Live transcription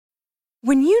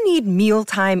When you need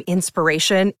mealtime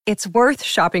inspiration, it's worth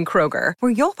shopping Kroger,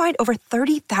 where you'll find over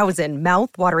 30,000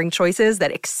 mouth-watering choices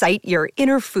that excite your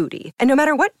inner foodie. And no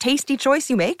matter what tasty choice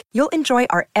you make, you'll enjoy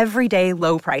our everyday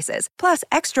low prices, plus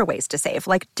extra ways to save,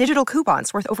 like digital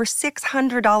coupons worth over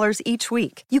 $600 each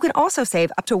week. You can also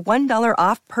save up to $1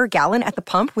 off per gallon at the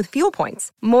pump with fuel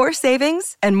points. More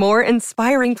savings and more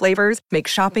inspiring flavors make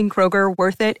shopping Kroger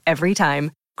worth it every time.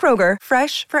 Kroger,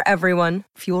 fresh for everyone.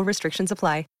 Fuel restrictions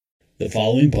apply. The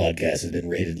following podcast has been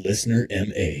rated Listener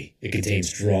MA. It contains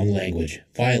strong language,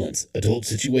 violence, adult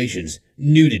situations,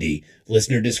 nudity.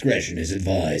 Listener discretion is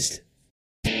advised.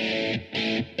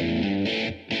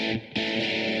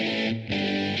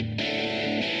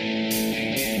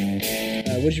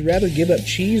 Would you rather give up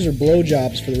cheese or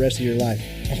blowjobs for the rest of your life?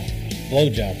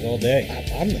 Blowjobs all day.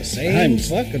 I'm the same.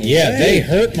 Fucking Yeah, they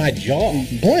hurt my jaw.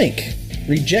 Blank.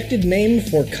 Rejected name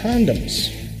for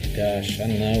condoms. Gosh, I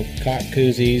don't know. Cock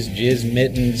koozies, jizz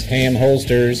mittens, ham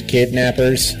holsters,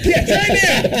 kidnappers. Yeah, try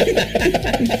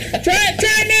it now! Try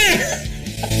it now!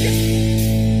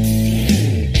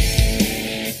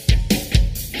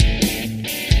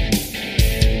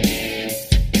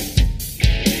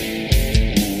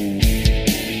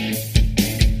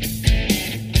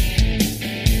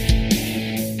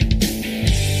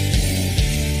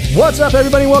 What's up,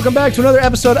 everybody? Welcome back to another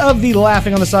episode of the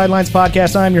Laughing on the Sidelines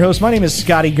podcast. I'm your host. My name is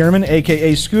Scotty Gurman,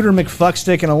 a.k.a. Scooter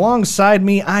McFuckstick, and alongside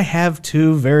me, I have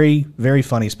two very, very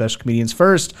funny special comedians.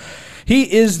 First,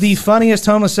 he is the funniest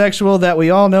homosexual that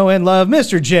we all know and love,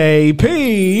 Mr.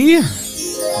 JP.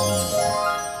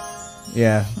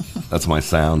 Yeah. That's my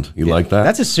sound. You like that?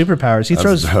 That's his superpowers.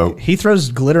 He throws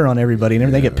glitter on everybody,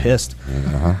 and they get pissed.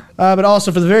 But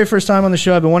also, for the very first time on the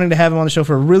show, I've been wanting to have him on the show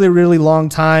for a really, really long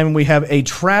time. We have a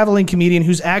traveling comedian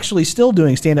who's actually still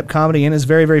doing stand-up comedy and is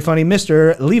very, very funny,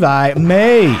 Mr. Levi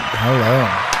Mabe. Hello.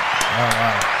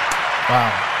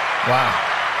 Wow.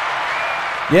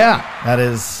 Yeah. That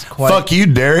is quite... Fuck you,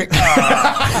 Derek.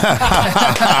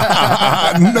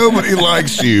 Nobody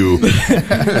likes you.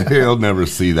 He'll never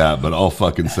see that, but I'll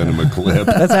fucking send him a clip.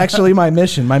 That's actually my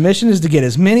mission. My mission is to get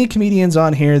as many comedians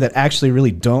on here that actually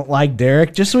really don't like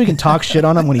Derek, just so we can talk shit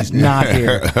on him when he's not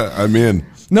here. I'm in.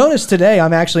 Notice today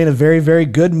I'm actually in a very, very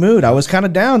good mood. I was kind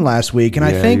of down last week, and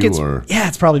I think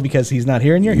it's probably because he's not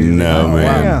here and you're here. No,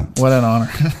 man. Yeah. What an honor.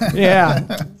 Yeah.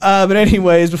 But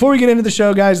anyways, before we get into the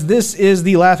show, guys, this is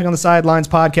the Laughing on the Sidelines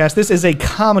podcast. This is a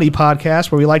comedy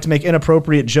podcast where we like to make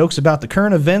inappropriate jokes about the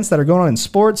current events that are going on in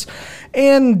sports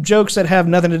and jokes that have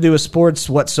nothing to do with sports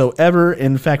whatsoever.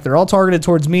 In fact, they're all targeted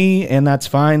towards me, and that's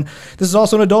fine. This is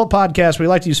also an adult podcast where we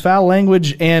like to use foul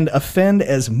language and offend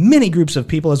as many groups of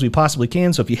people as we possibly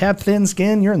can. So if you have thin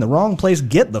skin, you're in the wrong place.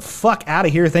 Get the fuck out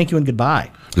of here. Thank you and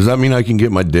goodbye. Does that mean I can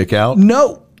get my dick out?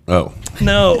 No. Oh.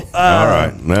 No. All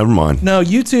right. Never mind. No,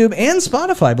 YouTube and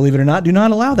Spotify, believe it or not, do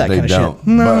not allow that kind of shit.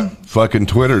 No. But fucking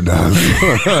Twitter does.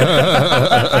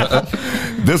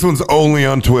 This one's only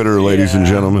on Twitter, ladies and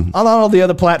gentlemen. On all the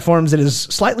other platforms, it is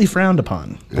slightly frowned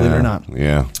upon, believe it or not.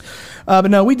 Yeah. But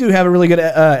no, we do have a really good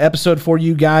episode for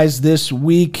you guys this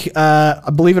week.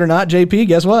 Believe it or not, JP,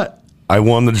 guess what? I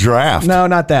won the draft. No,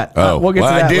 not that. We'll get to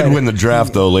that I did later. win the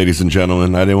draft, though, ladies and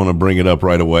gentlemen. I didn't want to bring it up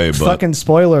right away. But fucking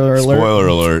spoiler alert. Spoiler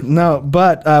alert. No,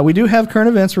 but we do have current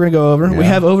events we're going to go over. Yeah. We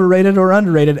have overrated or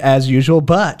underrated as usual,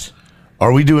 but...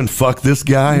 Are we doing fuck this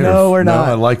guy? No, we're not.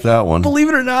 No, I like that one. Believe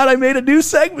it or not, I made a new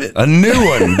segment. A new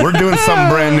one. We're doing something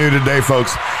brand new today,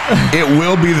 folks. It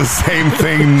will be the same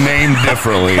thing named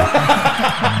differently.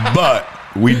 But...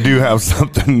 we do have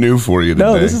something new for you today.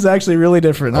 No, this is actually really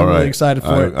different. I'm really excited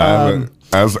for it.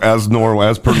 As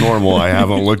per normal, I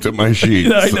haven't looked at my sheet.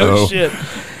 No shit.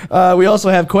 We also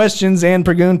have questions and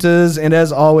preguntas, and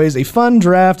as always, a fun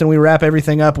draft, and we wrap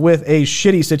everything up with a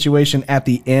shitty situation at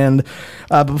the end.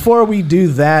 But before we do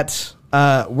that,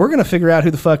 we're going to figure out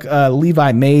who the fuck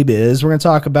Levi Mabe is. We're going to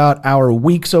talk about our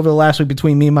weeks over the last week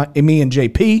between me and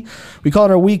JP. We call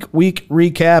it our week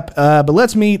recap. But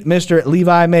let's meet Mr.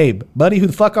 Levi Mabe. Buddy, who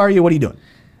the fuck are you? What are you doing?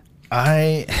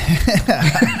 I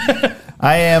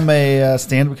am a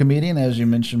stand-up comedian, as you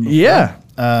mentioned before. Yeah.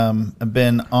 I've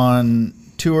been on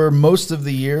tour most of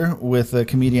the year with a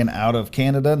comedian out of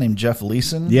Canada named Jeff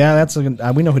Leeson. Yeah,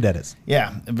 we know who that is.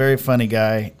 Yeah, a very funny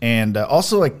guy. And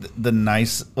also like the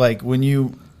nice, like when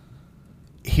you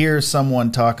hear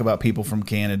someone talk about people from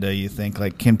Canada, you think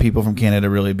like, can people from Canada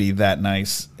really be that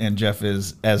nice? And Jeff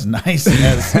is as nice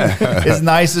as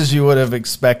nice as you would have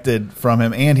expected from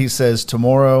him. And he says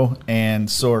tomorrow and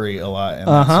sorry a lot. And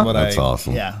that's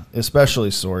awesome. Yeah,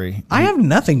 especially sorry. I have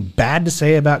nothing bad to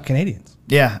say about Canadians.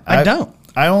 Yeah, I don't.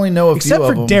 I only know a except few of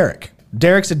for them. Derek.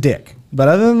 Derek's a dick. But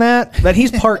other than that, but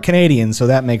he's part Canadian, so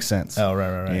that makes sense. Oh,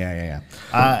 right.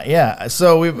 Yeah.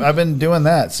 So I've been doing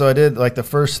that. So I did like the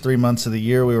first 3 months of the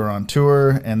year we were on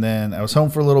tour, and then I was home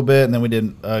for a little bit, and then we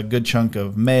did a good chunk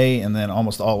of May, and then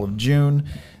almost all of June.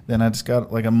 Then I just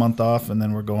got like a month off, and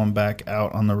then we're going back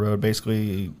out on the road,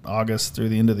 basically August through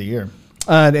the end of the year.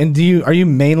 And are you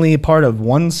mainly part of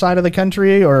one side of the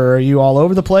country, or are you all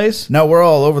over the place? No, we're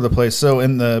all over the place. So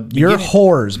in the you're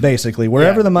whores, basically,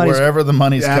 wherever the money's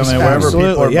coming, wherever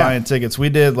people are yeah. buying tickets. We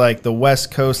did like the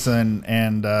West Coast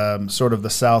and sort of the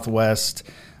Southwest.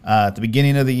 At the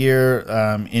beginning of the year,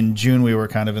 in June, we were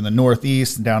kind of in the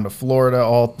Northeast, down to Florida,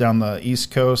 all down the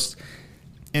East Coast.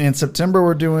 And in September,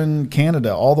 we're doing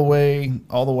Canada all the way,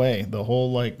 the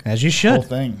whole like as you should, whole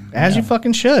thing, as you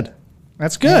fucking should.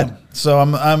 That's good. Yeah. So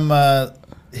I'm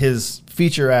his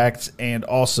feature act and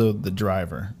also the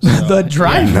driver. So the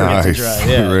driver. Nice.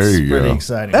 Yeah, there it's you pretty go.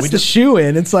 exciting. That's the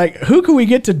shoe-in. It's like, who can we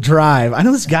get to drive? I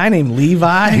know this guy named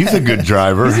Levi. He's a good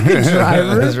driver.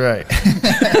 driver. That's right.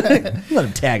 Let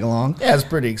him tag along. Yeah, it's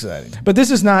pretty exciting. But this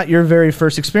is not your very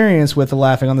first experience with the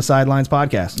Laughing on the Sidelines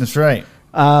podcast. That's right.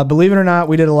 Believe it or not,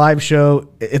 we did a live show.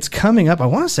 It's coming up. I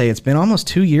want to say it's been almost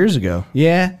 2 years ago.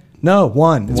 Yeah. No,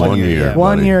 one. It's 1 year. Yeah.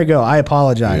 1 buddy. year ago. I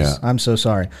apologize. Yeah. I'm so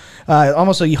sorry.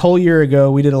 Almost a whole year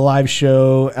ago, we did a live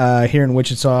show here in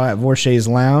Wichita at Vorshay's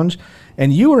Lounge,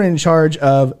 and you were in charge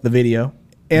of the video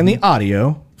and the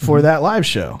audio for that live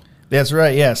show. That's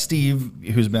right. Yeah, Steve,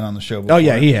 who's been on the show before. Oh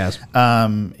yeah, he has.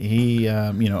 He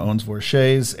owns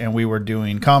Vorshay's, and we were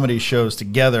doing comedy shows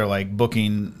together, like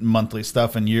booking monthly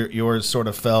stuff, and yours sort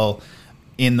of fell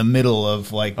in the middle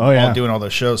of like all doing all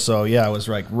those shows. So yeah, I was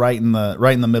like right in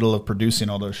the middle of producing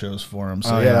all those shows for him.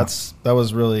 So that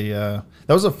was really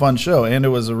that was a fun show, and it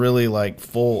was a really like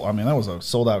full. I mean, that was a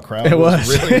sold out crowd. It was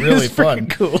really really fun.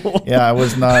 Cool. Yeah, I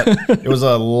was not. It was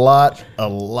a lot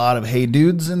of hey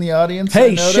dudes in the audience.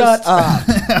 Hey, shut up!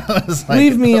 I was like,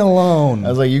 Leave me alone. I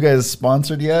was like, you guys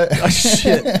sponsored yet? Oh,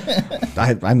 shit.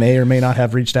 I may or may not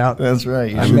have reached out. That's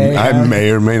right. I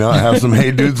may or may not have some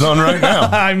hey dudes on right now.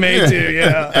 I may too.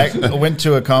 Yeah. I went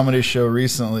to a comedy show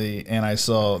recently, and I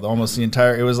saw almost the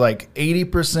entire. It was like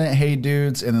 80% hey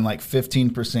dudes, and then like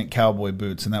 15% cowboy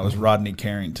boots, and that was Rodney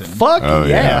Carrington. Fuck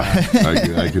yeah.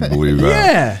 I could believe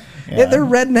that. Yeah, they're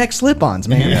redneck slip-ons,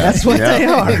 man. That's what they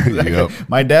are. Yep.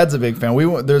 My dad's a big fan.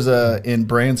 There's in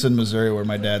Branson, Missouri, where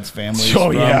my dad's family is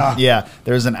Oh, from. yeah.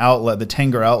 There's an outlet, the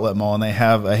Tanger Outlet Mall, and they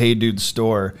have a Hey Dude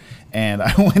store. And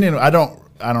I went in. I don't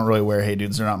really wear Hey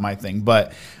Dudes; they're not my thing.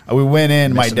 But we went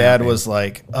in. My dad was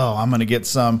like, "Oh, I'm gonna get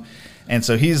some," and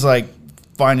so he's like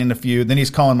finding a few. Then he's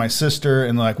calling my sister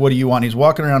and like, "What do you want?" He's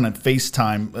walking around on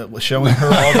FaceTime, showing her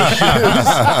all the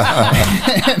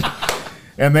shoes.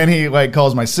 And then he like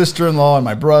calls my sister-in-law and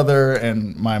my brother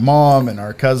and my mom and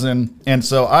our cousin. And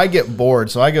so I get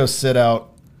bored. So I go sit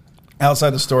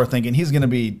outside the store thinking he's going to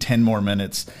be 10 more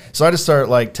minutes. So I just start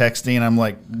like texting. I'm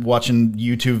like watching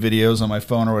YouTube videos on my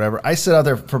phone or whatever. I sit out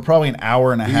there for probably an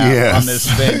hour and a half on this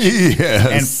bench.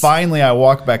 And finally I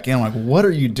walk back in. I'm like, what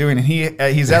are you doing? And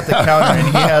he's at the counter and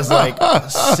he has like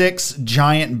 6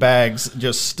 giant bags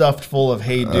just stuffed full of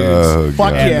Hey Dudes.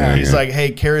 Fuck yeah. He's like,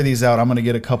 hey, carry these out. I'm going to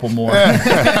get a couple more. So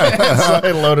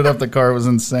I loaded up the car. It was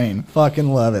insane.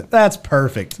 Fucking love it. That's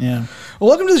perfect. Yeah. Well,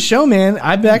 welcome to the show, man.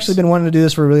 I've actually been wanting to do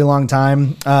this for a really long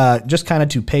time, just kind of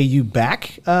to pay you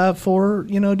back for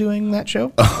doing that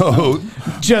show. Oh,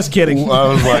 just kidding. I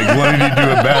was like, what, did you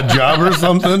do a bad job or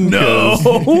something?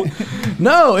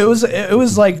 No, it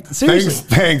was like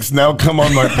seriously. Thanks. Now come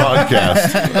on my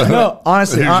podcast. No,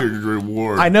 honestly, Here's your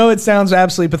reward. I know it sounds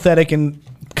absolutely pathetic and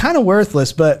kind of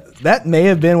worthless, but that may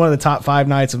have been one of the top 5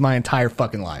 nights of my entire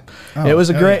fucking life. It was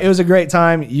a great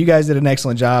time. You guys did an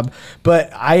excellent job,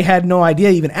 but I had no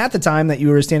idea even at the time that you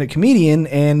were a stand-up comedian.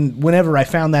 And whenever I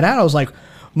found that out, I was like,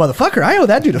 motherfucker, I owe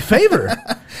that dude a favor.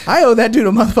 I owe that dude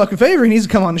a motherfucking favor. He needs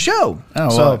to come on the show. Oh,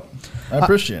 so well, I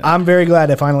appreciate it. I'm very glad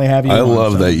to finally have you. I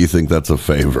love that you think that's a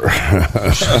favor.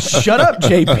 Shut up,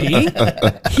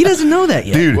 JP. He doesn't know that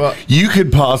yet. Dude, you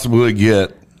could possibly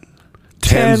get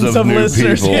tens of new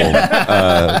listeners, people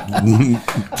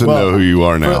to know who you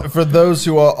are now. For those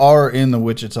who are in the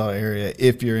Wichita area,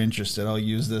 if you're interested, I'll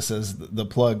use this as the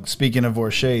plug. Speaking of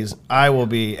Vorshay's, I will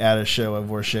be at a show at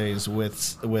Vorshay's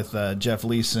with Jeff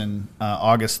Leeson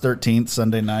August 13th,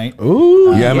 Sunday night.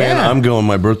 Ooh, man, I'm going.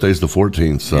 My birthday's the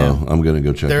 14th, so I'm going to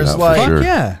go check it out for sure.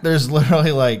 Yeah. There's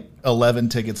literally like 11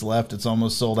 tickets left. It's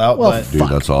almost sold out. Well, dude,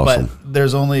 that's awesome. But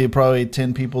there's only probably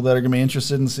 10 people that are going to be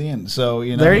interested in seeing. So,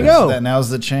 there you go.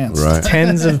 Now's the chance. Right.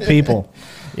 Tens of people.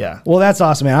 Yeah. Well, that's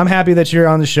awesome, man. I'm happy that you're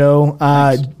on the show.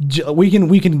 We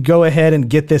can go ahead and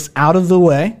get this out of the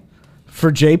way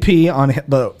for JP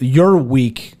on your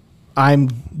week. I'm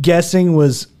guessing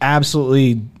was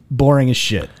absolutely boring as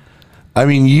shit. I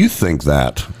mean, you think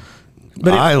that.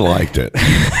 But I liked it.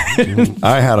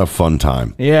 I had a fun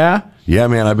time. Yeah? Yeah,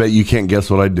 man, I bet you can't guess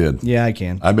what I did. Yeah, I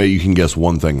can. I bet you can guess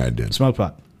one thing I did. Smoke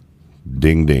pot.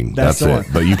 Ding, ding. That's That's the it. one.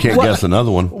 But you can't guess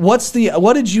another one. What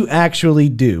did you actually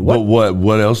do?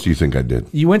 What else do you think I did?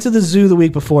 You went to the zoo the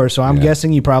week before, so I'm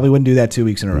guessing you probably wouldn't do that 2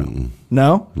 weeks in a row.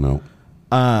 No? No.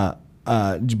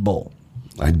 Did you bowl?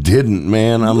 I didn't,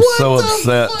 man. I'm so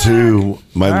upset too.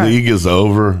 My league is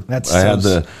over. That's I had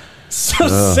the so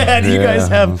sad. You guys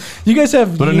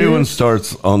have. But a new one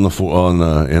starts on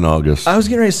in August. I was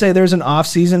getting ready to say there's an off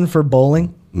season for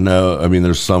bowling. No, I mean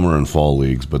there's summer and fall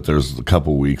leagues, but there's a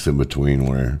couple weeks in between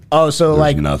where so there's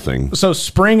like nothing. So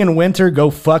spring and winter,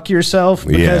 go fuck yourself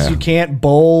because you can't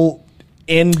bowl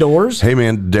indoors. Hey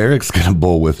man, Derek's gonna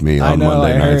bowl with me on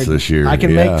Monday nights this year. I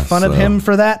can make fun of him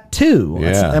for that too.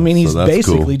 Yeah, I mean he's that's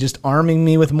basically cool. just arming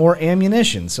me with more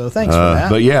ammunition. So thanks for that.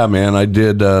 But yeah, man, I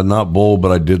did not bowl,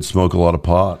 but I did smoke a lot of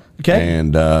pot. Okay,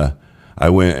 and I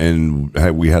went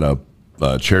and we had a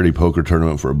charity poker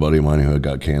tournament for a buddy of mine who had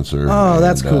got cancer. Oh,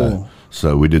 that's cool.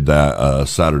 So we did that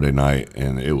Saturday night,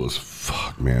 and it was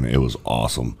it was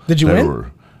awesome. Did you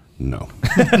win? No.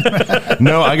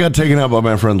 No, I got taken out by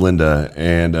my friend Linda,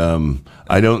 and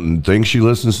I don't think she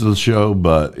listens to the show,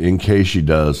 but in case she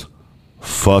does,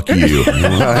 fuck you.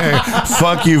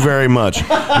 Fuck you very much.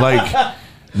 Like,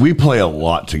 we play a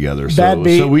lot together,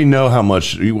 so we know how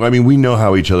much, we know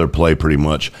how each other play pretty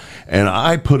much. And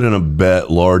I put in a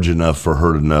bet large enough for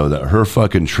her to know that her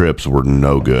fucking trips were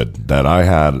no good, that I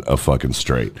had a fucking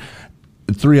straight.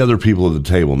 3 other people at the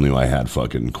table knew I had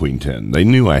fucking queen 10. They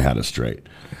knew I had a straight.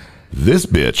 This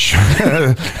bitch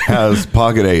has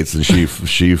pocket 8s and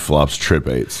she flops trip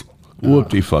 8s.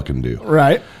 Whoop-de fucking do.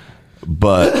 Right.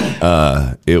 But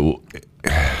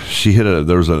she hit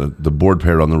there was the board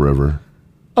paired on the river.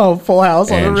 Oh, full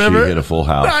house on the river. She hit a full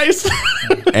house. Nice.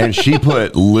 And she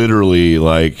put literally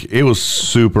it was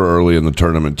super early in the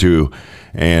tournament too.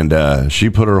 And she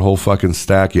put her whole fucking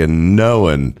stack in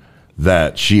knowing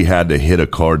that she had to hit a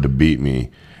card to beat me.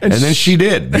 And then she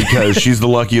did, because she's the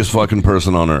luckiest fucking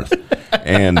person on earth.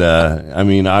 And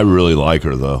I really like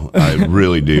her though. I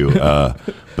really do.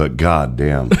 But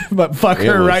goddamn. But fuck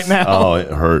her right now. Oh, it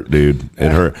hurt, dude.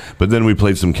 It hurt. But then we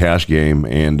played some cash game,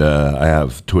 and I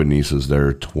have twin nieces.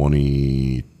 They're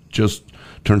 20, just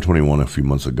turned 21 a few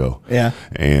months ago. Yeah.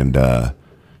 And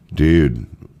dude,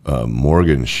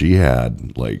 Morgan, she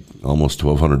had like almost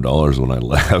 $1,200 when I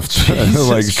left.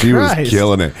 Like she was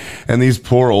killing it. And these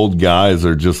poor old guys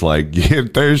are just like,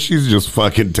 she's just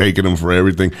fucking taking them for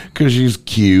everything because she's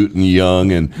cute and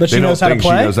young, and but they she don't knows how to think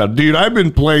play? she knows how. Dude, I've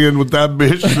been playing with that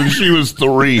bitch since she was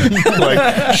 3.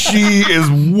 Like, she is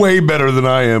way better than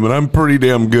I am, and I'm pretty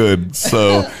damn good.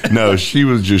 So no, she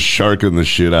was just sharking the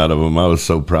shit out of them. I was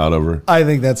so proud of her. I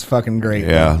think that's fucking great.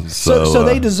 Yeah. Man. So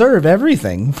they deserve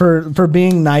everything for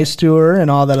being nice to her and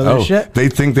all that other shit. They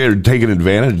think they're taking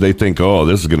advantage. They think, oh,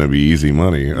 this is going to be easy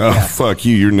money. Oh, fuck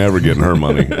you. You're never getting her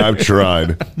money. I've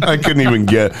tried. I couldn't even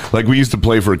get, like, we used to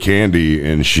play for Candy,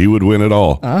 and she would win it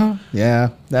all. Oh,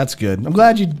 yeah. That's good. I'm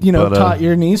glad you taught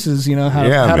your nieces, how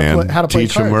to play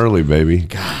Teach them early, baby.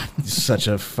 God, such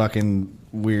a fucking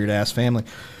weird ass family.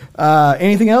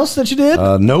 Anything else that you did?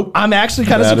 Nope. I'm actually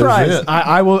kind of surprised.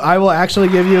 I will actually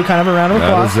give you kind of a round of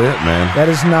applause. That is it, man. That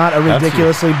is not a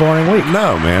ridiculously boring week.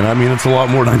 No, man. I mean, it's a lot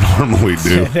more than I normally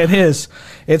do. It is.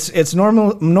 It's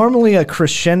normally a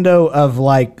crescendo of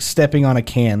like stepping on a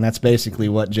can. That's basically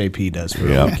what JP does for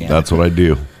a weekend. That's what I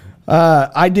do.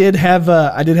 I did have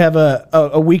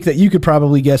a week that you could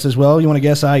probably guess as well. You want to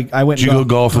guess? I went. Did you go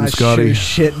golfing, Scotty?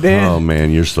 Sure shit, did. Oh man,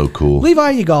 you're so cool.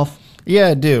 Levi, you golf? Yeah,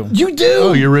 I do. You do?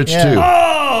 Oh, you're rich too.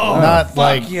 Oh, not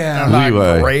like I'm not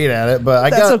Levi. great at it,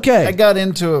 but okay. I got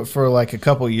into it for like a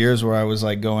couple years where I was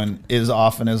like going as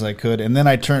often as I could, and then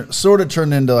I turned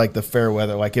into like the fair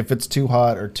weather. Like if it's too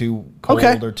hot or too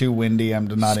cold or too windy, I'm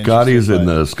not. Scotty's in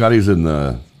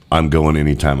the. I'm going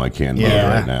anytime I can mode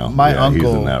right now. My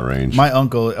uncle, he's in that range. My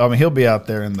uncle, I mean, he'll be out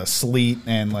there in the sleet,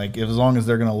 and like as long as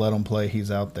they're gonna let him play, he's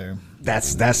out there.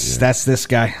 That's this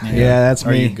guy. Yeah, that's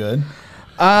me. Are you good?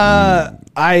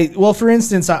 For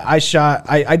instance, I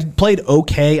played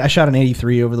okay. I shot an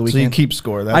 83 over the weekend. So you keep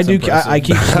score. That's I do. I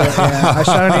keep score. Yeah, I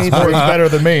shot an 83. Better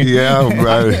than me. Yeah,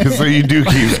 right. So you do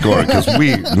keep score because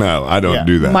I don't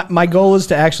do that. My goal is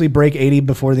to actually break 80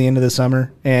 before the end of the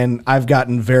summer, and I've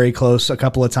gotten very close a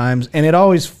couple of times, and it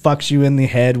always fucks you in the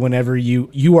head whenever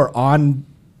you are on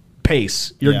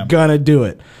pace. You're gonna do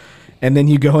it. And then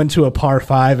you go into a par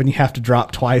 5 and you have to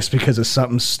drop twice because of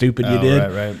something stupid you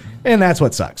did. Right. And that's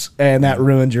what sucks. And that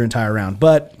ruins your entire round.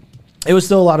 But It was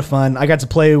still a lot of fun. I got to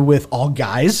play with all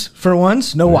guys for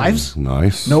once. No wives.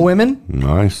 Nice. No women.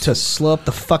 Nice. To slow up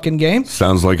the fucking game.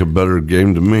 Sounds like a better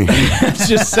game to me.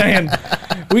 Just saying.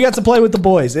 We got to play with the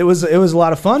boys. It was a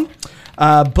lot of fun.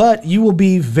 But you will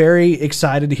be very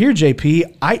excited to hear,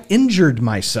 JP, I injured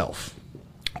myself.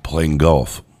 Playing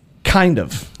golf. Kind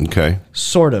of. Okay.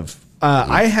 Sort of.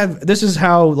 This is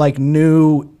how like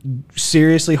new,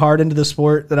 seriously hard into the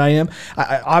sport that I am.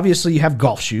 Obviously, you have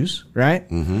golf shoes, right?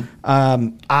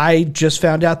 Mm-hmm. I just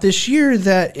found out this year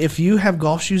that if you have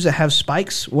golf shoes that have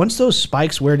spikes, once those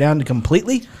spikes wear down to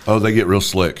completely. Oh, they get real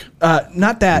slick.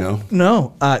 Not that.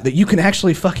 No. That you can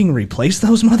actually fucking replace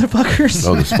those motherfuckers.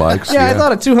 Oh, the spikes? Yeah, I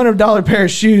thought a $200 pair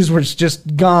of shoes was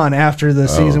just gone after the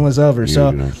season was over. So,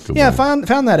 yeah,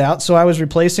 found that out. So I was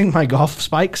replacing my golf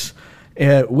spikes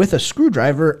with a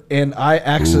screwdriver, and I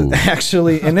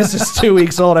actually, and this is 2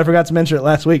 weeks old. I forgot to mention it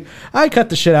last week. I cut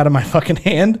the shit out of my fucking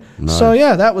hand. Nice. So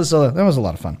yeah, that was a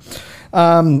lot of fun.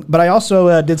 But I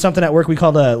also did something at work we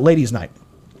called a ladies' night.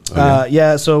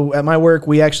 Yeah, so at my work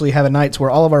we actually have a night where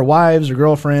all of our wives or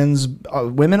girlfriends,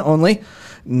 women only,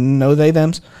 no they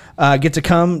thems, get to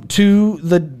come to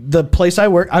the place I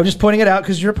work. I'm just pointing it out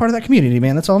because you're a part of that community,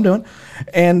 man. That's all I'm doing.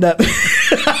 And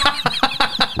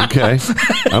okay,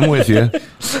 I'm with you.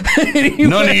 Anyway.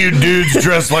 None of you dudes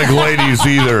dress like ladies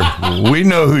either. We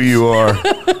know who you are.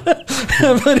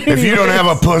 If you don't have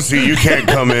a pussy, you can't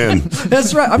come in.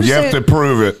 That's right. You have to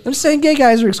prove it. I'm saying gay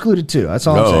guys are excluded too. That's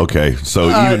all I'm saying. Oh, okay. So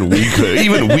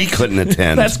even we couldn't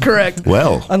attend. That's correct.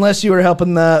 Well, unless you were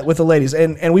helping with the ladies,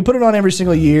 and we put it on every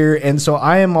single year, and so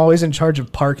I am always in charge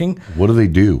of parking. What do they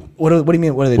do? What do you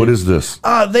mean? What do they do? What is this?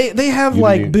 They have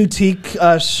like boutique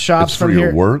shops it's from for here.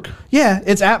 Your work? Yeah,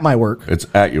 it's at my work. It's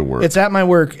at your work. It's at my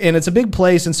work, and it's a big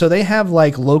place, and so they have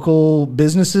like local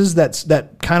businesses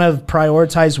that kind of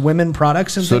prioritize women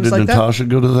products and things like that. So did Natasha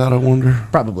go to that, I wonder?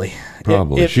 Probably.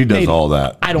 She does all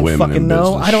that. I don't fucking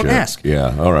know. I don't ask.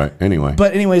 Yeah, all right. Anyway.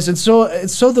 But anyways, and so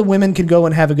the women can go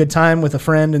and have a good time with a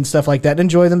friend and stuff like that and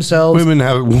enjoy themselves.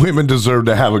 Women deserve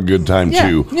to have a good time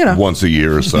too, once a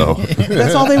year or so.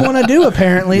 That's all they want to do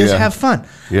apparently is have fun.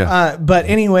 Yeah. But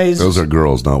anyways, those are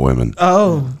girls, not women.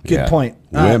 Oh, good point.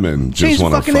 Women just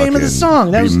want to fucking name of the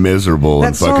song. Be miserable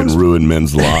and fucking ruin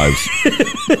men's lives.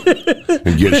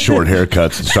 And get short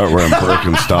haircuts and start wearing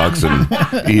Birkenstocks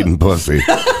and eating pussy.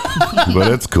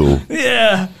 But it's cool.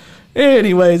 Yeah.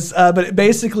 Anyways, but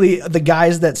basically the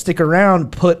guys that stick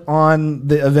around put on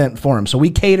the event for them. So we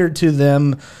catered to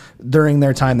them during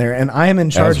their time there, and I am in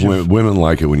charge of... Women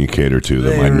like it when you cater to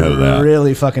them. I know that. They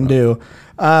really fucking do.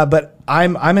 But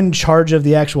I'm in charge of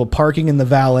the actual parking and the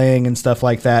valeting and stuff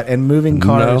like that and moving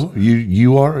cars. No,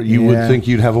 you are. You would think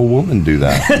you'd have a woman do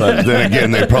that. But then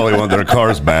again, they probably want their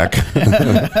cars back.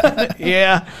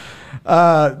 Yeah.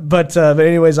 But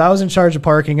anyways, I was in charge of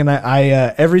parking, and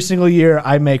I every single year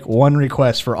I make one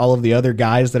request for all of the other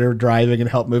guys that are driving and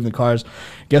help move the cars.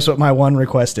 Guess what my one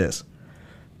request is?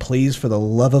 Please, for the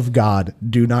love of God,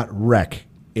 do not wreck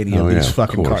any of these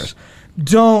fucking cars.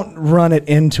 Don't run it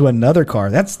into another car.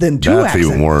 That's then two accidents. That's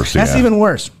even worse. That's even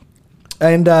worse.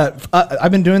 And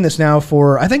I've been doing this now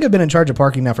I think I've been in charge of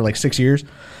parking now for like 6 years,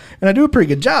 and I do a pretty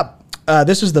good job.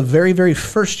 This is the very, very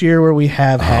first year where we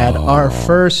have had our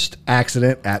first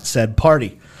accident at said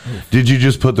party. Did you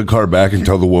just put the car back and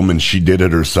tell the woman she did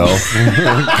it herself?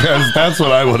 Because that's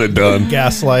what I would have done.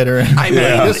 Gaslighter. I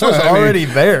mean, this was already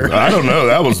there. I don't know.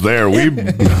 That was there.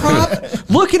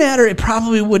 Looking at her, it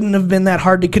probably wouldn't have been that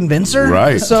hard to convince her.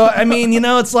 Right. So, I mean,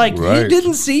 it's like, you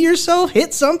didn't see yourself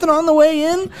hit something on the way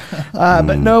in.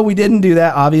 But no, we didn't do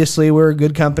that. Obviously, we're a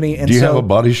good company. And do you have a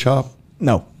body shop?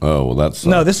 No. Oh, well, that's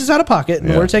no. This is out of pocket,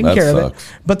 and we're taking care of it.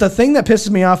 But the thing that pisses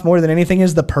me off more than anything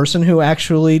is the person who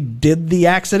actually did the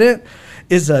accident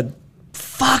is a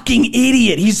fucking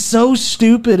idiot. He's so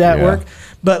stupid at work.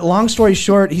 But long story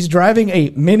short, he's driving a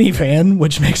minivan,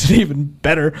 which makes it even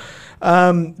better.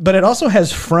 But it also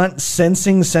has front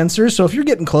sensing sensors. So if you're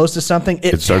getting close to something,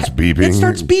 it starts beeping. It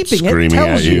starts beeping. Screaming it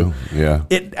tells at you. Yeah.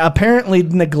 It apparently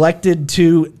neglected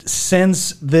to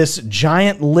sense this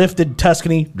giant lifted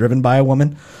Tuscany driven by a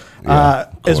woman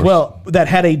as well that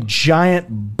had a giant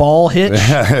ball hitch.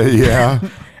 Yeah.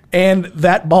 And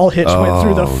that ball hitch went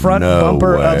through the front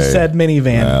bumper of said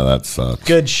minivan. Yeah, that sucks.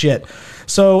 Good shit.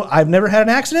 So I've never had an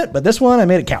accident, but this one I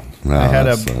made it count. I had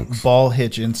a ball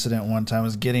hitch incident one time. I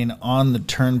was getting on the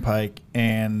turnpike,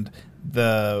 and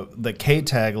the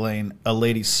K-tag lane, a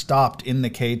lady stopped in the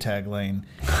K-tag lane,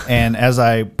 and as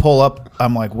I pull up,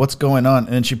 I'm like, what's going on?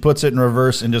 And she puts it in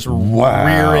reverse and just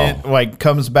rear it, like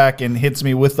comes back and hits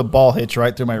me with the ball hitch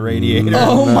right through my radiator.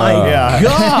 Oh my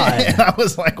God. And I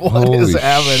was like, what Holy is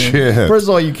happening? shit. First of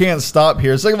all, you can't stop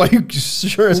here. Second of all, you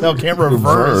sure as hell can't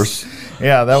reverse.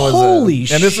 Yeah, that was Holy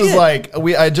and this was shit. like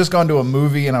I had just gone to a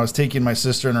movie, and I was taking my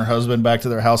sister and her husband back to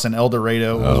their house in El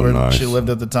Dorado, was where nice. she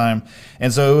lived at the time,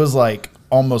 and so it was like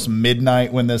almost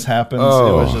midnight when this happens. It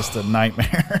was just a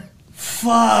nightmare.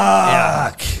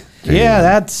 Fuck. Yeah,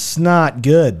 that's not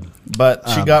good. But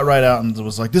she got right out and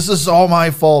was like, "This is all my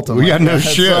fault." I'm Yeah, like, no "That's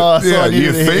shit. all- that's all I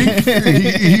You needed to hear."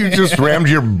 think you just rammed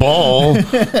your ball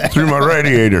through my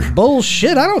radiator?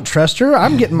 Bullshit. I don't trust her.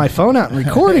 I'm getting my phone out and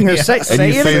recording her. Say And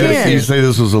it you again. say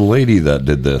this was a lady that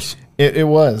did this. It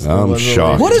was. I'm It was really-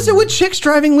 shocked. What is it with chicks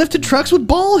driving lifted trucks with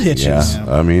ball hitches? Yeah,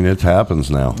 I mean, it happens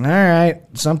now. All right.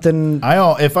 Something.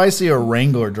 If I see a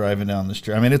Wrangler driving down the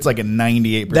street, I mean, it's like a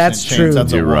 98% That's chance true.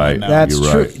 that's a You're woman right. now. That's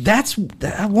You're true. right. That's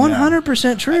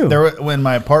 100% true. There were, in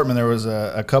my apartment, there was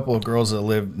a couple of girls that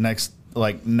lived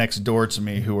next door to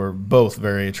me who were both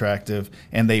very attractive,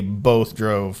 and they both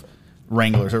drove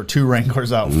Wranglers or two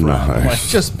Wranglers out front. I'm like,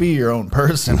 just be your own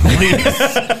person,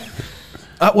 please.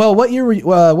 Well, what year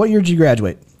did you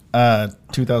graduate?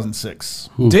 2006.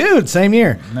 Dude, same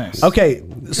year. Nice. Okay,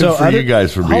 so Good for you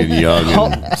guys for being young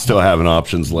and still having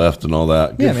options left and all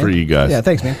that. Good Yeah, for man. you guys. Yeah,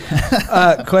 thanks,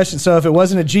 man. Question. So if it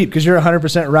wasn't a Jeep, because you're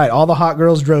 100% right, all the hot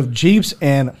girls drove Jeeps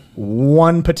and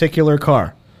one particular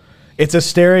car. It's a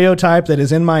stereotype that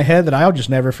is in my head that I'll just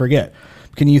never forget.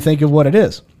 Can you think of what it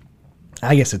is?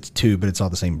 I guess it's two, but it's all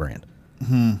the same brand.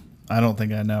 I don't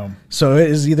think I know. So it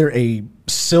is either a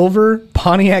silver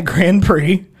Pontiac Grand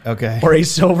Prix or a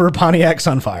silver Pontiac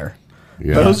Sunfire.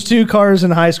 Yeah. Those two cars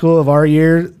in high school of our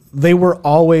year, they were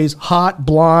always hot,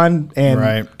 blonde,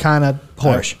 and kind of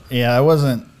whorish.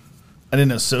 I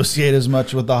didn't associate as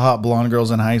much with the hot blonde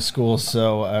girls in high school,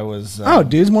 so I was.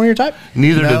 Dude's more your type?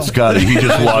 Neither No. did Scotty. He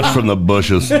just watched from the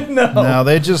bushes. No,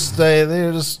 they just they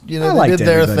just I they liked did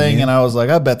their everybody, thing, man. and I was like,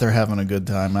 I bet they're having a good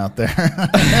time out there.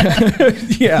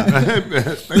 Yeah.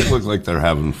 They look like they're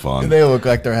having fun. They look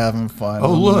like they're having fun.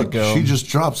 Oh, I'm look. gonna go. She just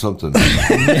dropped something.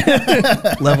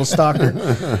 Level stalker.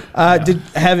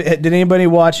 Did anybody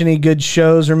watch any good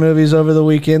shows or movies over the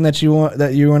weekend that you want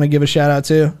to give a shout out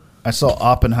to? I saw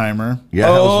Oppenheimer. Yeah,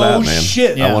 how's that, man?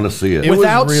 Shit. I want to see it. It was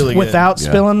Without really good. without Yeah.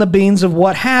 spilling the beans of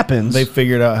what happens. They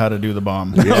figured out how to do the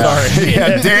bomb.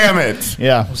 Yeah, damn it.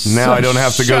 Yeah. Now I don't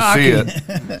have to go see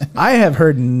it. I have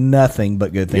heard nothing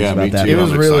but good things Yeah, about me that. too. It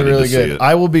was I'm really, excited really to see good. it.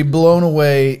 I will be blown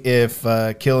away if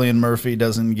Cillian Murphy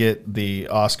doesn't get the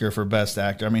Oscar for Best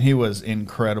Actor. I mean, he was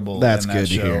incredible. That's in that good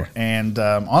to show. hear. And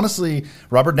honestly,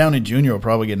 Robert Downey Jr. will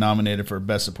probably get nominated for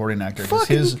Best Supporting Actor. 'Cause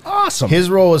Fucking awesome. His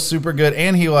role was super good,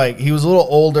 and he was a little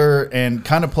older and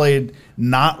kind of played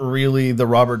not really the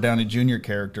Robert Downey Jr.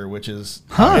 character, which is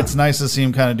it's nice to see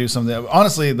him kind of do something.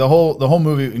 Honestly, the whole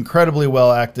movie incredibly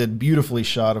well acted, beautifully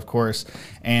shot, of course,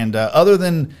 and other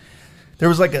than. There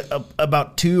was like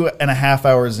about 2.5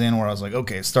 hours in where I was like,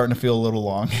 okay, it's starting to feel a little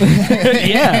long.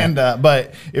 Yeah. And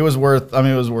but it was worth. I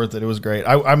mean, it was worth it. It was great.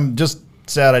 I'm just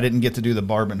sad I didn't get to do the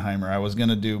Barbenheimer. I was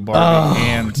gonna do Barbie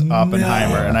and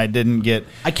Oppenheimer, and I didn't get.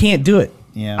 I can't do it.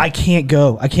 Yeah. I can't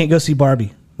go. I can't go see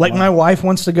Barbie. Like my wife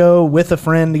wants to go with a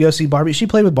friend to go see Barbie. She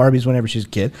played with Barbies whenever she was a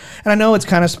kid, and I know it's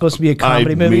kind of supposed to be a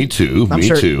comedy movie. Me too. I'm Me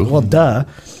sure, too. Well, duh.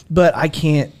 But I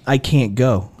can't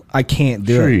go. I can't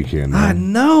do it. Sure you can, man. I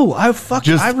know. I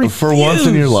refuse. For once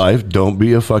in your life, don't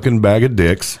be a fucking bag of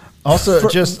dicks. Also,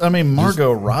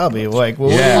 Margot Robbie. Like,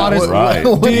 well, Yeah, what right. do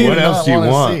you What else not do you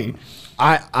wanna want? see?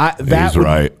 That He's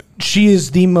right. She is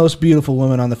the most beautiful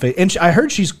woman on the face, and I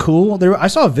heard she's cool. I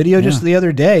saw a video just the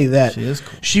other day that She is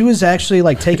cool. she was actually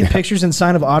like taking pictures and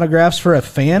signing autographs for a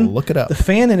fan. Look it up. The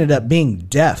fan ended up being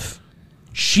deaf.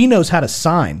 She knows how to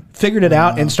sign. Figured it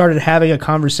out and started having a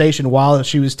conversation while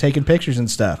she was taking pictures and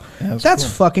stuff. That's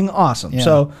cool. fucking awesome. Yeah.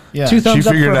 So Yeah. 2 She thumbs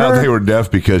up figured for out her. they were deaf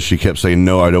because she kept saying,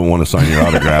 "No, I don't want to sign your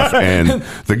autograph," and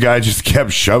the guy just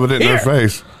kept shoving it in her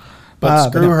face. But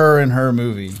screw her in her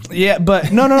movie. Yeah,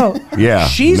 but no. Yeah,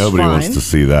 she's nobody fine. wants to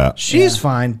see that. She's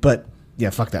fine, but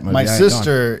yeah, fuck that movie. My I ain't going.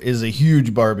 sister is a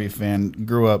huge Barbie fan.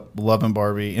 Grew up loving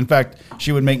Barbie. In fact,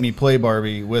 she would make me play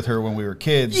Barbie with her when we were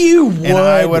kids. You And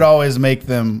I would. would always make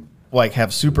them like have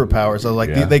superpowers. I was like,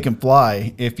 Yeah. they can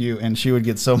fly if you. And she would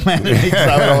get so mad at me because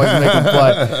I would always make them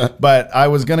fly. But I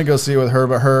was gonna go see it with her,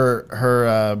 but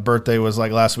her birthday was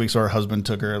like last week, so her husband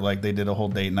took her. Like they did a whole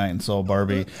date night and saw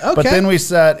Barbie. Okay. But then we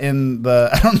sat in the.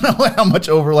 I don't know how much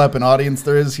overlap in audience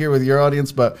there is here with your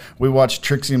audience, but we watched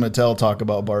Trixie Mattel talk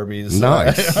about Barbies.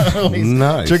 Nice.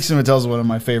 Nice. Trixie Mattel is one of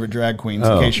my favorite drag queens.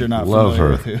 In case you're not love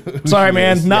familiar her. with who Sorry, she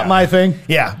man, is. not my thing.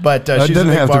 Yeah, but That she's a doesn't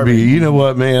big have Barbie. to be. You know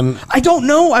what, man? I don't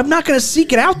know. I'm not going to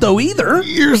seek it out though either.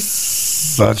 You're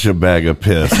such a bag of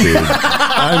piss, dude.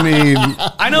 I mean,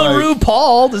 I know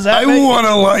RuPaul. Does that? I want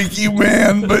to like you,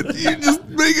 man, but you just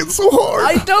make it so hard.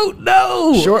 I don't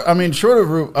know. Short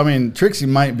of Trixie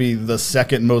might be the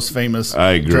second most famous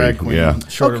I agree, drag queen. yeah.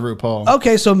 Short of RuPaul.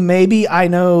 Okay, so maybe I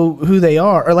know who they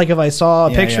are, or like if I saw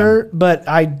a Yeah, picture, but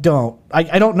I don't.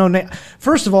 I don't know.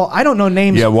 First of all, I don't know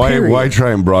names. Yeah, period. why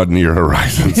try and broaden your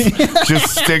horizons?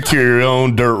 Just stick to your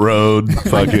own dirt road.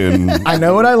 Fucking. I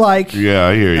know what I like. Yeah,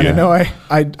 I hear you. And I know I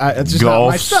it's just not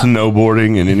Golf, my stuff.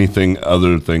 snowboarding, and anything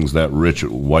other things that rich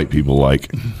white people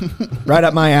like. Right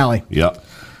up my alley. Yep.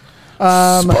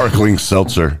 Sparkling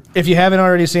seltzer. If you haven't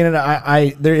already seen it,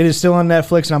 it is still on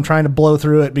Netflix, and I'm trying to blow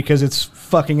through it because it's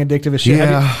fucking addictive as shit.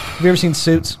 Yeah. Have you ever seen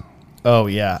Suits? Oh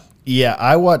yeah. Yeah,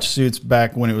 I watched Suits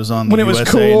back when it was on the When it was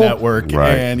USA cool. Network,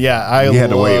 Right. and I You had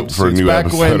to wait loved for a Suits. new Back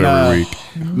episode when, every week.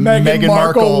 Meghan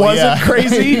Markle wasn't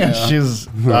crazy? Yeah, she's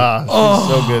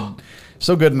so good,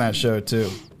 so good in that show too.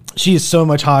 She is so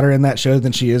much hotter in that show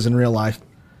than she is in real life.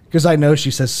 Because I know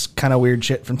she says kind of weird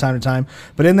shit from time to time,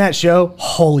 but in that show,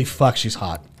 holy fuck, she's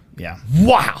hot. Yeah,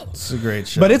 Wow. it's a great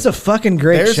show. But it's a fucking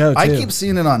great show too. I keep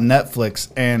seeing it on Netflix,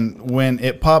 and when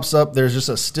it pops up, there's just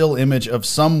a still image of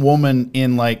some woman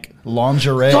in like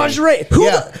lingerie. Lingerie? Who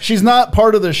Yeah, she's not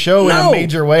part of the show in No. a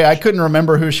major way. I couldn't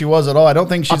remember who she was at all. I don't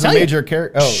think she's a tell you, major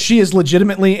character. Oh, She is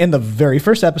legitimately in the very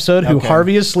first episode who Okay.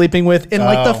 Harvey is sleeping with in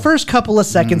like the first couple of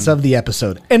seconds of the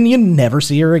episode, and you never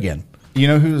see her again. you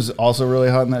know who's also really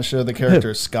hot in that show? The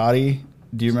character Scotty.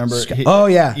 Do you remember? Oh,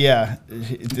 yeah. yeah,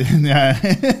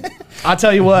 I'll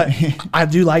tell you what, I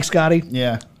do like Scotty.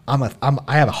 yeah. I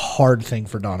have a hard thing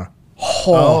for Donna.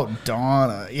 Oh,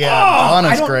 Donna. Yeah,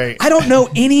 Donna's great. I don't know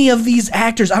any of these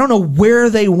actors. I don't know where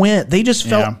they went. They just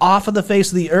fell Yeah. off of the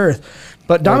face of the earth.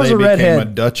 But Or Donna's they a became redhead. a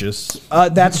duchess.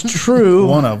 That's true.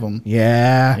 One of them.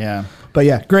 Yeah. Yeah. But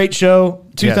yeah, great show.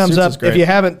 Two Yeah, thumbs Suits up. is great. If you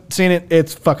haven't seen it,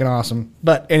 it's fucking awesome.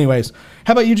 But anyways,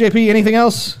 how about you, JP? Anything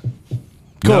else?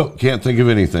 Cool. No, can't think of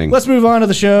anything. Let's move on to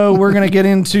the show. We're going to get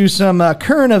into some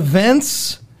current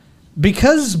events.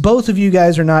 Because both of you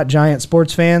guys are not giant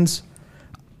sports fans,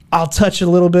 I'll touch a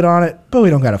little bit on it, but we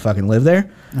don't got to fucking live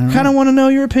there. Kind of want to know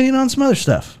your opinion on some other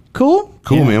stuff. Cool?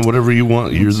 Cool, man. Whatever you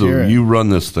want. hear it. You run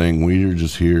this thing. We're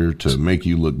just here to make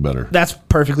you look better. That's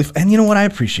perfectly and you know what? I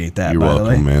appreciate that, You're by the way.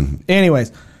 welcome, man.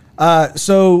 Anyways,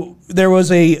 so there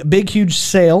was a big, huge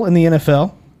sale in the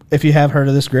NFL. If you have heard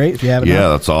of this, great. If you haven't, Yeah,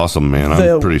 that's awesome, man.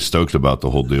 The- I'm pretty stoked about the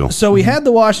whole deal. So we had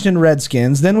the Washington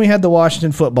Redskins, then we had the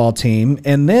Washington football team,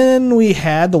 and then we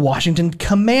had the Washington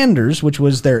Commanders, which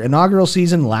was their inaugural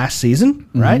season last season,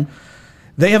 right?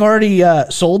 They have already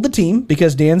sold the team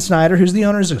because Dan Snyder, who's the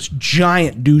owner, is a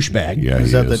giant douchebag. Yeah, Is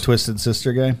he that the Twisted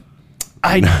Sister guy?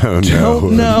 I no.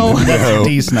 don't know. That's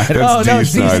D. Snyder. Oh, no, D.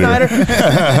 Snyder. You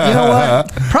know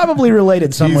what? Probably related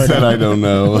He somewhere. said, I don't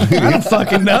know. I don't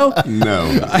fucking know.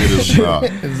 No, it is not.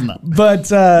 It's not.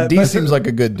 But D seems like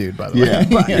a good dude, by the way.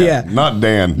 Yeah. Yeah. Not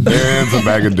Dan. Dan's a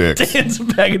bag of dicks. It's a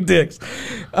bag of dicks.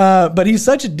 But he's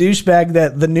such a douchebag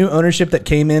that the new ownership that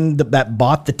came in that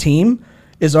bought the team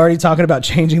is already talking about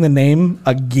changing the name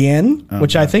again,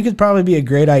 which I think would probably be a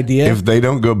great idea. If they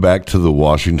don't go back to the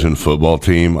Washington football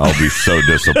team, I'll be so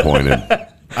disappointed.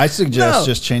 I suggest No.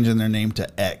 just changing their name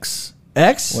to X.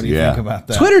 X? What do you Yeah. think about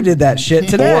that? Twitter did that shit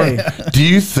today. Do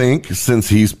you think since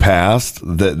he's passed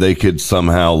that they could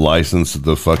somehow license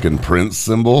the fucking Prince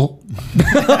symbol?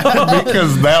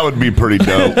 Because that would be pretty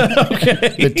dope.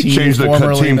 The team Change the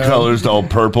formerly team known- colors to all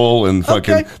purple and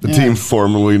fucking Okay. the team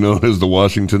formerly known as the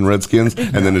Washington Redskins,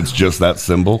 and then it's just that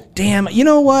symbol. Damn, you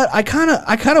know what? I kind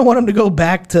of want him to go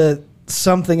back to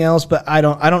something else, but I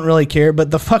don't really care.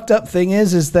 But the fucked up thing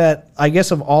is that I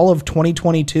guess of all of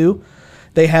 2022,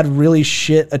 they had really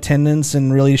shit attendance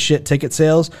and really shit ticket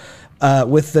sales.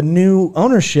 With the new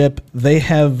ownership, they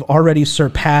have already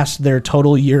surpassed their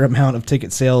total year amount of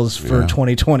ticket sales for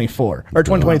 2024 or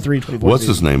 2023. 2024. What's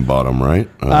his name? Bottom right.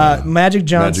 Magic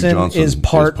Johnson is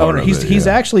part owner. of He's it, he's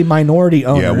yeah. actually minority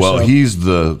owner. Yeah, well, so- he's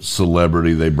the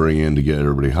celebrity they bring in to get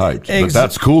everybody hyped. But Ex-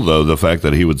 that's cool, though, the fact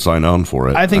that he would sign on for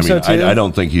it. I think so, too. I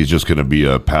don't think he's just going to be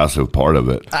a passive part of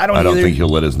it. I don't either. think he'll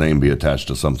let his name be attached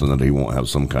to something that he won't have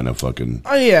some kind of fucking...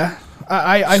 Oh yeah,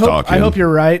 I hope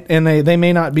you're right, and they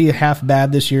may not be half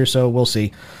bad this year, so we'll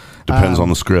see. Depends on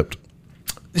the script.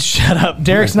 Shut up.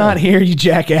 Derek's not here, you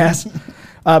jackass.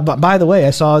 But by the way,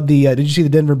 I saw did you see the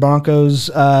Denver Broncos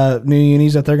new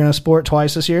unis that they're going to sport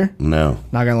twice this year? No.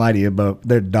 Not going to lie to you, but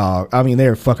they're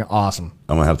they're fucking awesome.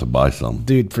 I'm going to have to buy some.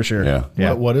 Dude, for sure.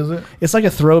 Yeah. What is it? It's like a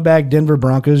throwback Denver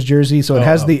Broncos jersey. So it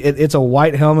has it's a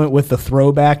white helmet with the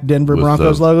throwback Denver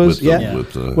Broncos logos.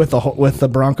 With the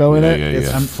Bronco in it.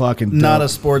 It's fucking dope. Not a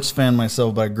sports fan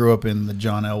myself, but I grew up in the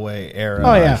John Elway era.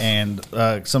 Oh, yeah.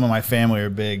 And some of my family are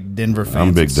big Denver fans. I'm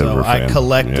a big Denver fan. I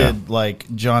collected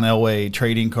like John Elway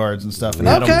trading cards and stuff. And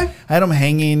I had them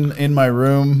hanging in my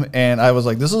room, and I was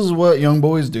like, this is what young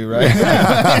boys do, right?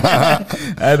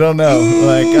 I don't know.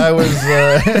 Like I was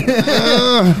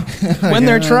when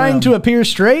they're trying to appear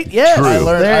straight. Yeah, True. I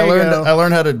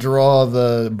learned how to draw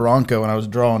the Bronco, and I was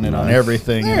drawing it on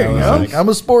everything. There and you I was go. like, I'm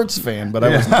a sports fan, but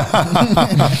I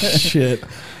was Shit.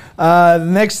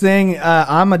 Next thing,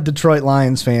 I'm a Detroit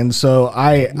Lions fan, so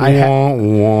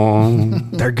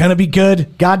they're gonna be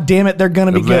good. God damn it, they're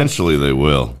gonna be Eventually they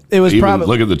will. It was Even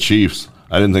look at the Chiefs.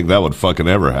 I didn't think that would fucking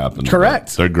ever happen.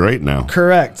 Correct. They're great now.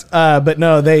 Correct. But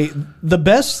no, the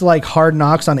best like Hard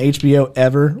Knocks on HBO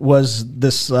ever was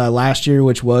this last year,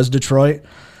 which was Detroit.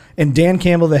 And Dan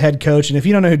Campbell, the head coach, and if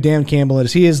you don't know who Dan Campbell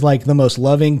is, he is like the most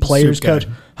loving players Soup guy. coach.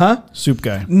 Huh? Soup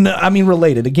guy. No, I mean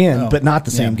related again, but not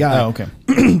the same guy. Oh, okay.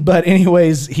 But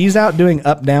anyways, he's out doing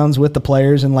up downs with the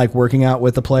players and like working out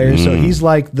with the players. So he's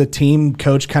like the team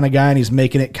coach kind of guy, and he's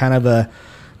making it kind of a,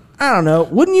 I don't know.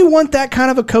 Wouldn't you want that kind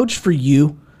of a coach for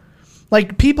you?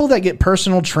 Like people that get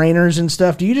personal trainers and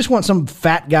stuff, do you just want some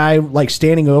fat guy like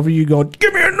standing over you going,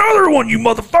 give me another one, you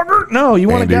motherfucker? No, you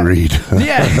want Andy Reid.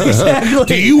 Yeah, exactly.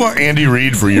 Do you want Andy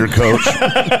Reid for your coach?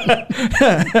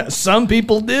 Some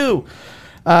people do.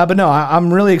 But no,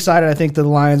 I'm really excited. I think the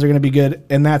Lions are going to be good,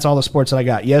 and that's all the sports that I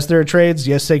got. Yes, there are trades.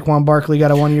 Yes, Saquon Barkley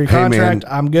got a 1-year contract.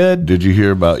 Man, I'm good. Did you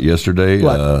hear about yesterday?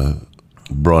 What?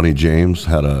 Bronny James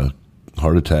had a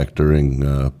heart attack during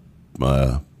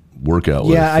workout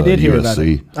with I did hear about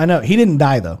USC. it. I know. He didn't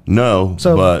die, though. No,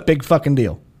 So, but big fucking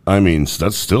deal. I mean,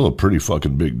 that's still a pretty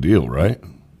fucking big deal, right?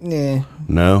 Yeah.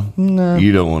 No? No.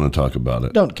 You don't want to talk about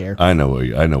it. Don't care. I know why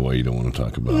you don't want to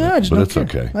talk about No, I it, just but don't it's care.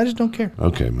 okay. I just don't care.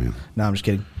 Okay, man. No, I'm just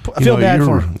kidding. I feel bad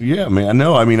for him. Yeah, man.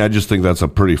 No, I mean, I just think that's a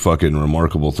pretty fucking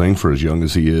remarkable thing for as young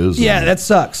as he is. Yeah, And, that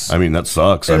sucks. I mean, that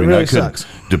sucks. It I mean, really that could, sucks.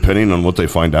 depending on what they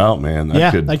find out, man,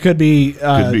 that could be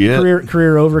it.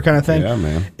 career over kind of thing. Yeah,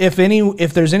 man.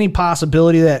 If there's any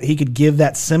possibility that he could give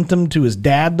that symptom to his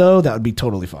dad, though, that would be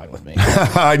totally fine with me.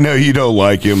 I know you don't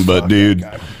like him, but dude,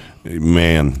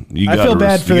 man, you I feel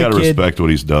bad for the gotta kid. respect what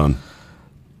he's done.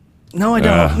 No, I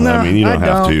don't. No, I mean, you don't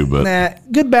have to,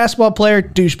 but good basketball player,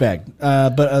 douchebag.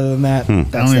 But other than that, I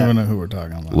that's don't even know who we're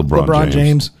talking about. LeBron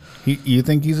James, You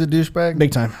think he's a douchebag?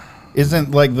 big time.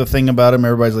 Isn't like the thing about him?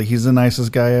 Everybody's like, he's the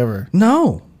nicest guy ever.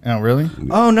 No. Oh, really?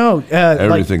 Oh no.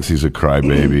 everybody thinks he's a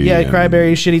crybaby. Yeah, and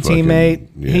crybaby, shitty fucking- teammate.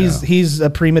 yeah. He's a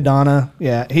prima donna.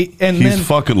 Yeah, He's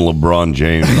fucking LeBron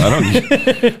James. I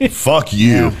don't. Fuck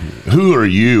you. Who are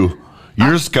you?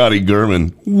 You're Scotty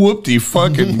Gurman. Whoop-de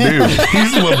fucking dude.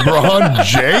 He's LeBron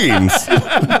James.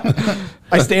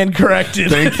 I stand corrected.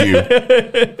 Thank you.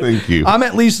 Thank you. I'm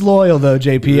at least loyal though,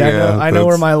 JP. I know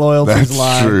where my loyalties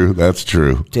lie. That's true. That's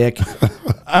true. Dick.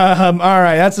 All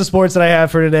right, that's the sports that I have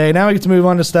for today. Now we get to move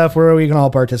on to stuff where we can all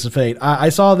participate. I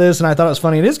saw this and I thought it was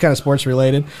funny. It is kind of sports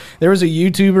related. There was a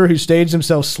YouTuber who staged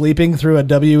himself sleeping through a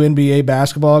WNBA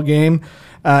basketball game,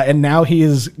 and now he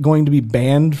is going to be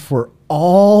banned for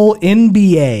all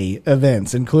NBA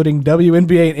events, including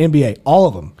WNBA and NBA, all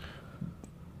of them.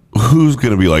 Who's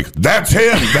going to be like, that's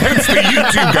him. That's the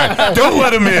YouTube guy. Don't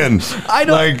let him in. I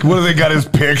don't- Like, what, they got his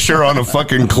picture on a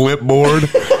fucking clipboard?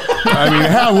 I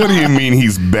mean, what do you mean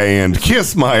he's banned?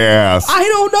 Kiss my ass. I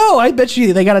don't know. I bet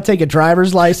you they got to take a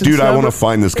driver's license. Dude, I number. want to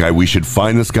find this guy. We should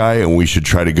find this guy, and we should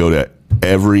try to go to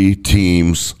every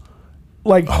team's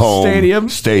like home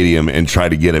stadium and try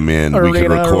to get him in. We could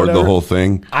Arena or record the whatever. whole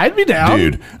thing. I'd be down.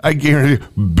 Dude, I guarantee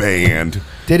banned.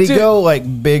 Did he go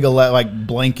like big, like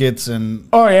blankets and?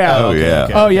 Oh yeah. Oh, yeah.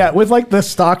 Oh yeah, with like the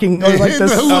stocking or like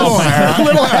this The little hat.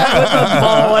 little hat with the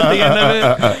ball at the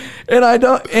end of it.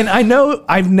 And I know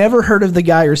I've never heard of the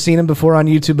guy or seen him before on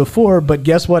YouTube before, but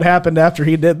guess what happened after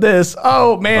he did this?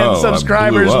 Oh man, Oh,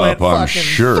 subscribers blew went up, I'm fucking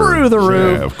sure. through the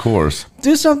roof. Yeah, of course.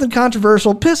 Do something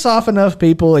controversial, piss off enough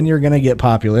people, and you're gonna get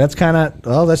popular. That's kind of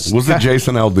Was it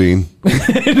Jason Aldean?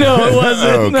 No, it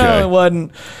wasn't. No, Okay. it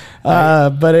wasn't.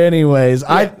 But anyways,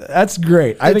 that's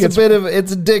great. I think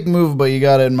it's a dick move, but you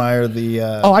got to admire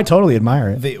the. I totally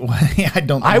admire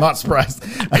it. I'm not surprised.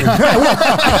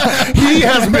 He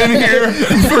has been here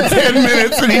for 10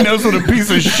 minutes and he knows what a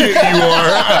piece of shit you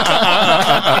are.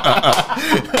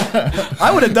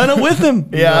 I would have done it with him.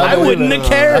 Yeah, I wouldn't have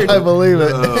cared. I believe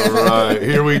it. All right,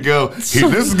 here we go. This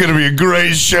is going to be a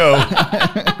great show.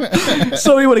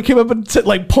 So he would have came up and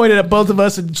pointed at both of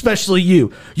us, and especially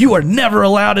you. You are never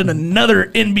allowed in another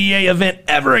NBA event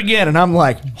ever again. And I'm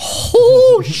like,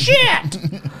 oh shit.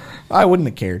 I wouldn't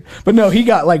have cared. But no, he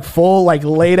got full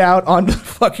laid out on the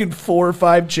fucking 4 or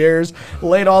 5 chairs,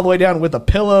 laid all the way down with a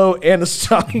pillow and a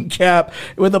stocking cap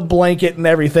with a blanket and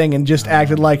everything, and just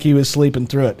acted like he was sleeping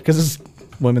through it because it's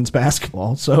women's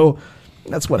basketball. So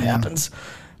that's what happens.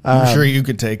 I'm sure you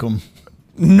could take them.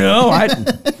 No, I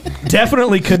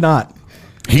definitely could not.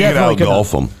 He could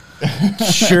out-golf them.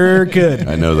 Sure could.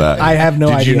 I know that. I have no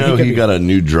idea. Did you know he got a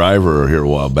new driver here a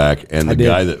while back, and the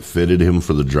guy that fitted him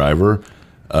for the driver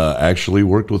actually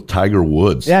worked with Tiger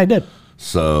Woods. Yeah, I did.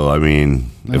 So, I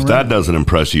mean, if that doesn't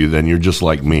impress you, then you're just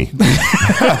like me. Did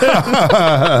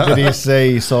he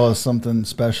say he saw something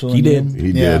special? He did.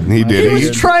 He did. He did. He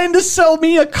was trying to sell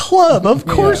me a club. Of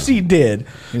course he did.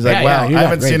 He's like, wow, I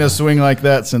haven't seen a swing like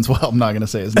that since, I'm not going to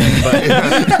say his name.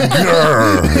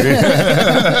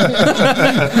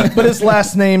 But his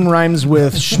last name rhymes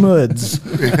with Schmuds.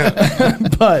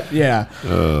 But, yeah.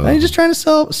 He's just trying to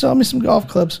sell me some golf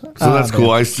clubs. So that's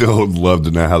cool. I still would love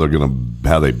to know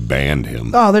how they banned him.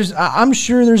 Oh, I'm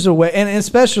sure there's a way, and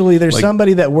especially there's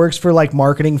somebody that works for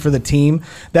marketing for the team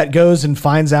that goes and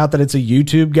finds out that it's a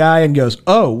YouTube guy and goes,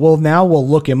 oh, well, now we'll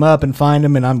look him up and find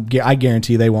him, and I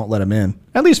guarantee they won't let him in,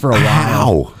 at least for a while.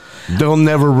 How? They'll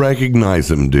never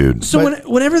recognize him, dude. So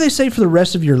whenever they say for the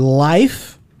rest of your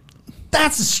life,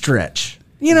 that's a stretch.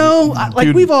 You know,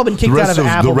 dude, we've all been kicked out of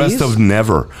Applebee's. The rest of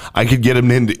never. I could get him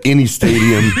into any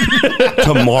stadium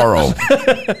tomorrow.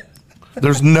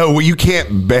 There's no way. You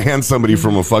can't ban somebody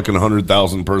from a fucking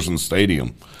 100,000 person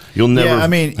stadium. You'll never. Yeah, I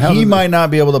mean, he might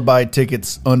not be able to buy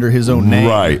tickets under his own name,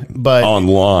 right? But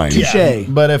online, touche.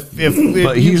 But if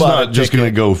but he's not just going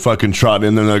to go fucking trot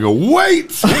in there and go,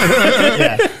 wait.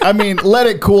 I mean, let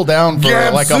it cool down for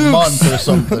a month or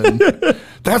something.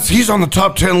 He's on the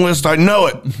top 10 list. I know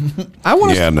it. I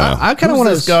want to. Yeah, no. I kind of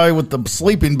want this guy with the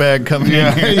sleeping bag coming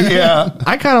in here. Yeah.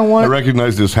 I kind of want. I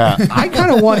recognize his hat. I kind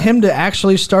of want him to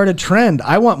actually start a trend.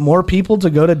 I want more people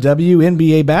to go to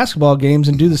WNBA basketball games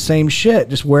and do the same shit.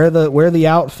 Just wear the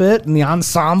outfit and the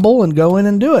ensemble and go in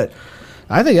and do it.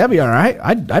 I think that'd be all right.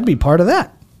 I'd be part of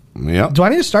that. Yeah. Do I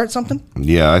need to start something?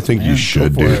 Yeah, I think you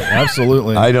should, dude.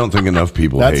 Absolutely. I don't think enough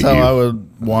people hate you. That's how I would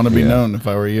want to be known if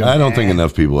I were you. I don't think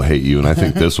enough people hate you, and I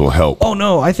think this will help. Oh,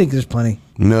 no, I think there's plenty.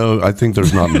 No, I think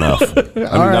there's not enough.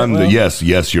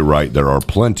 Yes, you're right. There are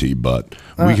plenty, but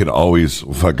we could always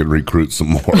fucking recruit some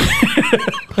more.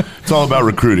 It's all about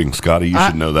recruiting, Scotty. You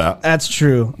should know that. That's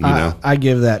true. You know? I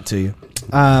give that to you.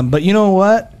 But you know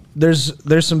what? There's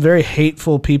some very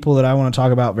hateful people that I want to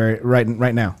talk about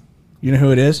right now. You know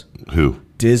who it is? Who?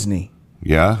 Disney.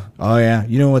 Yeah? Oh, yeah.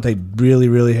 You know what they really,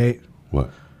 really hate? What?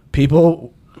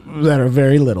 People that are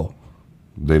very little.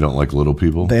 They don't like little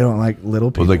people? They don't like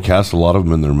little people. Well, they cast a lot of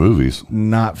them in their movies.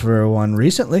 Not for one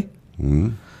recently. Mm-hmm.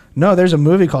 No, there's a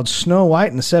movie called Snow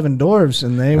White and the Seven Dwarfs,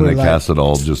 and they cast it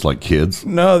all just like kids?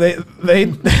 No, they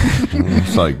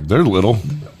it's like, they're little.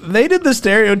 They did the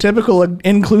stereotypical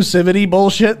inclusivity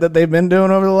bullshit that they've been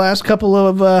doing over the last couple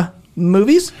of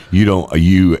movies.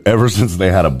 You ever since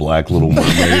they had a black Little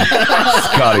Mermaid,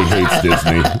 Scotty hates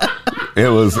Disney.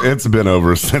 It's been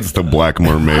over since the Black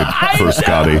Mermaid for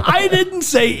Scotty. I didn't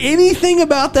say anything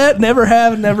about that. Never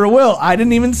have, never will. I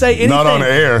didn't even say anything. Not on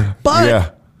air. But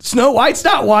yeah. Snow White's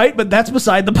not white, but that's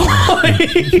beside the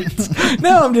point.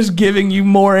 No, I'm just giving you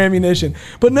more ammunition.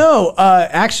 But no,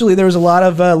 actually, there was a lot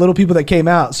of little people that came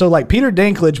out. So like Peter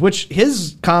Dinklage, which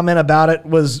his comment about it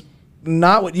was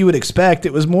not what you would expect.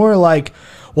 It was more like,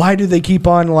 why do they keep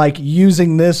on like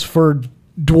using this for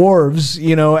dwarves,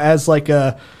 as like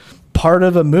a part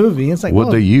of a movie? It's like,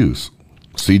 what'd they use?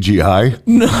 CGI?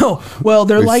 No. Well,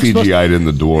 they're like CGI'd in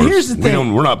the dwarves. Here's the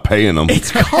thing. We're not paying them. It's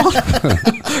called.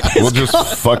 We'll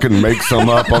just fucking make some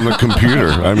up on the computer.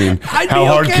 I mean, how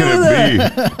hard can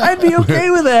it be? I'd be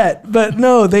okay with that. But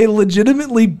no, they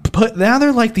legitimately now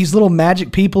they're like these little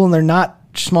magic people, and they're not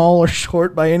small or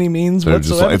short by any means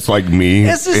whatsoever. It's like me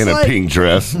in a pink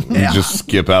dress. You just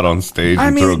skip out on stage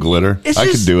and throw glitter. I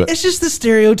could do it. It's just the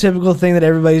stereotypical thing that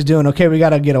everybody's doing. Okay, we got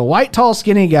to get a white, tall,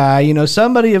 skinny guy,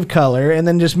 somebody of color, and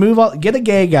then just move on. Get a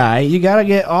gay guy. You got to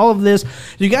get all of this.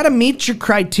 You got to meet your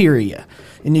criteria,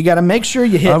 and you got to make sure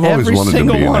you hit every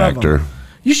single one of them.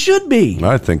 You should be.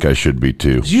 I think I should be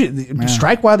too.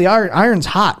 Strike while the iron's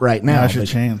hot right now. Now's your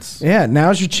chance. Yeah,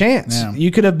 now's your chance. Yeah.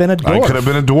 You could have been a dwarf. I could have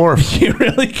been a dwarf. You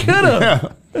really could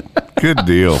have. Yeah. Good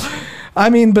deal. I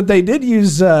mean, but they did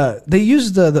use the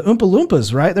Oompa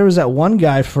Loompas, right? There was that one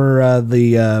guy for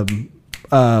the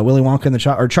Willy Wonka and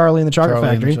the Charlie and the Chocolate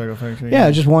Factory. Yeah,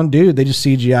 just one dude. They just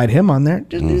CGI'd him on there.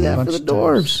 Just do that for the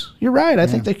dwarves. You're right. I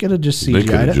think they could have just CGI'd They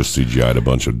could have just CGI'd a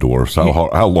bunch of dwarfs.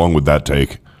 How long would that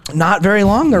take? Not very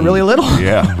long. They're really little.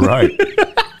 Yeah, right.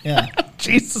 Yeah.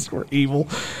 Jesus, we're evil.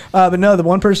 But no, the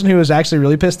one person who was actually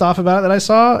really pissed off about it that I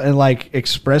saw and like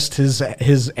expressed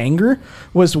his anger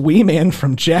was Wee Man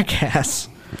from Jackass.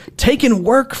 Taking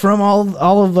work from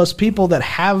all of us people that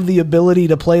have the ability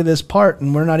to play this part,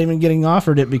 and we're not even getting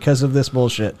offered it because of this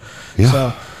bullshit. Yeah.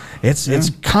 So it's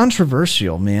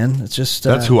controversial, man. It's just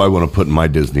that's who I want to put in my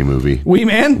Disney movie. Wee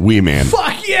Man? Wee Man.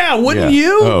 Fuck yeah, wouldn't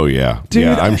you? Oh yeah. Dude,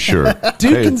 yeah, I'm sure.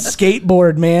 Dude can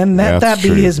skateboard, man. That be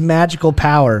true. his magical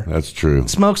power. That's true.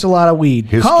 Smokes a lot of weed.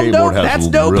 His skateboard has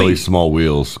really small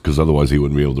wheels because otherwise he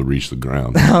wouldn't be able to reach the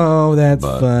ground. Oh, that's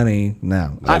funny.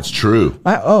 No. That's true.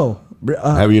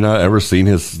 Have you not ever seen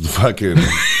his fucking...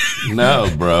 No,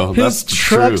 bro. His That's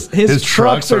trucks, true. his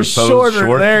trucks are so shorter.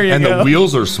 There you and go. The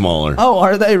wheels are smaller. Oh,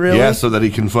 are they really? Yeah, so that he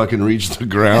can fucking reach the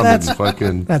ground and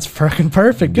fucking... That's fucking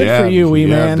perfect. Good for you, Wee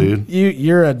Man. Dude.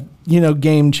 You're a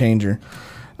game changer.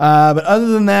 But other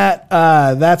than that,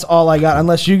 that's all I got.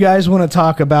 Unless you guys want to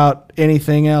talk about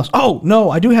anything else. Oh,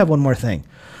 no, I do have one more thing.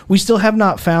 We still have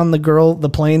not found the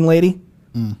plane lady.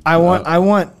 I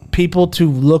want people to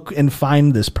look and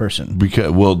find this person. We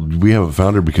haven't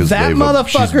found her because that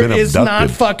motherfucker is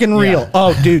not fucking real. Yeah.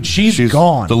 Oh, dude, she's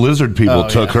gone. The lizard people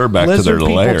took her back to their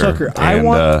lair. Took her.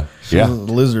 And, she's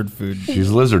lizard food. She's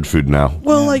lizard food now.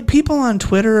 Well, like people on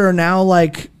Twitter are now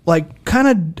like kind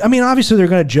of. I mean, obviously they're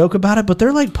going to joke about it, but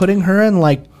they're like putting her in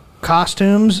like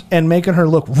costumes and making her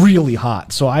look really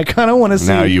hot. So I kind of want to see.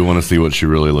 Now you want to see what she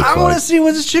really looks like. I want to see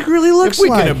what this chick really looks like.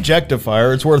 If we can objectify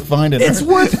her, it's worth finding. It's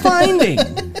worth finding.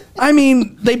 I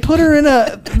mean, they put her in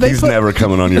a. He's never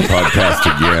coming on your podcast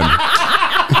again.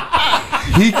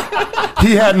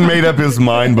 He hadn't made up his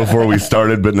mind before we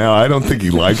started, but now I don't think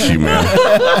he likes you, man.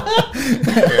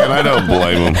 And I don't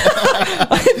blame him.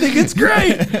 I think it's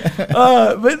great.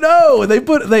 But no, they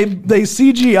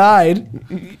CGI'd.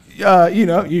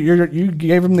 You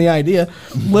gave him the idea.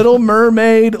 Little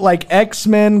Mermaid, like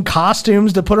X-Men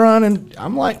costumes to put her on, and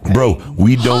I'm like, hey, bro,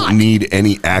 we don't need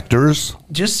any actors,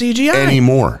 just CGI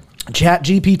anymore. Chat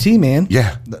GPT, man.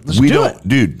 Yeah, let's do it,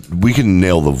 dude. We can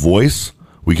nail the voice.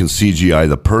 We can CGI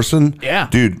the person. Yeah,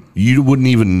 dude, you wouldn't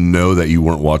even know that you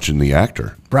weren't watching the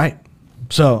actor. Right.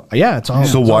 So yeah, it's all.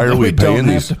 So why are we paying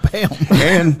these?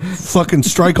 And fucking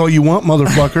strike all you want,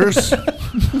 motherfuckers.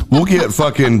 We'll get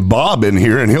fucking Bob in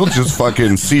here, and he'll just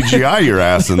fucking CGI your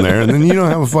ass in there, and then you don't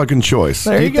have a fucking choice.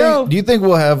 There you go. Do you think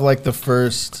we'll have like the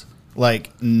first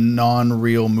like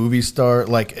non-real movie star,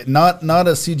 like not a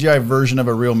CGI version of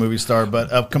a real movie star, but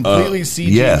a completely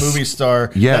CGI movie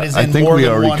star? Yeah, that is I in think more we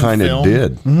than already kind of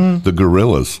did. Mm-hmm. The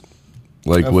Gorillas.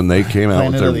 Like when they came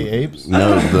out with Planet of the Apes?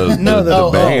 No, the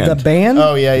band. The band?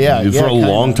 Oh, yeah. For a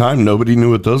long time, nobody knew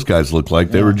what those guys looked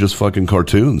like. They were just fucking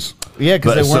cartoons. Yeah,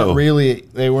 because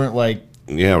they weren't like...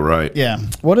 Yeah, right. Yeah.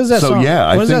 What is that song?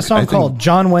 Yeah, what is that song called?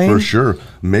 John Wayne? For sure.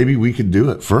 Maybe we could do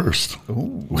it first.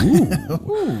 Ooh.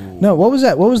 No, what was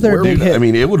that? What was their big hit? I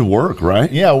mean, it would work,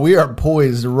 right? Yeah, we are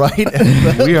poised right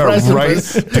at the We are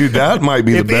precipice. right. Dude, that might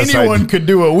be the best idea. If anyone could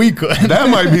do what we could. That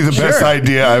might be the best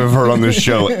idea I've heard on this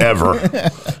show ever.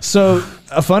 So,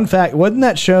 a fun fact, wasn't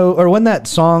that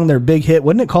song their big hit?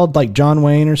 Wasn't it called like John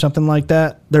Wayne or something like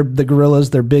that? The Gorillas,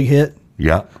 their big hit?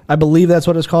 Yeah. I believe that's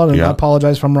what it's called, and I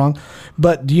apologize if I'm wrong.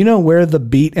 But do you know where the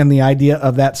beat and the idea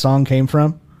of that song came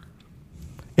from?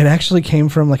 It actually came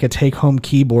from like a take-home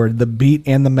keyboard. The beat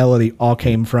and the melody all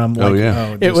came from. Like,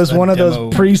 it was one of those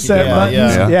preset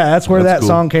buttons. Yeah, that's where that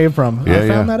song came from. I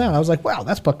found that out. I was like, wow,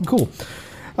 that's fucking cool.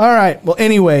 All right. Well,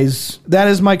 anyways, that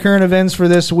is my current events for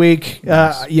this week.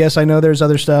 Yes, I know there's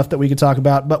other stuff that we could talk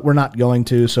about, but we're not going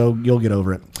to, so you'll get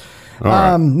over it.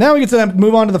 Right. Now we get to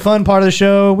move on to the fun part of the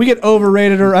show. We get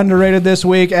overrated or underrated this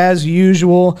week, as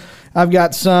usual. I've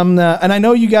got some, and I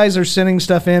know you guys are sending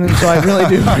stuff in, and so I really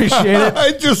do appreciate it.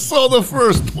 I just saw the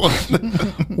first one.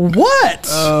 What?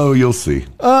 Oh, you'll see.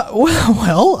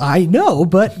 Well, I know,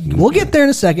 but we'll get there in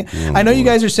a second. I know you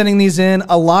guys are sending these in.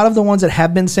 A lot of the ones that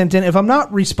have been sent in, if I'm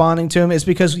not responding to them, it's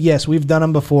because, yes, we've done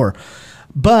them before.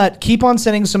 But keep on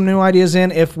sending some new ideas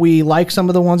in. If we like some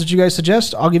of the ones that you guys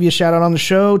suggest, I'll give you a shout out on the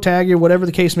show, tag you, whatever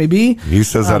the case may be. He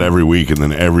says that every week, and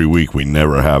then every week we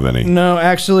never have any. No,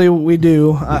 actually, we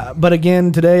do. But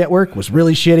again, today at work was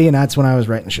really shitty, and that's when I was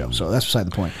writing the show. So that's beside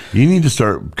the point. You need to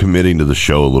start committing to the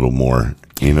show a little more.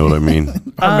 You know what I mean?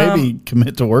 Or maybe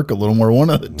commit to work a little more. One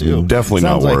of the two. Definitely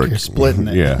Sounds not like work. you're splitting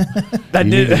it. Yeah. That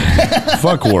did.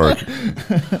 Fuck work.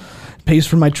 Pays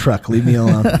for my truck. Leave me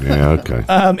alone. Yeah, okay.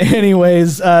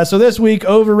 Anyways, so this week,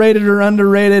 overrated or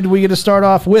underrated, we get to start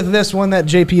off with this one that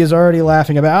JP is already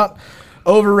laughing about.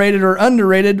 Overrated or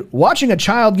underrated, watching a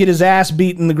child get his ass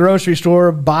beat in the grocery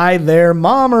store by their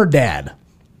mom or dad.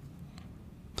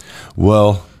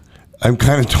 Well, I'm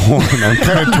kind of torn.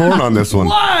 On this one.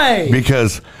 Why?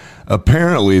 Because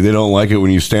apparently they don't like it when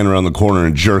you stand around the corner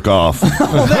and jerk off. So,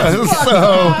 I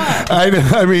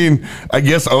mean, I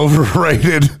guess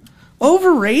overrated.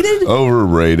 Overrated?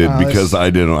 Overrated because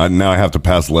now I have to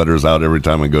pass letters out every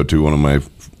time I go to one of my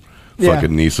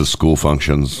fucking niece's school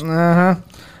functions. Uh-huh.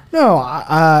 No,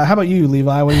 how about you,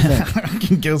 Levi? What do you think? I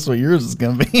can guess what yours is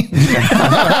going to be.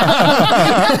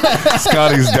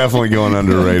 Scotty's definitely going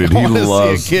underrated. He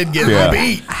loves see a kid getting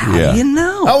beat. How do you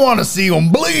know? I want to see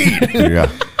him bleed. Yeah.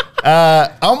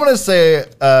 I'm going to say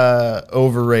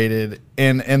overrated.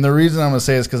 And the reason I'm going to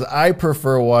say is because I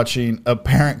prefer watching a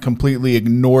parent completely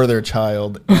ignore their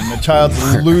child and the child's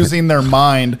losing their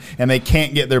mind and they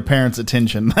can't get their parents'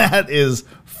 attention. That is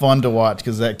fun to watch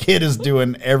because that kid is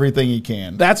doing everything he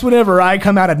can. That's whenever I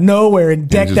come out of nowhere and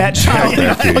deck that child in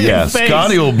the fucking face.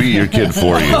 Scotty will beat your kid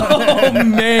for you. Oh,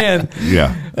 man.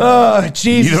 Yeah. Oh,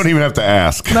 Jesus. You don't even have to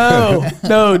ask.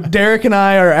 No. Derek and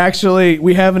I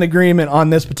we have an agreement on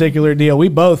this particular deal. We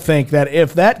both think that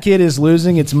if that kid is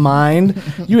losing its mind,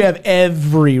 you have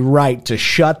every right to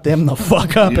shut them the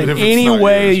fuck up in any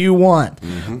way you want.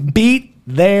 Mm-hmm. Beat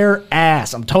their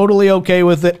ass. I'm totally okay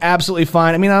with it. Absolutely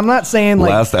fine. I mean, I'm not saying like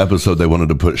last episode they wanted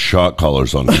to put shock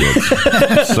collars on kids,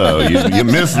 so you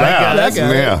missed that.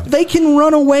 Yeah, they can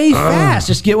run away fast.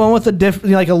 Just get one with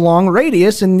a long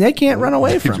radius, and they can't run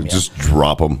away from you. Just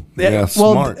drop them. Yeah,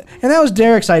 smart. And that was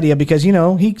Derek's idea because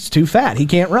he's too fat. He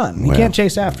can't run. He can't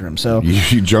chase after him. So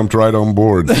you jumped right on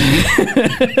board.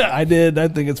 I did. I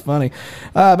think it's funny,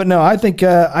 but no, I think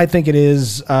it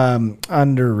is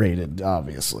underrated.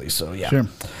 Obviously, so yeah. Sure.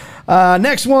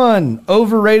 Next one,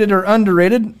 overrated or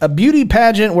underrated? A beauty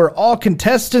pageant where all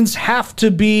contestants have to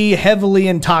be heavily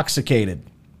intoxicated.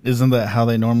 Isn't that how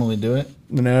they normally do it?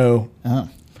 No. Oh.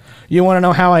 You want to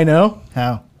know how I know?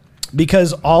 How?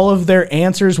 Because all of their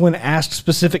answers when asked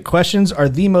specific questions are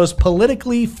the most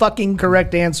politically fucking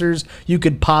correct answers you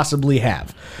could possibly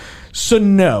have. So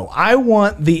no, I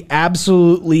want the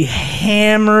absolutely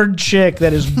hammered chick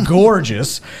that is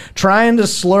gorgeous trying to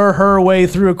slur her way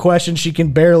through a question she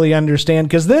can barely understand,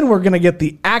 because then we're going to get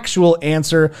the actual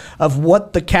answer of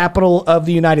what the capital of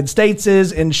the United States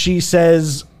is, and she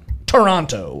says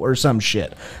Toronto or some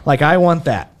shit. Like, I want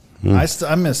that. I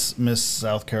miss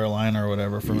South Carolina or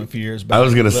whatever from a few years back. I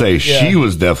was going to say, she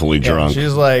was definitely drunk.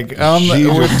 She's like,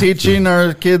 we're teaching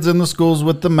our kids in the schools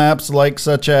with the maps, like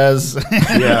such as.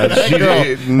 Yeah,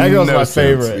 that girl's my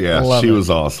favorite. Yeah, she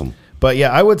was awesome. But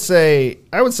yeah, I would say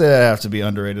that have to be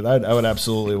underrated. I would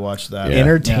absolutely watch that. Yeah.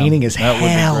 Entertaining as hell.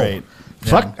 That would be great.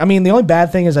 Fuck. Yeah. I mean, the only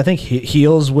bad thing is I think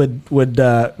heels would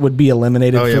be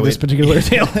eliminated for this particular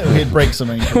deal. We'd break some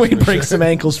ankles. We'd break some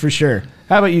ankles for sure.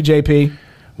 How about you, JP?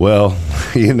 Well,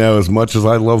 as much as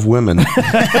I love women,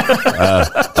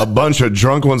 a bunch of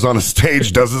drunk ones on a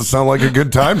stage doesn't sound like a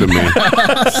good time to me.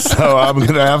 So I'm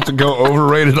going to have to go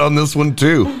overrated on this one,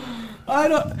 too.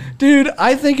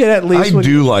 I think it at least I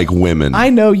do like women.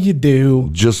 I know you do.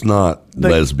 Just not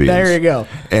lesbians. There you go.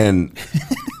 And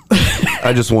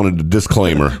I just wanted a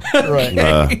disclaimer.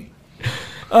 Right.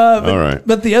 All right.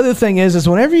 But the other thing is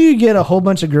whenever you get a whole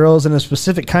bunch of girls in a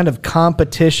specific kind of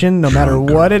competition, no matter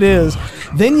what it is,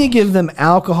 then you give them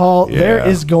alcohol, there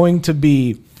is going to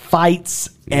be fights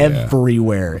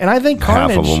everywhere. And I think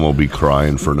carnage, half of them will be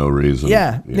crying for no reason.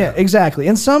 Yeah, exactly.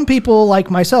 And some people,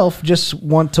 like myself, just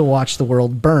want to watch the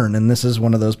world burn, and this is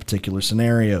one of those particular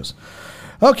scenarios.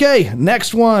 Okay,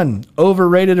 next one.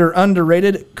 Overrated or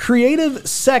underrated? Creative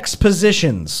sex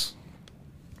positions.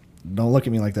 Don't look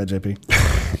at me like that, JP.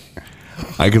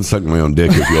 I can suck my own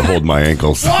dick if you'll hold my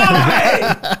ankles.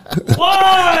 Why?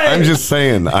 Why? I'm just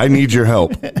saying, I need your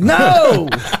help. No.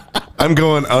 I'm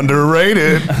going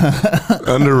underrated.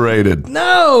 Underrated.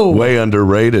 No. Way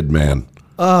underrated, man.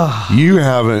 You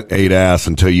haven't ate ass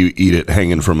until you eat it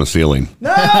hanging from a ceiling.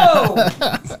 No.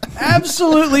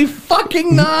 Absolutely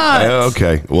fucking not.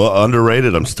 Okay. Well,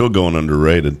 underrated. I'm still going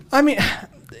underrated. I mean,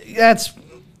 that's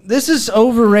This is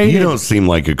overrated. You don't seem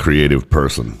like a creative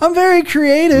person. I'm very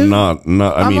creative. Not. I mean,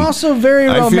 I'm also very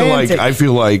romantic. I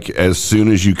feel like as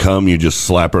soon as you come, you just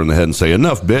slap her in the head and say,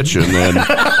 "Enough, bitch," and then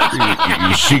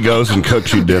she goes and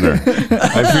cooks you dinner.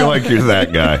 I feel like you're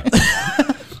that guy.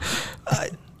 I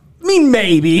mean,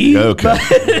 maybe. Okay.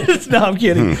 But, no, I'm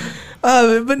kidding.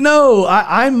 But no,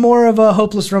 I'm more of a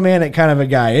hopeless romantic kind of a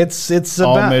guy. It's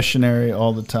all about missionary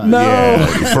all the time. No. Yeah,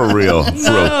 for real.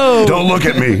 No. Don't look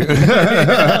at me.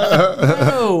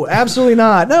 No, absolutely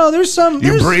not. No,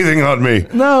 You're breathing on me.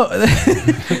 No,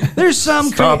 there's some.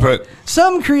 Stop it.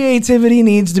 Some creativity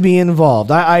needs to be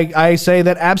involved. I say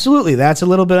that absolutely. That's a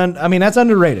little bit. That's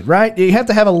underrated, right? You have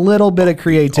to have a little bit of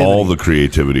creativity. All the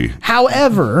creativity.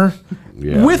 However.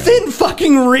 Yeah. Within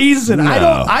fucking reason. No.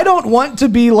 I don't want to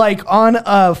be like on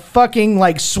a fucking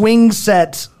like swing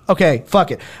set. Okay,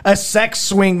 fuck it. A sex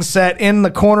swing set in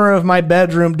the corner of my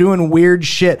bedroom doing weird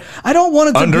shit. I don't want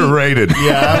it to underrated. be...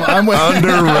 Yeah, I'm with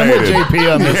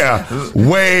JP on this. Yeah,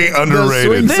 way underrated. The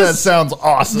swing set sounds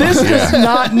awesome. This does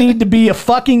not need to be a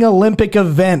fucking Olympic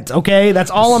event, okay?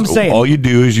 That's all I'm saying. All you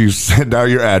do is you send out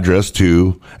your address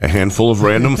to a handful of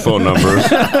random phone numbers,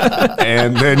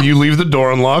 and then you leave the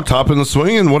door unlocked, hop in the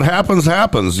swing, and what happens,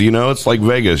 happens. You know, it's like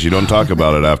Vegas. You don't talk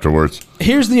about it afterwards.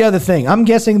 Here's the other thing. I'm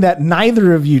guessing that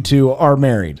neither of you two are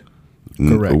married.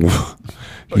 Correct.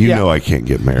 You know I can't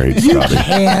get married, Scotty.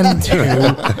 Can do.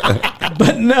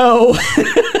 But no.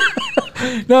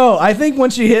 No, I think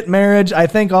once you hit marriage, I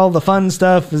think all the fun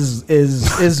stuff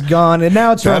is gone, and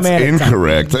now it's That's romantic. That's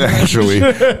incorrect, actually,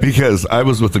 because I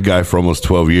was with a guy for almost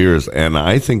 12 years, and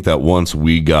I think that once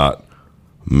we got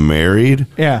married,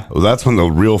 that's when the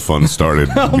real fun started.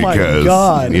 Oh my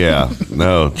God. Yeah,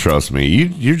 no, trust me,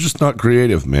 you're just not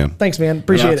creative, man. Thanks, man.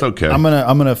 Appreciate it. That's okay. I'm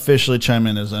gonna officially chime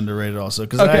in as underrated also,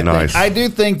 because Nice. I do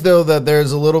think though that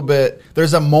there's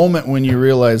a moment when you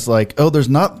realize like, oh, there's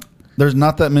not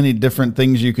that many different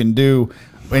things you can do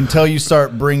until you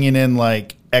start bringing in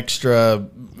like extra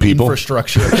people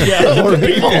infrastructure. Or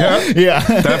people. Yeah.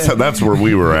 That's where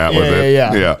we were at with it.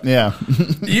 Yeah.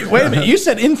 Wait a minute. You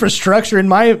said infrastructure in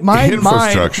my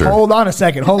Infrastructure. mind. Hold on a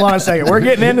second. We're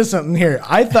getting into something here.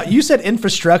 I thought you said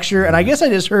infrastructure, and I guess I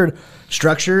just heard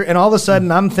structure, and all of a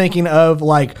sudden I'm thinking of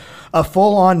like a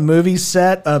full-on movie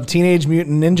set of Teenage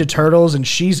Mutant Ninja Turtles, and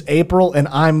she's April, and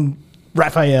I'm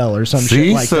Raphael or some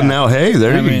shit like that. Now, hey,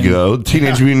 there you go.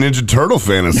 Teenage Mutant Ninja Turtle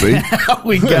fantasy. Now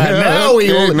we're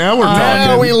talking.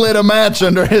 Now we lit a match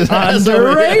under his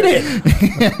underrated.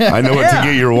 I know what to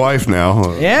get your wife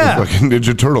now. Yeah. A fucking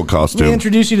Ninja Turtle costume. Let me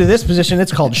introduce you to this position.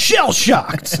 It's called shell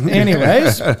shocked.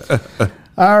 Anyways.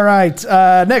 All right.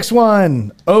 Next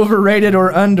one. Overrated or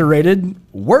underrated?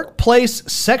 Workplace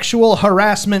sexual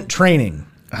harassment training.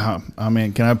 I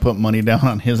mean, can I put money down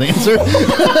on his answer?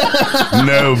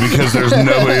 No, because there's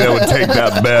nobody that would take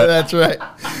that bet. That's right.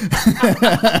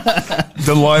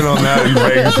 The line on that in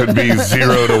Vegas would be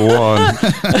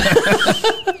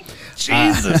 0-1.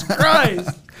 Jesus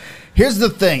Christ. Here's the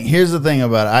thing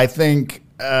about it. I think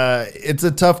it's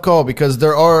a tough call because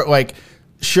there are like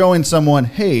showing someone,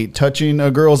 hey, touching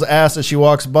a girl's ass as she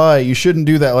walks by, you shouldn't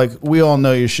do that. Like, we all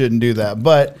know you shouldn't do that,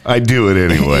 but I do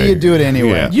it anyway. You do it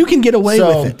anyway. Yeah. You can get away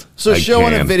with it. So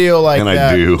showing a video like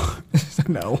that, I do.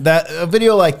 No, that a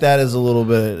video like that is a little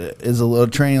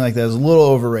training like that is a little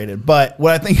overrated. But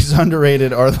what I think is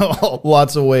underrated are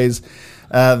lots of ways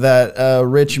that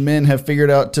rich men have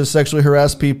figured out to sexually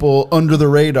harass people under the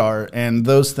radar, and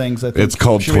those things I think it's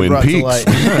called Twin Peaks.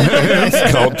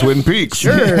 It's called Twin Peaks.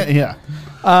 Sure. Yeah.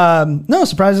 No,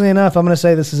 surprisingly enough, I'm going to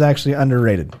say this is actually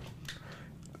underrated.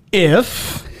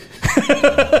 If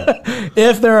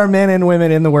there are men and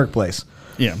women in the workplace.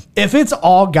 Yeah. If it's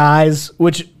all guys,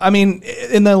 which, I mean,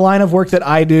 in the line of work that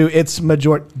I do, it's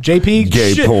JP.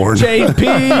 Gay porn.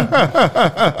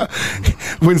 JP.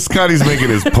 When Scotty's making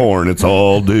his porn, it's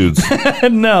all dudes.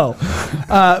 No.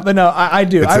 But no, I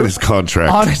do. It's in his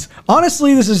contract.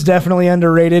 Honestly, this is definitely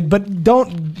underrated, but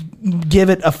don't give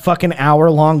it a fucking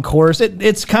hour-long course.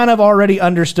 It's kind of already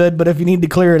understood, but if you need to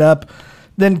clear it up,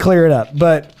 then clear it up.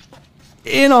 But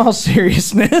in all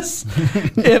seriousness,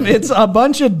 if it's a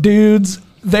bunch of dudes,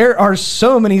 there are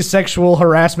so many sexual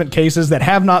harassment cases that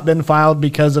have not been filed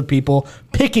because of people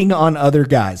picking on other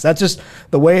guys. That's just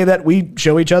the way that we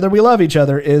show each other we love each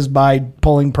other, is by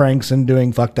pulling pranks and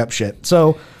doing fucked up shit.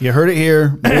 So you heard it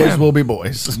here. Boys will be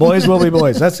boys. Boys will be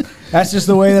boys. That's just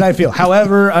the way that I feel.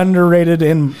 However, underrated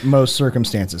in most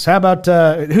circumstances. How about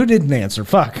who didn't answer?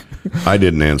 Fuck. I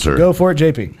didn't answer. Go for it,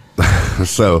 JP.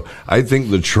 So I think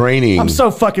the training. I'm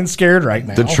so fucking scared right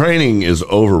now. The training is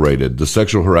overrated. The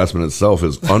sexual harassment itself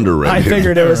is underrated. I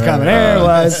figured it was coming. There it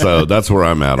was. So that's where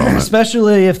I'm at on it.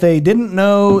 Especially if they didn't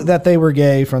know that they were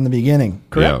gay from the beginning.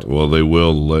 Correct? Yeah, well, they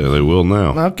will. They will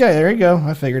now. Okay, there you go.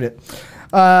 I figured it.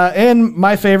 And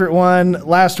my favorite one,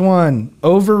 last one,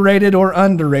 overrated or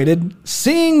underrated,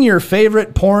 seeing your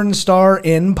favorite porn star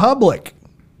in public.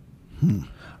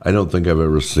 I don't think I've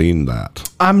ever seen that.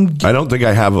 I don't think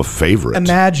I have a favorite.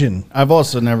 Imagine. I've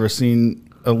also never seen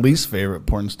a least favorite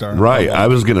porn star. Right. I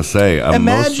was going to say,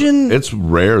 it's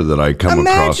rare that I come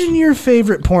across. Imagine your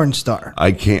favorite porn star.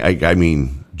 I can't, I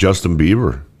mean, Justin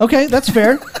Bieber. Okay, that's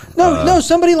fair. No,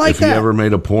 somebody like that. If he ever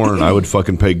made a porn, I would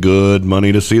fucking pay good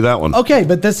money to see that one. Okay,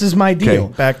 but this is my deal.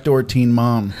 Backdoor teen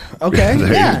mom. Okay,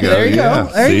 there you go.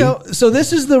 There you go. So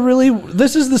this is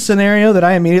the scenario that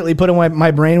I immediately put in my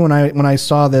brain when I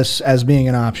saw this as being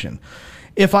an option.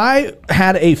 If I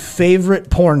had a favorite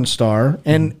porn star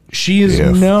and she is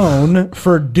known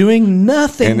for doing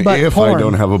nothing but if porn. I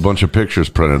don't have a bunch of pictures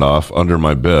printed off under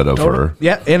my bed of her.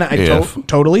 Yeah, and I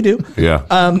totally do. Yeah.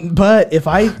 But if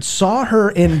I saw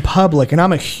her in public, and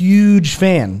I'm a huge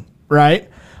fan, right?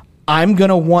 I'm going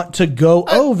to want to go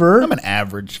over. I'm an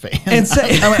average fan. And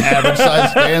say, I'm an average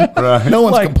size fan. Right. No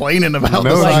one's complaining about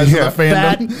the size of the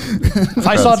fandom. If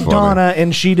I saw Donna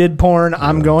and she did porn,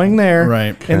 I'm going there.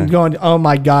 Right. And going, oh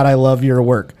my God, I love your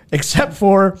work. Except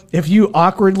for if you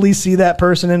awkwardly see that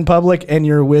person in public and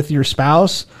you're with your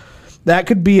spouse, that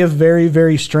could be a very,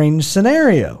 very strange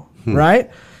scenario, right?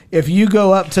 If you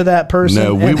go up to that person,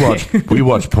 no, we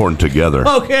watch porn together.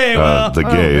 Okay, well, the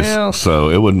gays, so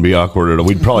it wouldn't be awkward at all.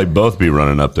 We'd probably both be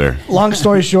running up there. Long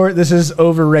story short, this is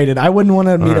overrated. I wouldn't want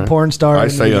to meet a porn star. I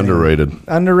say underrated.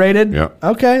 Underrated? Yeah.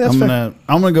 Okay, that's fair.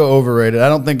 I'm gonna go overrated. I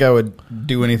don't think I would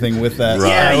do anything with that. Right.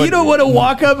 Yeah, you don't want to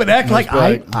walk up and act like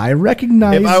I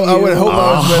recognize. I would hope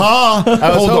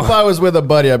I was with a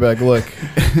buddy. I'd be like, look,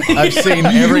 I've seen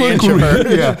every inch of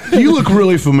her. Yeah, you look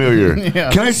really familiar.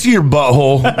 Yeah. Can I see your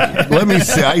butthole? Let me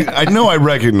see. I know I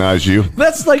recognize you.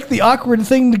 That's like the awkward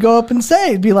thing to go up and say.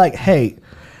 It'd be like, hey,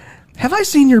 have I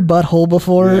seen your butthole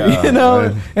before? Yeah, you know?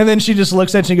 right. And then she just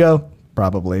looks at you and go,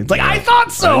 probably. It's like, I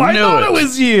thought so. I thought it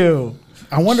was you.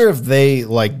 I wonder if they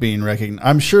like being recognized.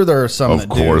 I'm sure there are some that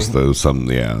do. Of course, there's some,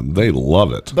 they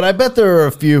love it. But I bet there are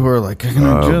a few who are like, can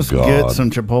I just get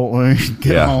some Chipotle,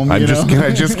 get home, can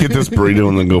I just get this burrito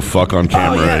and then go fuck on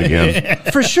camera again?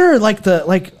 For sure,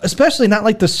 especially not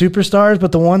like the superstars,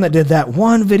 but the one that did that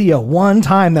one video one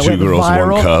time that went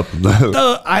viral. 2 girls,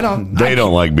 1 cup. They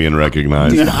don't like being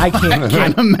recognized. Dude, I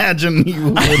can't imagine you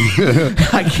would.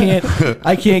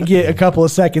 I can't get a couple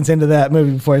of seconds into that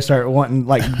movie before I start wanting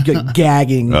gagging.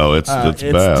 Oh, it's bad.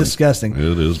 It's disgusting.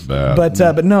 It is bad.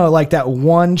 But no, like that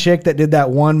one chick that did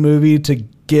that one movie to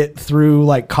get through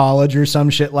like college or some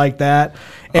shit like that,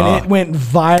 and it went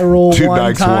viral. 2 one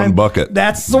dykes, time. 1 bucket.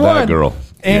 That's the that one. Girl.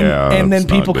 And then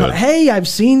people come, hey, I've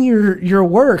seen your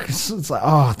work. It's like,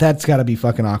 oh, that's got to be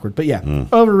fucking awkward. But yeah,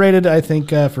 overrated. I think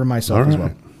for myself as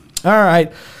well. All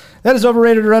right. That is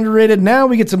overrated or underrated. Now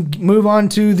we get to move on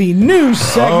to the new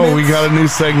segment. Oh, we got a new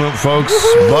segment, folks.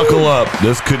 Buckle up.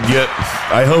 This could get,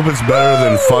 I hope it's better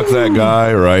than fuck that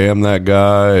guy or I am that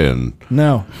guy. And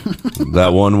no.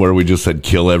 That one where we just said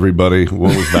kill everybody.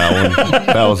 What was that one?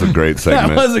 That was a great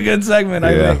segment. That was a good segment,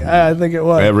 I think it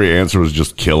was. Every answer was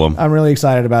just kill them. I'm really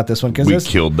excited about this one. We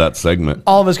killed that segment.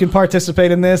 All of us can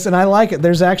participate in this, and I like it.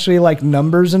 There's actually like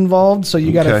numbers involved, so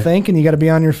you got to think and you got to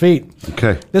be on your feet.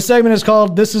 Okay. This segment is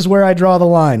called This Is Where I Draw the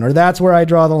Line, or That's Where I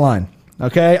Draw the Line.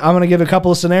 Okay, I'm going to give a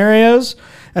couple of scenarios,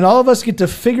 and all of us get to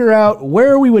figure out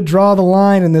where we would draw the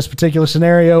line in this particular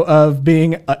scenario of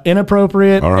being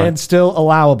inappropriate and still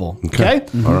allowable. Okay?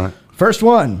 Mm-hmm. All right. First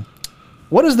one.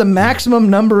 What is the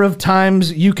maximum number of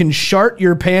times you can shart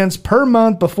your pants per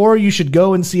month before you should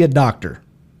go and see a doctor?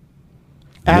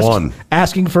 1.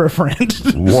 Asking for a friend.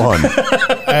 1.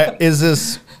 Is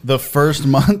this the first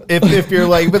month? If you're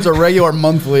like, if it's a regular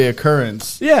monthly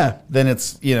occurrence, then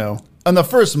it's, on the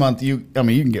first month, you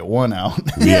can get 1 out.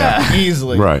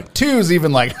 Easily. Right. 2 is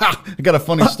even like, I got a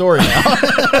funny story now.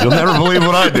 You'll never believe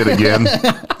what I did again.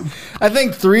 I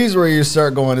think 3 is where you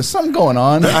start going, is something going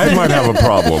on? I might have a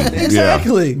problem.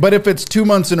 Exactly. Yeah. But if it's 2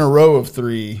 months in a row of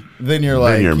 3, then you're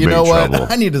like, you're in you know big what? trouble.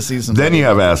 I need to see some. Then you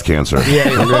have ass cancer.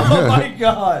 Oh my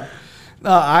God.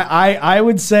 I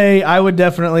would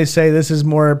definitely say this is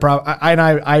more.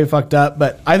 I fucked up,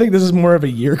 but I think this is more of a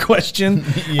year question.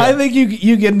 Yeah. I think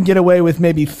you can get away with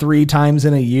maybe 3 times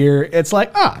in a year. It's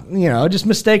like just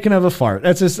mistaken of a fart.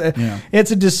 That's just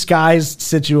it's a disguised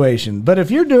situation. But if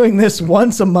you're doing this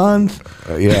once a month,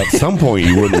 at some point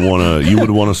you would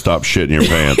want to stop shitting your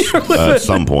pants. At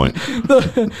some point,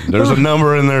 there's a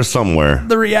number in there somewhere.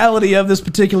 The reality of this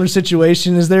particular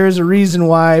situation is there is a reason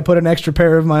why I put an extra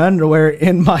pair of my underwear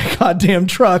in my goddamn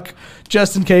truck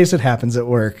just in case it happens at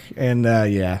work. And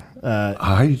I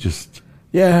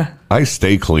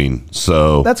stay clean,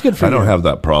 so that's good for you. I don't have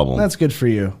that problem. That's good for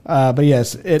you. But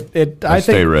yes, I stay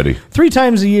think ready 3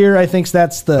 times a year. I think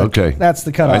that's the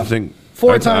cutoff. I think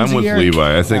 4 times a year. I'm with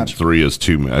Levi. I think 3 is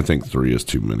too many. I think 3 is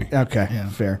too many. Okay,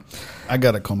 fair. I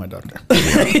gotta call my doctor.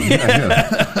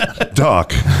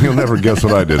 Doc, you'll never guess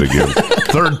what I did again.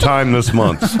 3rd time this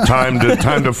month.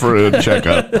 Time for a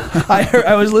checkup.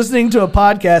 I was listening to a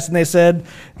podcast and they said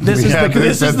this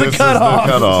is the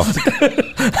cutoff.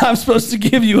 I'm supposed to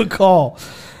give you a call.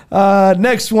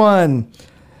 Next one.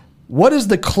 What is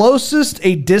the closest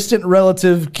a distant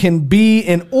relative can be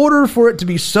in order for it to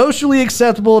be socially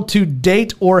acceptable to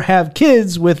date or have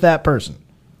kids with that person?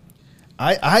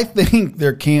 I think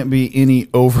there can't be any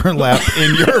overlap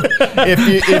in your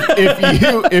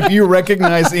if you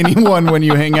recognize anyone when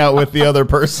you hang out with the other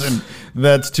person,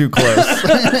 that's too close.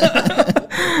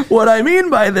 What I mean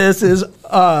by this is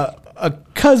a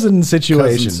cousin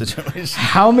situation.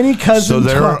 How many cousins?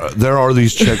 So there are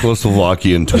these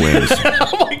Czechoslovakian twins.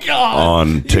 Oh my God.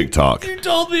 On TikTok. You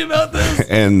told me about this.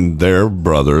 And they're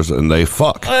brothers and they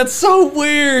fuck. That's so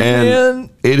weird, man.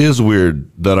 It is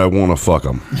weird that I want to fuck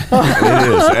them. It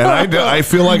is. And I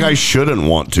feel like I shouldn't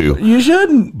want to. You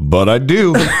shouldn't. But I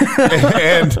do.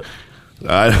 And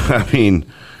I mean,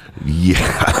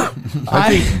 yeah.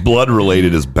 I think blood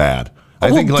related is bad.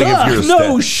 I think like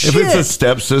if it's a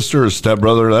stepsister or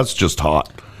stepbrother, that's just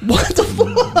hot. What the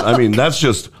fuck? I mean, that's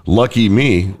just lucky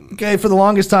me. Okay, for the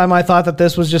longest time, I thought that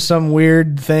this was just some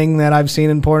weird thing that I've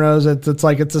seen in pornos. It's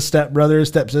like it's a stepbrother,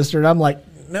 stepsister, and I'm like,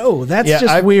 no, that's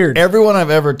just weird. Everyone I've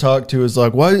ever talked to is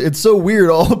like, why? It's so weird,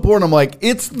 all the porn. I'm like,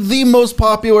 it's the most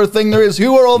popular thing there is.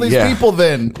 Who are all these people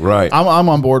then? Right. I'm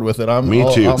on board with it. Me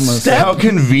too. How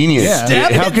convenient.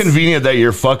 Yeah. How convenient that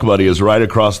your fuck buddy is right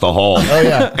across the hall. Oh,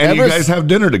 yeah. And you guys have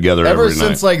dinner together every night. Ever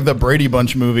since like the Brady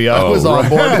Bunch movie, I was on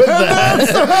board with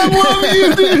that. I love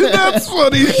you, dude. That's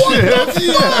funny shit. What the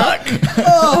fuck?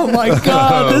 Oh, my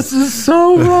God. This is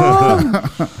so wrong.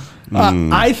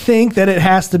 I think that it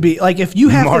has to be like if you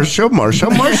have Marsha.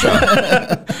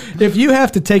 If you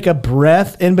have to take a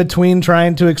breath in between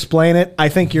trying to explain it, I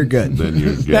think you're good.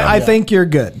 I think you're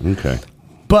good. Okay.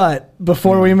 But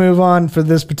before we move on for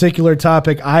this particular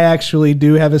topic, I actually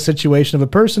do have a situation of a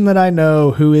person that I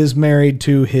know who is married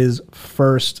to his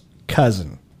first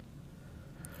cousin.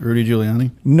 Rudy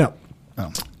Giuliani? No. Oh.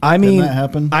 I mean, didn't that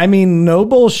happen? I mean, no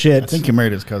bullshit. I think he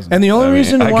married his cousin. And the only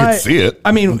reason why I could see it.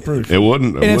 I mean, it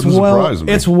wouldn't surprise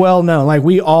me. It's well known. Like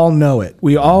we all know it.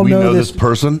 We all know this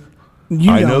person.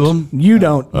 I know them. You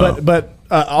don't. But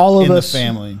all of us in the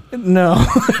family. No,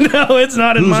 no, it's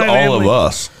not in my family. All of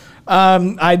us.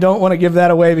 I don't want to give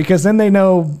that away because then they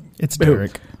know it's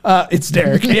Derek. It's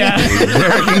Derek. Yeah,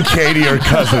 Derek and Katie are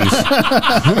cousins.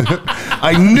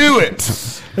 I knew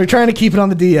it. They're trying to keep it on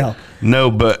the DL.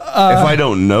 No, but if I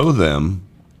don't know them,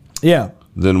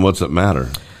 then what's it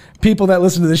matter? People that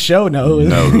listen to the show know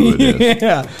who it is.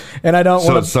 Yeah, and I don't.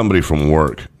 So it's somebody from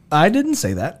work. I didn't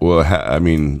say that. Well, I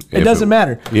mean, it doesn't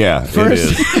matter. Yeah, it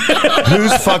is.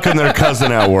 Who's fucking their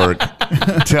cousin at work?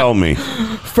 Tell me.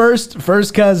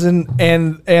 First cousin,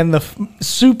 and the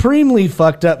supremely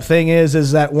fucked up thing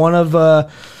is that one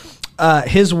of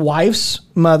his wife's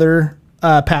mother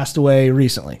passed away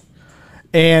recently.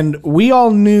 And we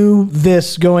all knew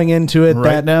this going into it.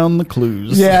 Write down the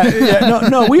clues. Yeah.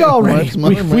 No, we already,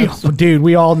 dude,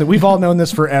 we've all known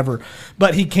this forever.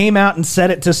 But he came out and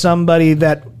said it to somebody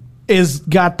that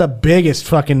got the biggest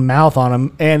fucking mouth on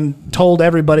him and told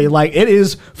everybody, like, it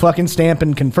is fucking stamped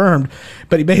and confirmed.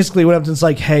 But he basically went up and was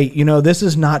like, hey, this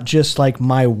is not just like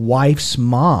my wife's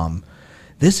mom.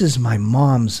 This is my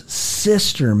mom's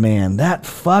sister, man. That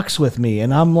fucks with me.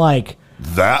 And I'm like,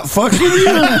 that fucks with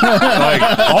you? Like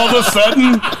all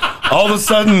of a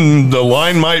sudden the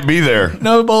line might be there.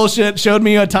 No bullshit. Showed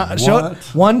me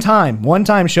one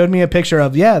time showed me a picture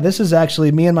of, this is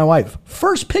actually me and my wife.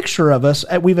 First picture of us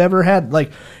we've ever had,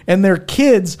 like, and their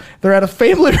kids, they're at a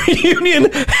family reunion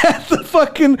at the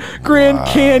fucking Grand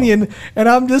Canyon, and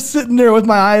I'm just sitting there with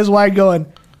my eyes wide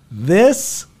going,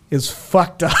 this is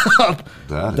fucked up.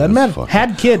 Doesn't matter.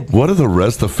 Had kid. What are the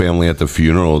rest of the family at the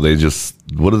funeral? They just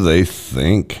what do they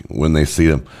think when they see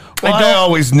them? Well, I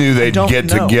always knew they'd get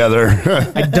together.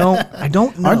 I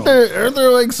don't know. Are there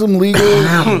like some legal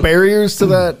barriers to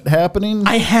that happening?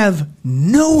 I have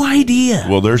no idea.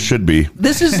 Well, there should be.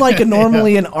 This is like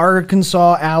normally an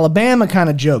Arkansas, Alabama kind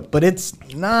of joke, but it's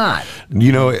not.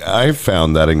 You know, I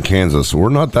found that in Kansas. We're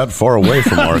not that far away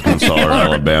from Arkansas or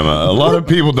Alabama. A lot of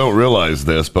people don't realize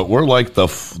this, but we're like the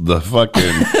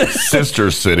fucking sister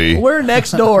city. We're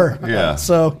next door. Yeah.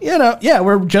 So,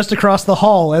 we're just across the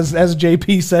hall, as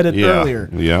JP said it earlier.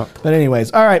 Yeah. But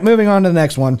anyways, all right, moving on to the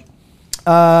next one.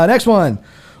 Next one.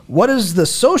 What is the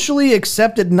socially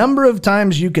accepted number of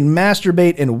times you can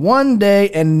masturbate in one day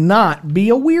and not be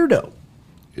a weirdo?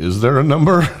 Is there a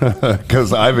number?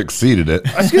 Because I've exceeded it.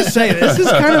 I was going to say this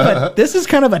is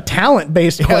kind of a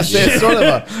talent-based question.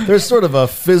 There's sort of a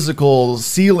physical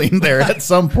ceiling there at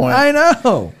some point. I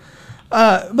know,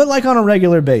 but like on a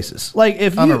regular basis, like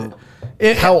if you.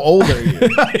 How old are you?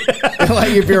 Like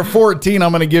if you're 14,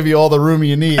 I'm going to give you all the room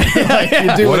you need. Like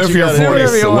you do what if you're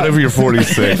 46? What if you're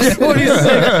 46?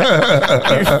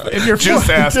 If you're just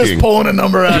asking, just pulling a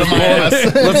number out of my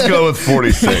ass. Let's go with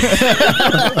 46.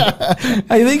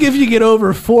 I think if you get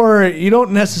over 4,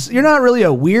 you're not really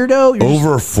a weirdo. You're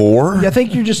over 4? I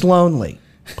think you're just lonely.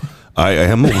 I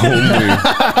am lonely.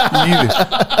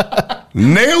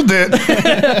 Nailed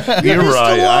it. You're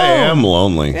right. I am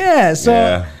lonely. Yeah. So.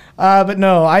 Yeah. But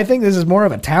no, I think this is more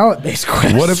of a talent-based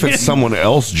question. What if it's someone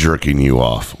else jerking you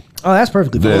off? Oh, that's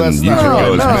perfectly fine. Then you can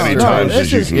go as many times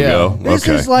as you can go.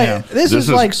 This is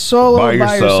like solo by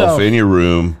yourself in your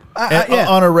room.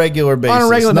 On a regular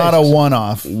basis, not a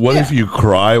one-off. What if you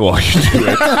cry while you do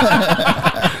it?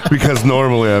 Because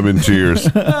normally I'm in tears.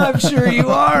 I'm sure you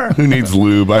are. Who needs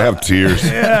lube? I have tears.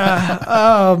 Yeah.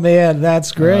 Oh, man,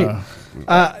 that's great.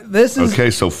 This is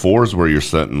okay. So 4 is where you're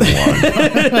setting the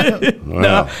line.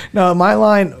 Wow. No, my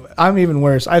line. I'm even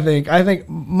worse. I think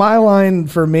my line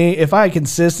for me, if I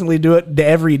consistently do it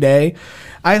every day,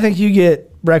 I think you get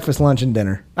breakfast, lunch, and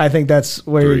dinner. I think that's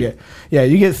where 3. you get. Yeah,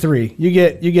 you get 3. You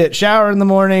get shower in the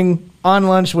morning, on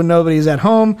lunch when nobody's at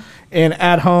home, and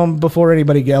at home before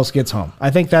anybody else gets home. I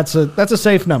think that's a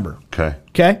safe number. Okay.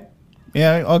 Okay.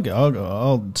 Yeah,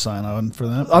 I'll sign on for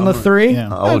that. On the 3? Yeah.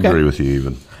 I'll agree with you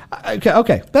even.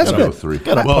 Okay, that's good. 3.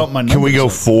 Well, can we go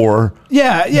 4?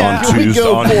 Yeah.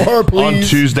 On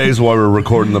Tuesdays while we're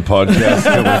recording the podcast,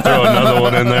 can we throw another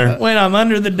one in there? When I'm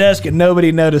under the desk and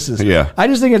nobody notices. Yeah. I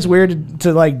just think it's weird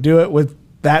to like do it with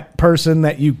that person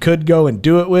that you could go and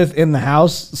do it with in the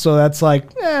house. So that's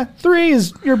like, 3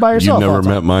 is you're by yourself. You never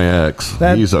met my ex.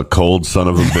 He's a cold son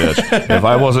of a bitch. If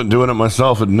I wasn't doing it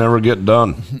myself, it'd never get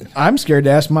done. I'm scared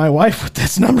to ask my wife what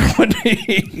this number would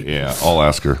be. Yeah, I'll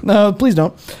ask her. No, please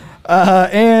don't.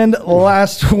 And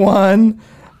last one.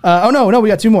 No, we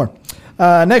got 2 more.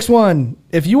 Next one.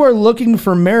 If you are looking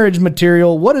for marriage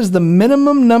material, what is the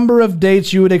minimum number of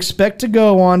dates you would expect to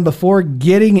go on before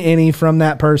getting any from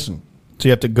that person? So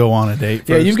you have to go on a date first?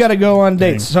 Yeah, you've got to go on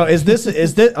dates. So is this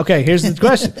okay, here's the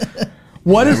question.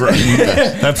 What is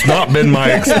That's not been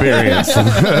my experience.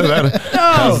 That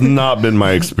has not been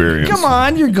my experience. Come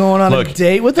on, you're going on a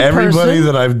date with a person. Everybody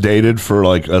that I've dated for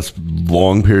like a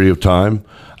long period of time,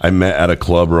 I met at a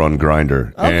club or on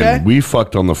Grindr, and we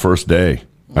fucked on the first day.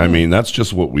 I mean, that's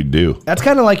just what we do. That's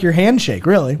kind of like your handshake,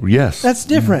 really. Yes. That's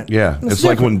different. Yeah. It's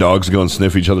like when dogs go and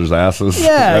sniff each other's asses.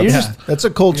 Yeah. That's a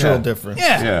cultural difference.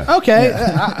 Yeah. Okay.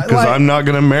 Because I'm not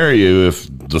going to marry you if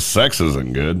the sex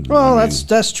isn't good. Well,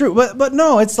 that's true. But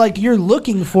no, it's like you're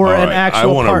looking for an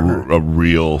actual partner. I want a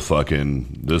real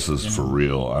fucking, this is for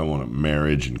real. I want a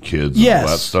marriage and kids and all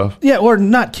that stuff. Yeah, or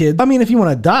not kids. I mean, if you want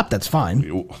to adopt, that's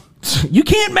fine. You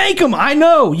can't make them. I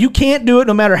know. You can't do it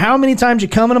no matter how many times you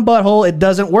come in a butthole. It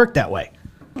doesn't work that way.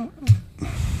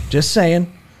 Just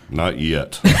saying. Not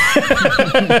yet.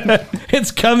 It's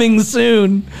coming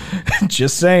soon.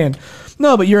 Just saying.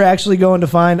 No, but you're actually going to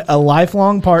find a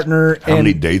lifelong partner. How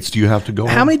many dates do you have to go on?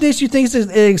 How many dates do you think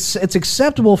it's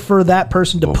acceptable for that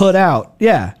person to put out?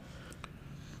 Yeah.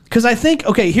 Because I think,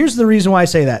 here's the reason why I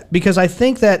say that. Because I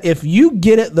think that if you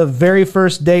get it the very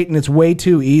first date and it's way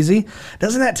too easy,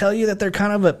 doesn't that tell you that they're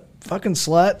kind of a fucking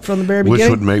slut from the very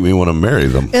beginning? Which would make me want to marry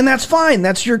them. And that's fine.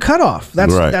 That's your cutoff.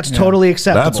 That's totally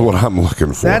acceptable. That's what I'm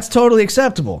looking for. That's totally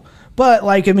acceptable. But,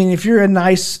 if you're a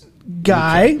nice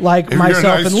guy like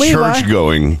myself and Levi.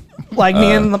 Church-going. Like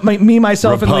me,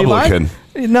 myself, and Levi.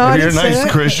 No, if you're a nice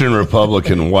Christian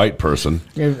Republican white person,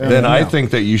 then I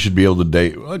think that you should be able to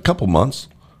date a couple months.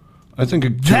 I think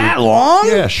that long?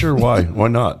 Yeah, sure. Why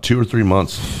not? 2 or 3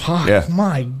 months. Oh,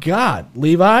 my God,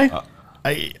 Levi.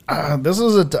 This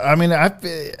is I mean,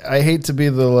 I hate to be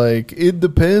the like it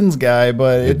depends guy,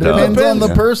 but it depends on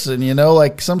the person. You know,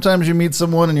 like sometimes you meet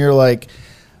someone and you're like,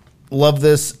 love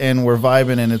this, and we're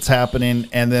vibing and it's happening,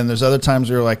 and then there's other times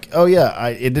where you're like, oh yeah,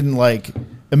 it didn't like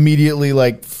immediately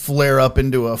like flare up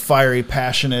into a fiery,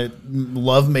 passionate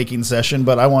love making session,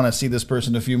 but I want to see this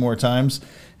person a few more times,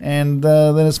 and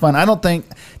then it's fine. I don't think,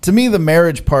 to me, the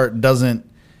marriage part doesn't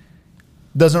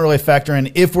really factor in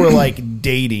if we're like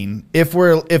dating. If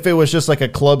it was just like a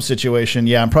club situation,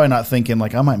 yeah, I'm probably not thinking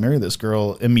like I might marry this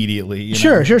girl immediately. You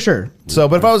know? Sure. So,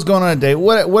 but if I was going on a date,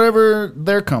 whatever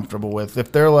they're comfortable with,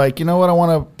 if they're like, you know what, I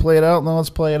want to play it out, then let's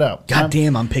play it out. God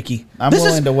damn, I'm picky. I'm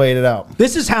willing to wait it out.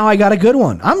 This is how I got a good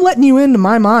one. I'm letting you into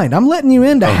my mind. I'm letting you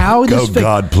into how this. Oh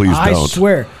God, please don't. I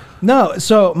swear. No.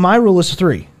 So my rule is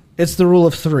 3. It's the rule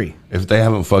of 3. If they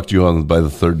haven't fucked you on by the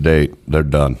 3rd date, they're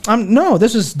done. No,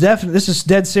 this is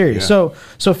dead serious. Yeah.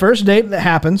 So first date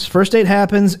happens,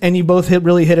 and you both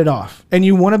really hit it off, and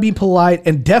you want to be polite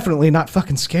and definitely not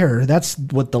fucking scare her. That's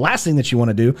what the last thing that you want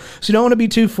to do. So you don't want to be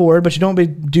too forward, but you don't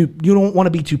want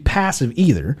to be too passive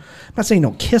either. I'm not saying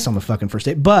don't kiss on the fucking first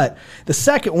date, but the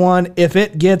second one, if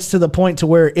it gets to the point to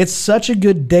where it's such a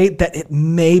good date that it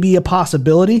may be a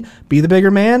possibility, be the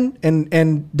bigger man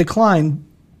and decline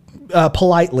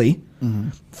politely. Mm-hmm.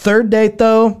 3rd date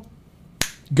though,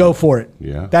 go for it.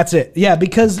 Yeah, that's it. Yeah,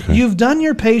 because you've done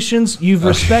your patience, you've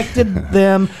respected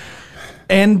them,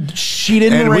 and she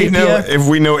didn't rape you. If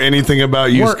we know anything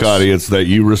about you, Scotty, it's that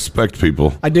you respect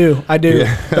people. I do.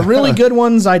 Yeah. The really good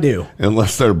ones, I do.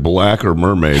 Unless they're black or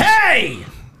mermaids. Hey,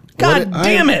 God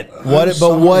damn it!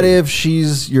 What if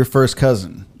she's your first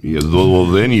cousin? Yeah, well,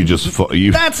 then you just...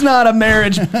 That's not a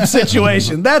marriage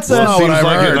situation. That's not what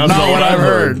I've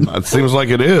heard. It seems like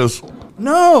it is.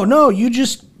 No, you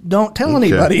just don't tell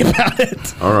anybody about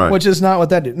it. All right. Which is not what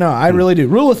that do. No, I really do.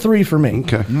 Rule of 3 for me.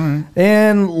 Okay. Right.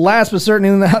 And last but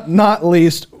certainly not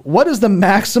least, what is the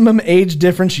maximum age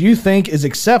difference you think is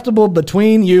acceptable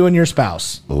between you and your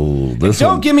spouse? Oh,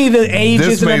 don't give me the age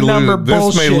isn't a number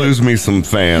bullshit. This may lose me some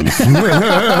fans.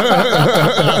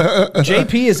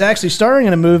 JP is actually starring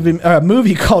in a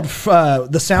movie called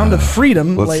The Sound of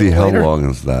Freedom. Let's see, how long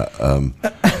is that?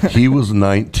 He was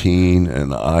 19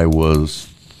 and I was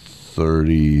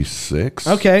 36.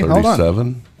 Okay,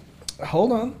 37.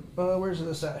 Hold on. Where's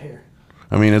this at here?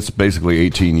 I mean, it's basically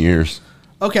 18 years.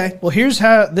 Okay, well, here's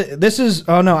how this is.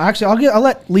 Oh no, actually, I'll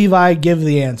let Levi give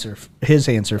the answer. His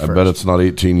answer first. I bet it's not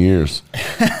 18 years.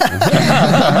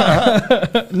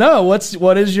 No,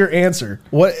 what is your answer?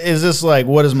 What is this like?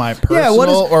 What is my personal, what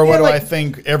do I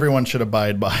think everyone should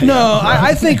abide by? No,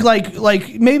 I think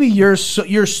like maybe you're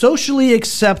socially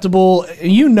acceptable.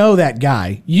 You know that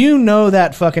guy. You know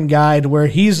that fucking guy to where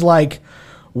he's like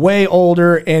way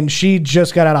older and she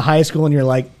just got out of high school and you're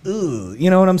like, ooh, you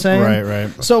know what I'm saying? Right.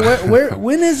 So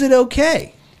when is it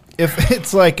okay? If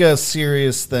it's like a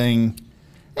serious thing,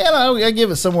 I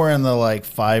give it somewhere in the like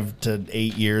 5 to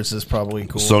 8 years is probably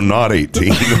cool. So not 18.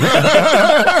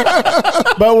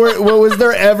 But was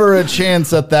there ever a chance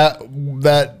that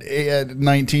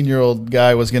 19-year-old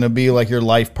guy was going to be like your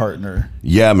life partner?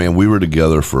 Yeah, man, we were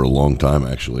together for a long time,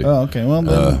 actually. Oh, okay. Well,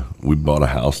 then. We bought a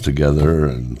house together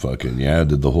and fucking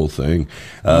did the whole thing.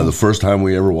 The first time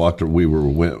we ever went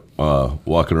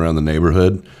walking around the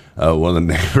neighborhood. One of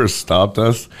the neighbors stopped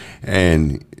us,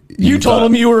 and you told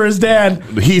him you were his dad.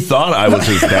 He thought I was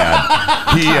his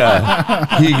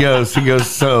dad. He goes.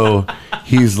 So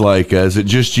he's like, "Is it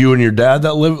just you and your dad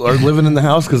that are living in the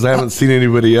house? Because I haven't seen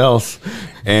anybody else."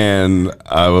 And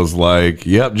I was like,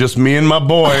 "Yep, just me and my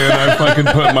boy." And I fucking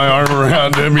put my arm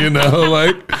around him.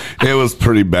 Like it was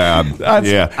pretty bad.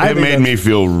 It made me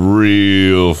feel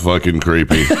real fucking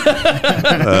creepy.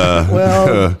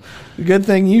 Well. Good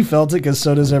thing you felt it, because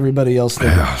so does everybody else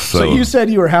there. So you said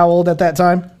you were how old at that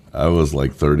time? I was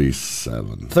like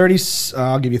 37.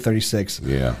 I'll give you 36.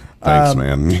 Yeah, thanks,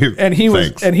 man. And he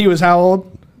was how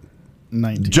old?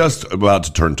 19. Just about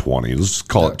to turn 20. Let's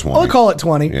call it 20. I'll call it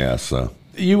 20. Yeah. So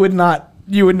you would not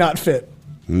fit.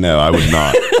 No, I would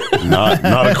not.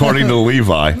 not according to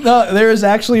Levi. No, there is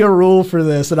actually a rule for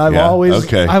this, and I've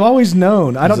always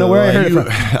known. I don't know where I heard it from.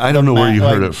 I don't know where you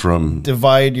heard it from.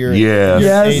 Divide your age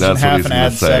in half and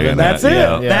add 7. That's it.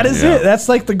 Yeah. That is it. That's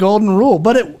like the golden rule,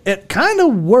 but it kind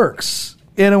of works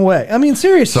in a way. I mean,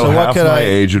 seriously. So half my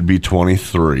age would be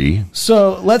 23.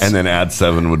 And then add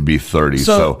 7 would be 30.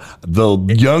 So the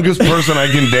youngest person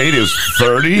I can date is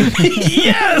 30.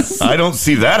 Yes. I don't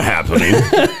see that happening.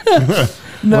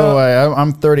 No,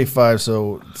 I'm 35,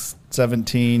 so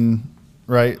 17,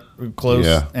 right?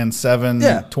 Close, and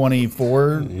 7,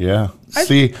 24. Yeah. I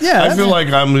feel like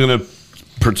I'm gonna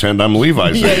pretend I'm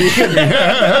Levi's age.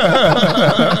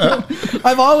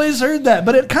 I've always heard that,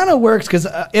 but it kind of works because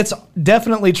it's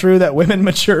definitely true that women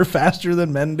mature faster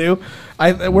than men do.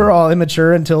 We're all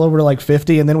immature until we're like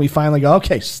 50, and then we finally go,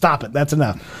 okay, stop it, that's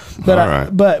enough. But All right.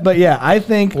 but yeah, I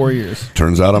think 4 years.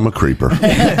 Turns out I'm a creeper.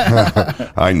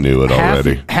 I knew it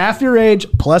already. half your age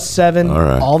plus 7 All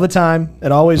right. all the time.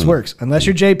 It always works, unless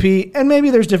you're JP, and maybe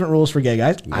there's different rules for gay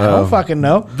guys. I don't fucking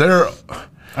know.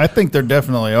 I think there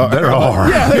definitely are. There are.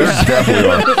 There definitely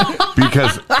are.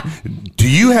 Because do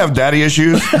you have daddy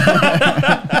issues?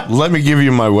 Let me give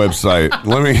you my website.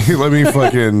 Let me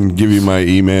fucking give you my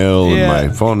email and my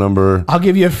phone number. I'll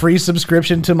give you a free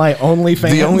subscription to my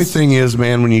OnlyFans. The only thing is,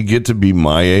 man, when you get to be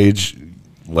my age,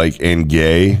 like, and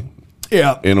gay,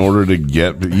 in order to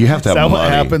get, you have to have money. What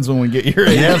happens when we get your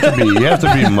age? You have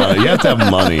to be money. You have to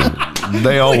have money.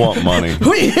 They all want money.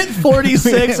 We hit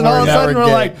 46 and all of a sudden we're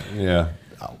like, yeah.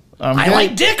 I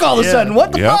like dick all of a sudden.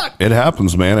 What the fuck? It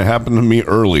happens, man. It happened to me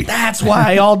early. That's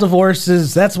why all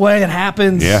divorces, that's why it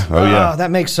happens. Yeah. Oh, yeah.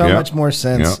 That makes so much more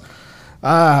sense. Yeah.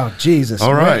 Oh, Jesus.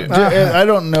 All right. I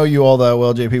don't know you all that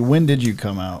well, JP. When did you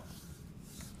come out?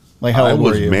 Like, how old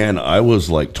were you? Man, I was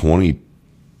like 20,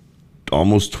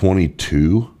 almost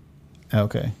 22.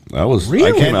 Okay.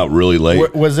 I came out really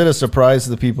late. Was it a surprise to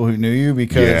the people who knew you?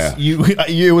 Because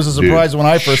it was a surprise when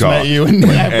I first shocked. met you, and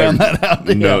I found that out.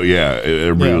 No,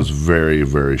 everybody was very,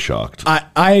 very shocked.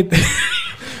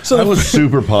 So I was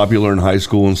super popular in high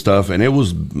school and stuff, and it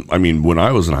was. I mean, when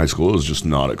I was in high school, it was just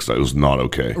not. It was not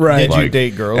okay. Right? Did you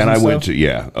date girls? And I stuff? went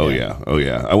to Oh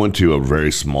yeah. I went to a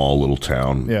very small little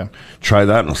town. Yeah. Try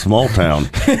that in a small town.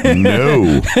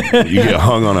 No, you get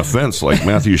hung on a fence like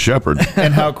Matthew Shepard.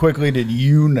 And how quickly did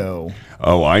you know?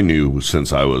 Oh, I knew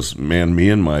since I was, me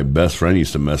and my best friend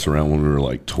used to mess around when we were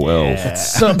like 12.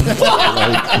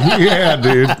 Yeah,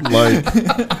 dude. Like,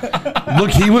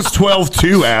 look, he was 12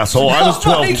 too, asshole. I was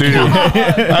 12 too.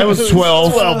 I was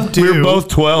 12. We were both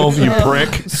 12, you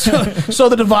prick. So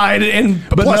the divide in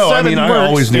But plus no, 7 I works.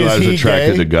 always knew Is I was he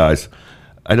attracted gay? to guys.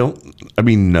 I don't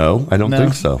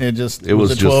think so. It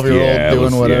was a 12-year-old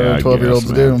doing whatever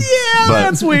 12-year-olds do. Yeah, But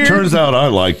that's weird. Turns out I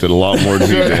liked it a lot more than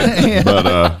he did.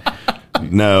 But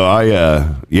no,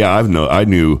 I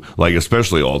knew, like,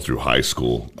 especially all through high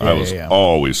school, I was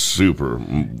always super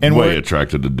way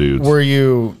attracted to dudes. Were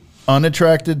you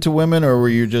unattracted to women, or were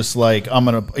you just like,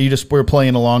 you just were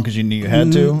playing along because you knew you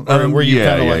had to, or were you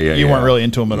kind of like you weren't really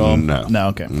into them at all? No,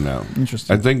 okay, no.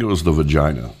 Interesting. I think it was the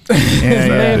vagina.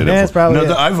 That's probably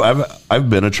it. I've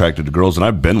been attracted to girls, and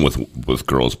I've been with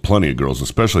girls, plenty of girls,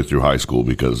 especially through high school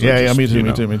because me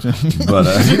too. But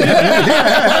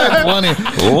Plenty.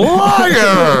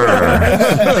 Liar.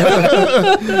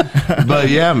 But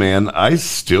yeah, man, I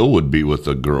still would be with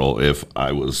a girl if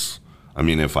I was. I'm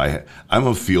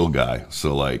a feel guy,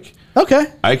 so like, Okay.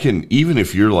 I can, even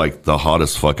if you're like the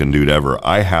hottest fucking dude ever,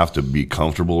 I have to be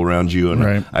comfortable around you, and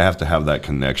Right. I have to have that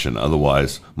connection.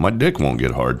 Otherwise, my dick won't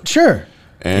get hard. Sure.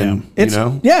 And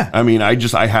Yeah. I mean, I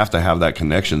have to have that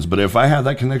connections. But if I have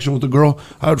that connection with a girl,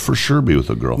 I would for sure be with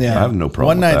a girl. Yeah. I have no problem.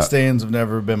 One night with that. stands have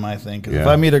never been my thing. Because if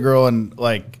Yeah. I meet a girl and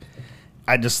like,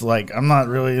 I just like, I'm not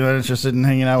really interested in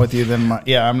hanging out with you, then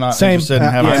I'm not Same. interested in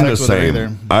having I'm sex the with her same.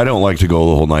 either. I don't like to go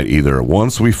the whole night either.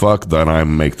 Once we fuck, then I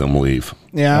make them leave.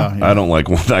 Yeah. Oh, yeah. I don't like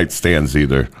one night stands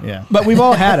either. Yeah. But we've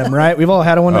all had them, right? We've all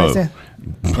had a one night Oh. stand.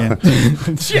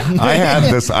 I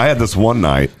had this one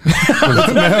night.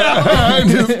 I'm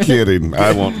just kidding.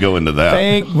 I won't go into that.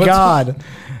 Thank God.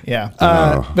 Yeah.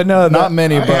 But no, Not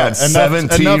many, I but had enough 17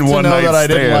 to know one-night that I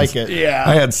didn't like stands. it. Yeah.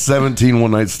 I had 17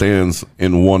 one night stands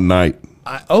in one night.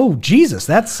 Oh Jesus,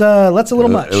 that's a little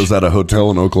much. It was at a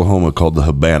hotel in Oklahoma called the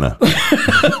Habana.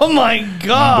 Oh my But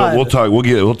God.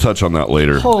 we'll touch on that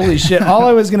later. Holy shit! All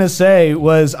I was gonna say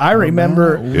was I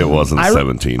remember It wasn't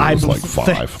 17. It was like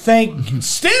 5.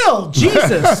 Still,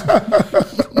 Jesus.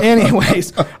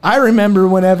 Anyways, I remember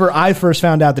whenever I first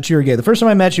found out that you were gay. The first time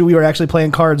I met you, we were actually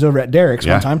playing cards over at Derek's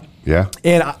one time. Yeah.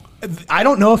 And I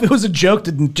don't know if it was a joke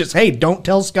to just, hey, don't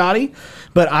tell Scotty,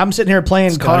 but I'm sitting here playing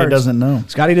cards. Scotty doesn't know.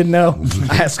 Scotty didn't know.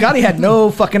 Scotty had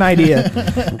no fucking idea.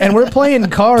 And we're playing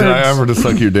cards. Did I ever to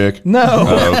suck your dick? No.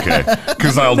 Oh, okay.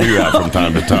 Because I'll do that from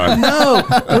time to time. No,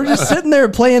 we're just sitting there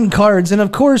playing cards, and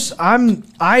of course,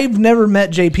 I've never met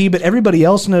JP, but everybody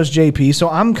else knows JP, so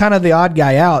I'm kind of the odd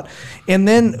guy out. And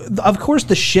then, of course,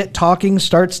 the shit talking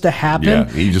starts to happen. Yeah,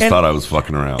 he just thought I was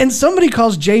fucking around. And somebody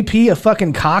calls JP a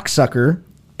fucking cocksucker,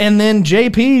 and then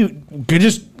JP could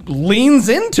just leans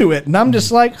into it, and I'm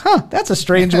just like, that's a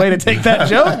strange way to take that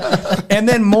joke. And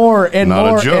then more and Not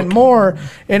more a joke. and more,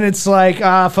 and it's like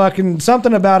fucking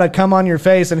something about a come on your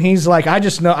face, and he's like, I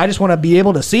just want to be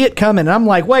able to see it coming. And I'm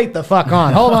like, wait the fuck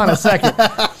on, hold on a second.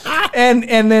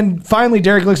 And then finally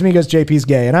Derek looks at me and goes, JP's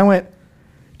gay, and I went,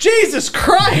 Jesus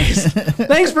Christ!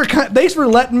 Thanks for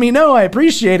letting me know. I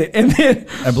appreciate it. And then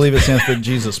I believe it stands for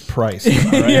Jesus Price.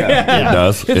 It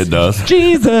does. It does.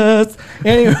 Jesus.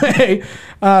 Anyway,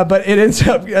 but it ends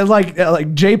up like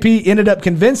JP ended up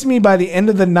convincing me by the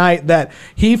end of the night that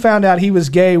he found out he was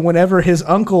gay whenever his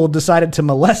uncle decided to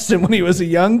molest him when he was a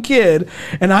young kid,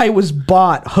 and I was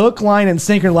bought hook, line, and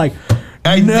sinker. Like,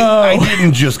 I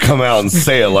didn't just come out and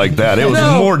say it like that. It was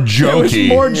more jokey.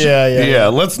 Yeah.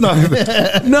 Let's not.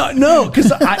 No,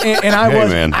 because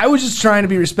man. I was just trying to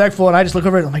be respectful, and I just look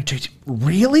over and I'm like, JJ,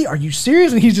 really? Are you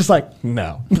serious? And he's just like,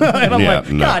 no. And I'm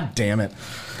like, God damn it.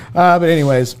 But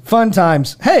anyways, fun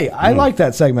times. Hey, I like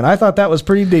that segment. I thought that was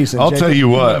pretty decent. I'll Jacob. tell you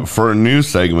what, for a new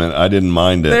segment, I didn't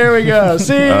mind it. There we go.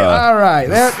 See? All right.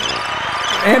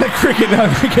 And a cricket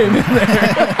number came in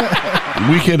there.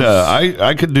 We could,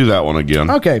 I could do that one again.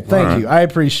 Okay, thank you. I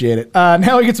appreciate it.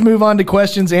 Now we get to move on to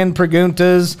questions and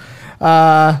preguntas.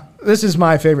 This is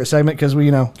my favorite segment because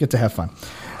we, get to have fun.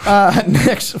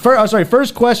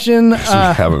 First question. We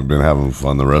haven't been having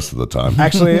fun the rest of the time.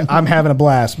 Actually, I'm having a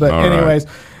blast. But anyways,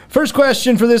 first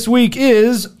question for this week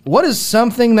is, what is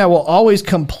something that will always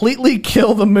completely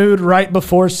kill the mood right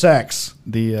before sex?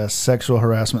 The sexual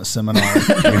harassment seminar.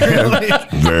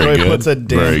 Very good. Puts a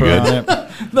damper on it.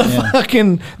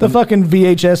 The fucking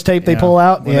VHS tape they pull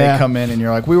out. When they come in and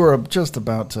you're like, we were just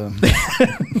about to.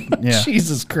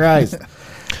 Jesus Christ.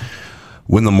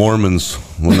 When the Mormons,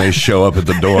 when they show up at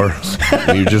the door,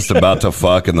 and you're just about to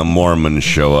fuck, and the Mormons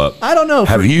show up. I don't know.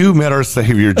 Have you met our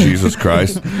Savior, Jesus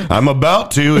Christ? I'm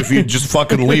about to, if you just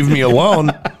fucking leave me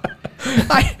alone.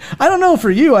 I don't know for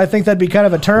you. I think that'd be kind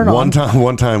of a turn on.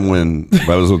 One time when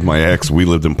I was with my ex, we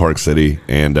lived in Park City,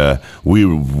 and we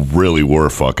really were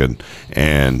fucking,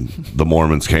 and the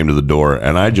Mormons came to the door,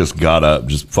 and I just got up,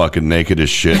 just fucking naked as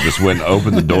shit, just went and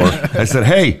opened the door. I said,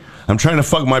 hey, I'm trying to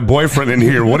fuck my boyfriend in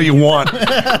here. What do you want?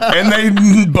 And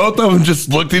they, both of them just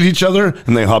looked at each other,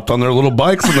 and they hopped on their little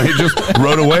bikes, and they just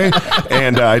rode away,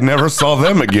 and I never saw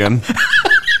them again.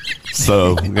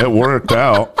 So it worked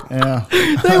out. Yeah,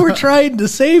 they were trying to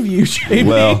save you, JP.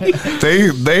 Well,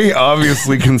 they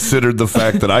obviously considered the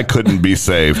fact that I couldn't be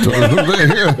saved.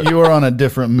 You were on a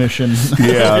different mission.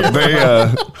 Yeah,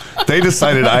 they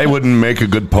decided I wouldn't make a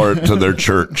good part to their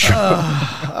church.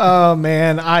 Oh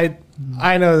man, I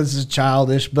know this is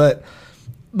childish, but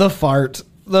the fart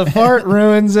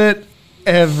ruins it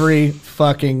every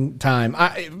fucking time.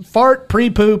 Fart,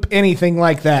 pre-poop, anything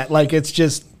like that. Like, it's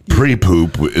just.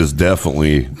 Pre-poop is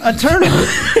definitely a turn on.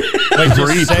 Like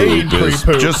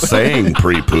just saying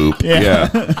pre-poop. Yeah.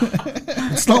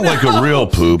 It's not like a real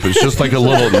poop. It's just like a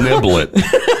little niblet.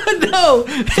 No.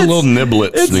 It's a little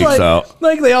niblet sneaks out.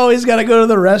 Like they always got to go to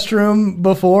the restroom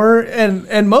before,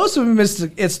 and most of them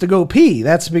it's to go pee.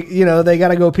 That's, they got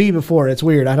to go pee before. It's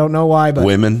weird. I don't know why, but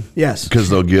women, yes, because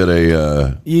they'll get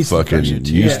a yeast infection,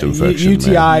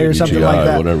 UTI or something like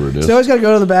that. Whatever it is. So they always got to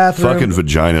go to the bathroom. Fucking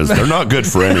vaginas. They're not good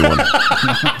for anyone.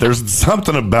 There's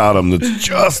something about them that's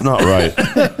just not right.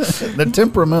 They're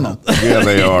temperamental. Yeah,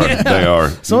 they are. They are.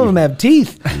 Some of them have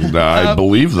teeth. I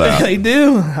believe that. They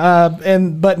do.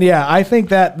 But yeah, I think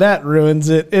that ruins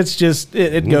it. It's just,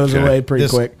 it goes away pretty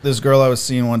quick. This girl I was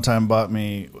seeing one time bought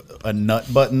me a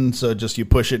nut button. So just you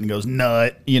push it and it goes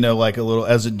nut, like a little,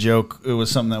 as a joke. It was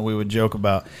something that we would joke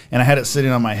about. And I had it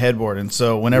sitting on my headboard. And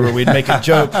so whenever we'd make a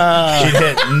joke, she'd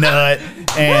hit nut.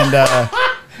 And,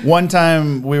 one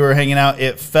time we were hanging out,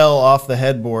 it fell off the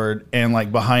headboard and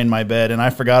like behind my bed, and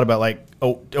I forgot about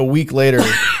a week later.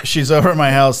 She's over at my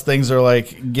house. Things are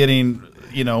like getting,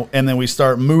 and then we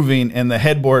start moving, and the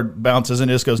headboard bounces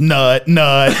and it just goes nut,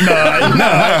 nut, nut, nut,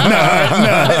 nut,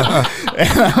 nut.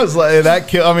 And I was like, that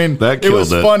killed. I mean, it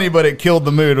was funny, but it killed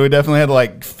the mood. We definitely had to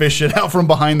like fish it out from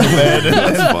behind the bed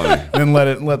and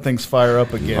let things fire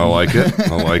up again. I like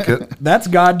it. That's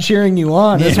God cheering you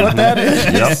on. That's what that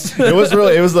is. Yep.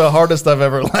 It was the hardest I've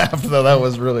ever laughed, though. That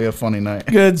was really a funny night.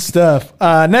 Good stuff.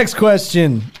 Next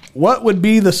question. What would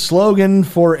be the slogan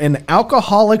for an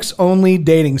alcoholics only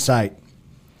dating site?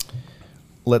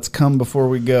 Let's come before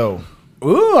we go.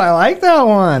 Ooh, I like that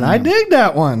one. I dig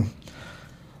that one.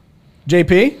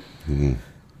 JP?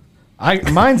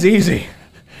 Mine's easy.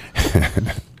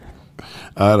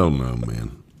 I don't know,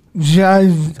 man.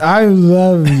 I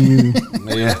love you.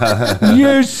 Yeah.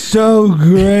 You're so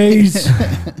great.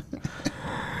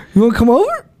 You want to come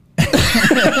over?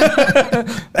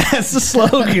 That's the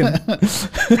slogan.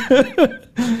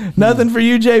 Nothing for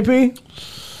you, JP?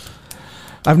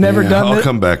 I've never done this. I'll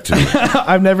come back to it.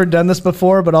 I've never done this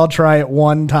before, but I'll try it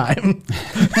one time.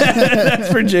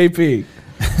 That's for JP.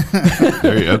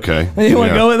 Okay. You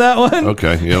want to go with that one?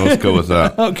 Okay. Yeah, let's go with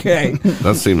that. Okay.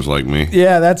 That seems like me.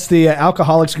 Yeah, that's the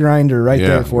Alcoholics Grinder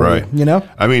there for you. You know?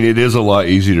 I mean, it is a lot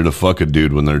easier to fuck a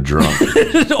dude when they're drunk.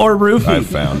 Or roofied. I've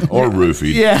found. Or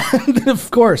roofied. Yeah,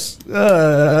 of course.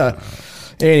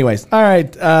 Anyways. All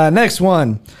right. Next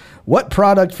one. What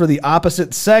product for the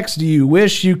opposite sex do you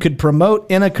wish you could promote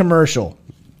in a commercial?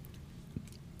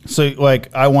 So,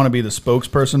 like, I want to be the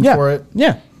spokesperson for it?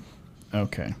 Yeah.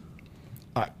 Okay.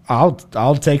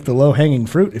 I'll take the low-hanging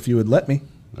fruit if you would let me.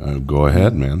 Go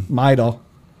ahead, man. Midol.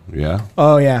 Yeah?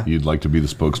 Oh, yeah. You'd like to be the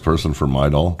spokesperson for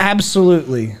Midol?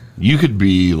 Absolutely. You could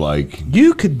be like...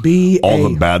 You could be all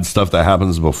the bad stuff that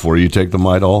happens before you take the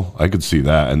Midol. I could see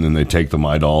that. And then they take the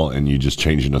Midol and you just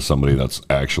change into somebody that's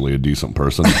actually a decent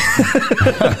person.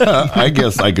 I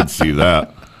guess I could see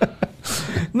that.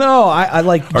 No, I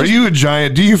like... Are you a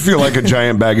giant? Do you feel like a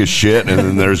giant bag of shit and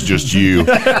then there's just you? And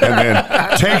then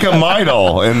take a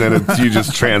Midol and then you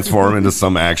just transform into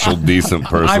some actual decent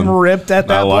person. I'm ripped at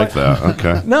that I like point. that.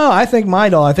 Okay. No, I think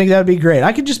Midol. I think that would be great.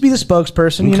 I could just be the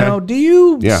spokesperson. You know, do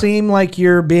you seem like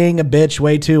you're being a bitch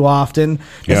way too often?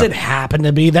 Does it happen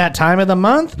to be that time of the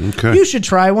month? Okay. You should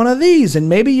try one of these and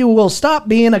maybe you will stop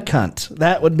being a cunt.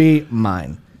 That would be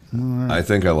mine. I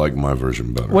think I like my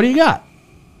version better. What do you got?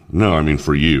 No, I mean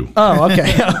for you. Oh,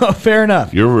 okay. Fair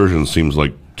enough. Your version seems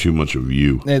like too much of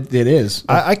you. It is.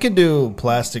 I could do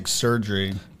plastic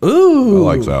surgery. Ooh.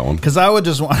 I like that one. Because I would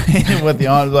just want with the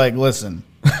on, like, listen,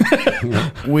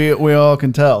 we all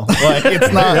can tell. Like,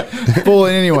 it's not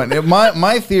fooling anyone.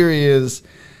 My theory is,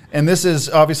 and this is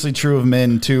obviously true of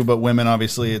men too, but women,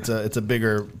 obviously, it's a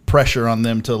bigger pressure on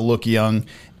them to look young.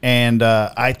 And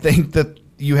I think that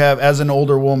you have, as an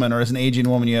older woman or as an aging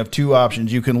woman, you have two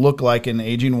options. You can look like an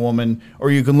aging woman or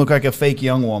you can look like a fake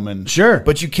young woman. Sure.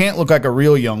 But you can't look like a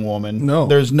real young woman. No.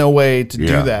 There's no way to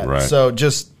do that. Right. So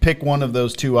just pick one of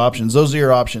those two options. Those are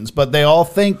your options. But they all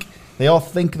think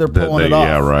they're pulling it off.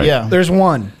 Yeah, right. Yeah. There's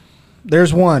one.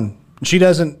 She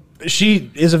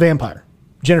is a vampire.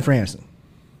 Jennifer Aniston.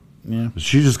 Yeah.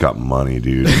 She just got money,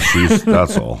 dude.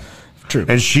 That's all. True.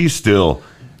 And she's still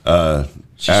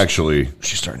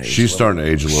she's starting to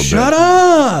age a little bit. Shut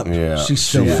up. Yeah. She's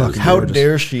so fucking How gorgeous.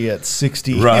 dare she at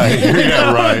 60? Right.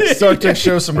 Yeah, right. Start to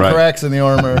show some cracks in the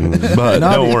armor. But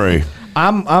don't worry.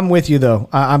 I'm with you though.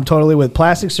 I'm totally with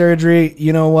plastic surgery.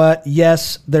 You know what?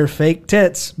 Yes, they're fake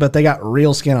tits, but they got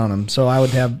real skin on them. So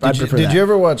I'd prefer that. Did you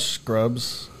ever watch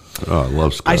Scrubs? Oh, I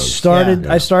love Scrubs.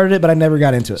 I started it, but I never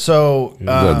got into it. So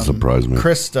that surprised me.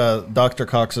 Krista, Dr.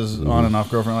 Cox's on and off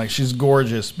girlfriend, like, she's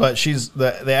gorgeous, but she's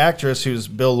the actress who's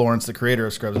Bill Lawrence, the creator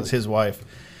of Scrubs, is his wife.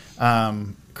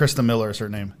 Krista Miller is her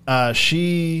name.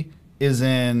 She is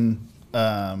in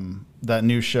that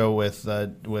new show with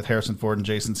Harrison Ford and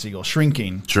Jason Segel,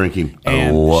 Shrinking.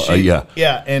 And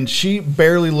Yeah, and she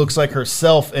barely looks like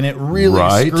herself, and it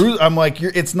really screws. I'm like,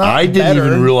 it's not. I didn't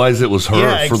even realize it was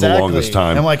her for the longest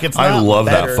time. I'm like, it's not I love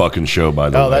better. that fucking show,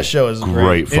 by the way. Oh, that show is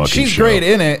great. Fucking and she's show. great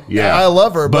in it. Yeah, I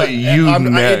love her. But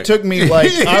it took me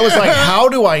like I was like, how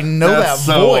do I know that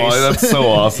voice? That's so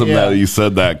awesome that you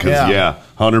said that because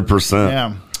 100%.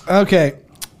 Yeah. Okay.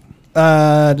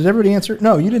 Did everybody answer?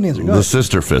 No, you didn't answer. Go The ahead.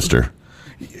 sister fister.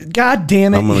 God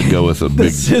damn it! I'm gonna go with a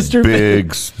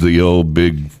the old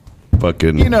big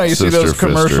fucking. You know, you see those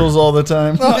commercials all the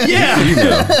time. Oh,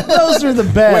 yeah, those are the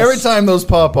best. Well, every time those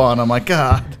pop on, I'm like,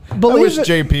 God, I wish it-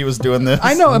 JP was doing this.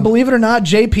 I know, and believe it or not,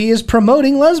 JP is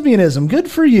promoting lesbianism. Good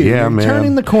for you. Yeah, You're man.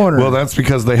 turning the corner. Well, that's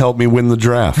because they helped me win the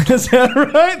draft. Is that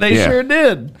right? They sure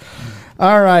did.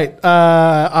 All right.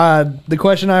 The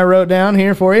question I wrote down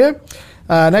here for you.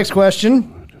 Next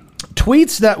question.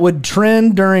 Tweets that would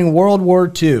trend during World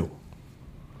War II.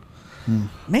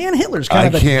 Man, Hitler's kind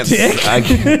of a dick.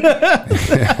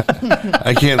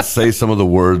 I can't say some of the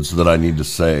words that I need to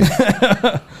say,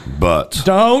 but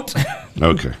Don't.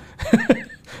 okay.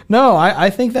 No, I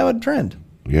think that would trend.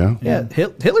 Yeah. Yeah,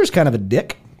 Hitler's kind of a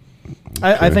dick.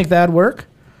 I think that'd work.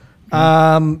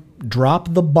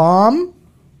 Drop the bomb.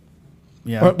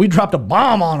 Yeah. Or we dropped a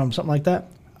bomb on him, something like that.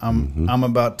 I'm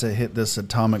about to hit this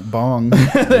atomic bong.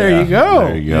 There you go.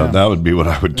 There you go. That would be what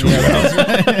I would tweet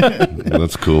out.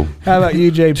 That's cool. How about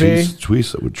you, JP?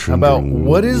 Tweets that would trend. About during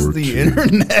what World is War the II.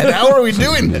 internet? How are we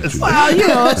doing this? Well, you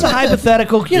know, it's a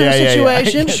hypothetical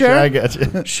situation. Sure. I got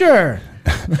you. Sure.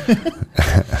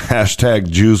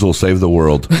 Hashtag Jews will save the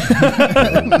world.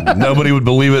 Nobody would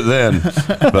believe it then,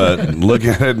 but look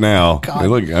at it now.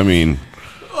 Look, I mean,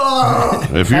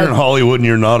 If you're in Hollywood and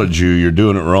you're not a Jew, you're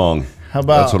doing it wrong. How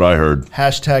about That's what I heard.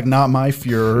 Hashtag not my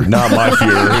Fuhrer. Not my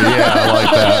Fuhrer. Yeah, I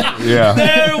like that. Yeah.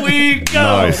 There we go.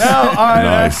 Nice. Now, all right,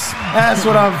 Nice. that's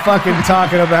what I'm fucking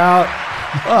talking about.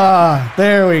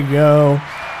 There we go.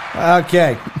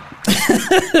 Okay.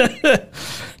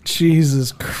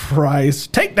 Jesus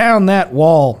Christ. Take down that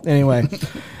wall. Anyway.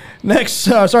 Next,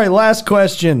 last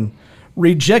question.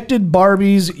 Rejected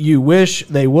Barbies you wish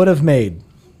they would have made.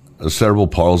 A cerebral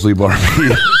palsy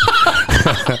Barbie.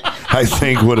 I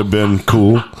think would have been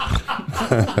cool.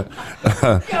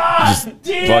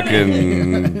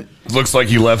 Fucking looks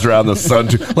like you left her out in the sun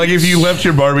too. Like if you left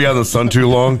your Barbie out in the sun too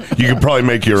long, you could probably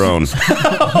make your own.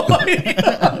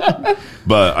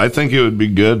 But I think it would be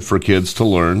good for kids to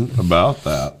learn about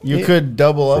that. You could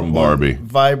double up From Barbie.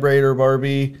 Vibrator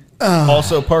Barbie.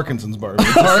 Also Parkinson's Barbie.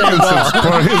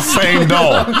 Same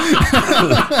doll.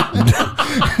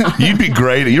 You'd be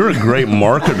great. You're a great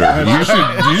marketer.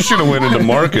 You should have went into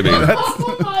marketing.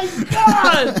 Oh my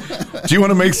God. Do you want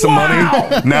to make some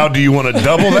money? Now, do you want to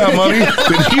double that money?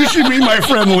 Then you should be my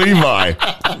friend Levi.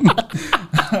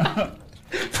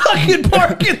 Fucking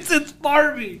Parkinson's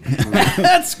Barbie.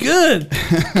 That's good.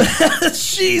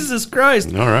 Jesus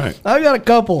Christ. All right. I got a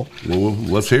couple. Well,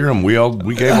 let's hear them. We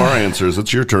gave our answers.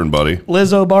 It's your turn, buddy.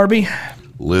 Lizzo Barbie.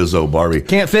 Lizzo Barbie.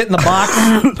 Can't fit in the box.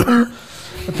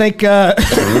 I think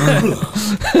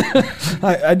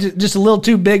I just a little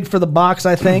too big for the box,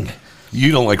 I think.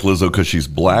 You don't like Lizzo because she's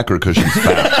black or because she's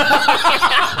fat?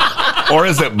 Or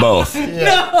is it both?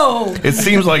 No. It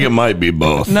seems like it might be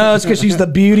both. No, it's because she's the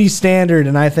beauty standard,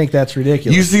 and I think that's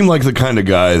ridiculous. You seem like the kind of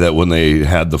guy that when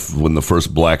the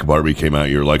first black Barbie came out,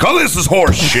 you're like, oh, this is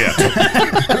horse shit.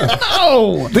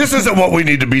 No. This isn't what we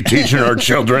need to be teaching our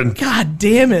children. God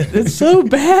damn it. It's so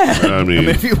bad. I mean,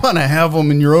 If you want to have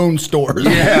them in your own stores.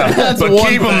 yeah, that's but one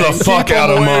keep them thing. the fuck Keep out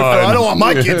them of away mine. from- I don't want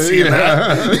my kids seeing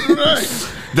that.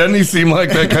 Doesn't he seem like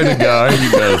that kind of guy? He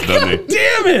does, doesn't he?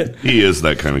 Damn it. He is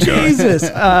that kind of guy. Jesus.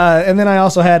 And then I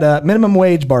also had minimum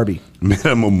wage Barbie.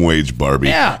 Minimum wage Barbie.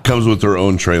 Yeah. Comes with her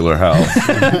own trailer house.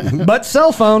 But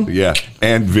cell phone. Yeah.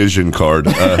 And vision card.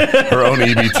 Her own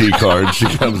EBT card she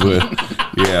comes with.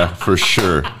 Yeah, for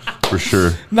sure. For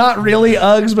sure. Not really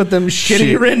Uggs, but them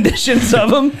shitty renditions of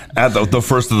them. At the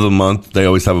first of the month, they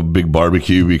always have a big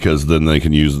barbecue because then they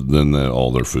can use,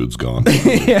 all their food's gone.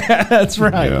 Yeah, that's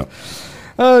right. Yeah.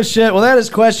 Oh, shit. Well, that is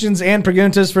questions and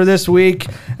preguntas for this week.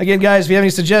 Again, guys, if you have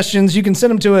any suggestions, you can send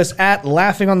them to us at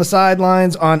Laughing on the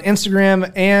Sidelines on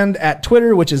Instagram and at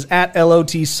Twitter, which is at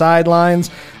L.O.T. Sidelines.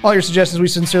 All your suggestions, we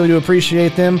sincerely do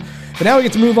appreciate them. But now we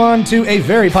get to move on to a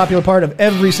very popular part of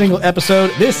every single episode.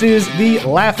 This is the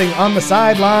Laughing on the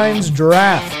Sidelines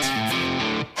draft.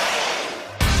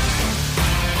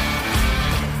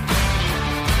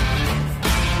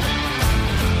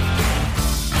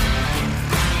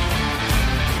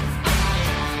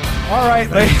 All right,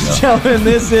 ladies and gentlemen,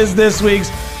 this is this week's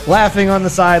Laughing on the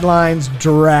Sidelines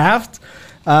draft.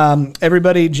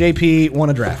 Everybody, JP won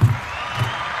a draft.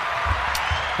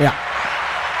 Yeah.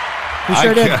 He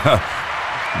sure did.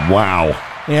 Wow.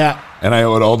 Yeah. And I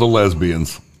owe it all the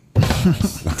lesbians.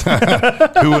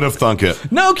 Who would have thunk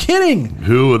it? No kidding.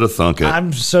 Who would have thunk it?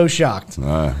 I'm so shocked.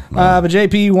 But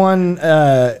JP won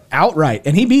outright,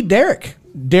 and he beat Derek.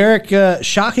 Derek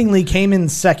shockingly came in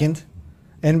second.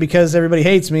 And because everybody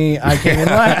hates me, I came in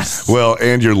last. Well,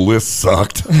 and your list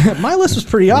sucked. My list was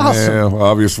pretty awesome. Yeah,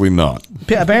 obviously not.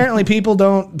 Apparently, people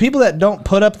that don't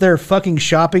put up their fucking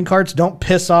shopping carts don't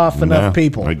piss off enough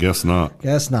people. I guess not.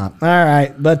 Guess not. All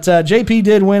right. But JP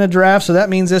did win a draft, so that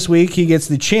means this week he gets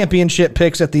the championship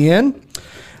picks at the end.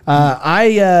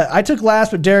 I took last,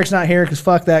 but Derek's not here because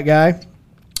fuck that guy.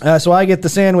 So I get the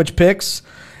sandwich picks.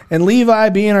 And Levi,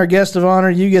 being our guest of honor,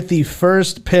 you get the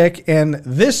first pick. And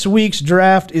this week's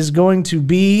draft is going to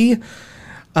be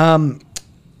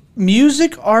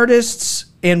music artists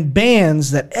and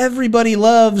bands that everybody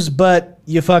loves, but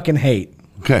you fucking hate.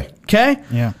 Okay. Okay?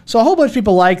 Yeah. So a whole bunch of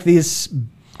people like these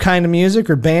kind of music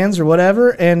or bands or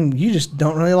whatever, and you just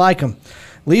don't really like them.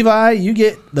 Levi, you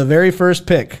get the very first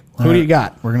pick. Who do you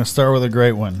got? We're going to start with a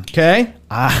great one. Okay?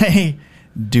 I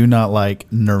do not like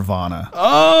Nirvana.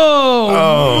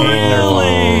 Oh,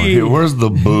 really? Where's the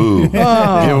boo? Give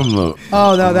him the.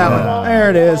 Oh, no, that one. There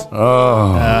it is.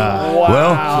 Well,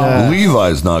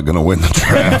 Levi's not going to win the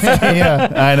draft.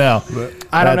 Yeah, I know.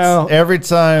 I don't know. Every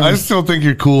time. I still think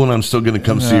you're cool, and I'm still going to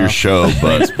come see your show,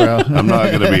 but I'm not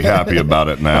going to be happy about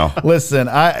it now. Listen,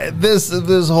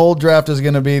 this whole draft is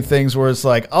going to be things where it's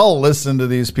like I'll listen to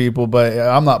these people, but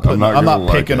I'm not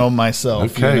picking on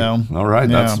myself. Okay, you know? All right,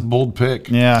 Yeah. that's a bold pick.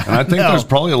 Yeah, and I think there's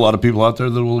probably a lot of people out there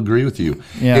that will agree with you.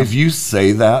 Yeah. If you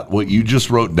say that, what you just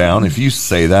wrote down, if you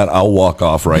say that, I'll walk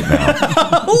off right now.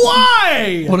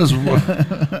 Why? What is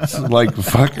it's like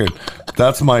fucking?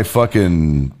 That's my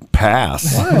fucking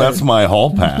pass. What? That's my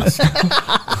hall pass.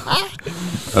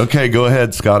 Okay, go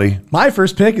ahead, Scotty. My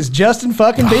first pick is Justin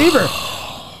fucking Bieber.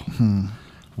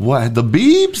 What, the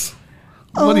Biebs?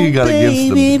 What do you got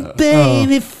against them?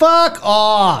 Baby, fuck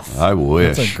off. I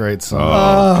wish. That's a great song.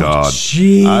 Oh, God.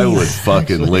 Jeez. I would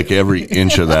fucking lick every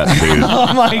inch of that dude.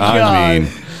 Oh, my God. I mean,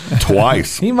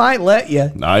 twice. He might let you.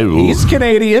 He's He's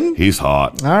Canadian. He's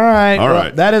hot. All right. All Well,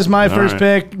 right. that is my first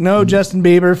pick. No Justin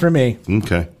Bieber for me.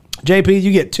 Okay. JP,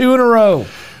 you get 2 in a row.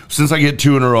 Since I get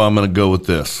 2 in a row, I'm going to go with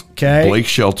this. Okay. Blake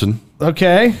Shelton.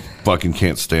 Okay. Fucking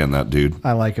can't stand that dude.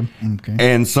 I like him. Okay.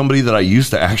 And somebody that I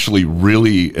used to actually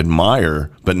really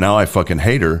admire, but now I fucking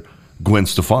hate her, Gwen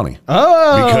Stefani.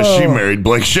 Oh. Because she married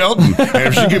Blake Shelton. And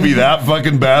if she could be that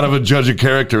fucking bad of a judge of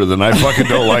character, then I fucking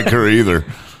don't like her either.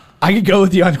 I could go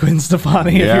with you on Gwen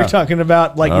Stefani if Yeah. you're talking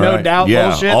about like All no right. doubt yeah,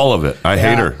 bullshit. all of it. I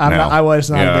hate her I'm now. not- I was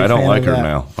not a big I don't fan like of her that.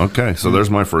 now. Okay, so there's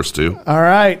my first 2. All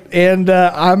right. And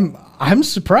I'm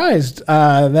surprised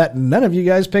that none of you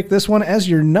guys picked this one as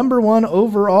your number 1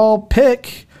 overall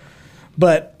pick,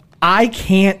 but I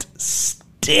can't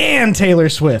stand Taylor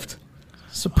Swift.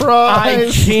 I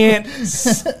Surprise! can't I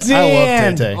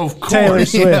stand love Tay-Tay. Of course. Taylor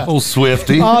Swift. Yeah. Oh,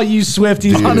 Swifty. All you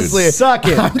Swifties, Dude. Honestly, suck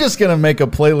it. I'm just gonna make a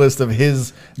playlist of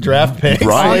his draft picks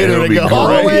Right, later it'll to be go great. all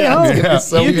the way Yeah, home. it's gonna be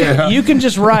so you, good. can, you can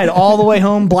just ride all the way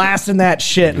home blasting that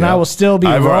shit, and I will still be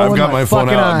I've rolling got my phone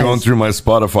fucking out eyes. going through my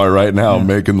Spotify right now,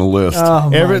 making the list. Oh,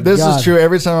 my This God. is true.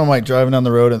 Every time I'm like driving down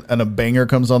the road and a banger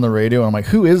comes on the radio, I'm like,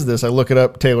 "Who is this?" I look it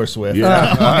up. Taylor Swift.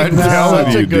 Yeah, I'm telling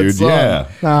Such you, a good dude. song.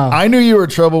 Yeah. I knew you were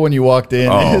trouble when you walked in.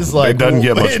 Oh, It's like it doesn't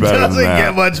get much better than It doesn't that.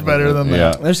 get much better than Yeah.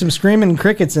 that. There's some screaming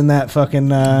crickets in that fucking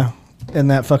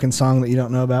song that you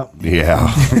don't know about.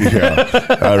 Yeah.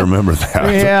 Yeah. I remember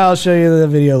that. Yeah, I'll show you the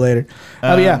video later.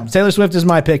 Yeah, Taylor Swift is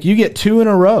my pick. You get 2 in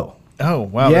a row. Oh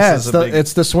wow! Yeah, this is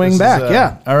it's the swing this is, back.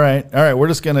 Yeah. All right. We're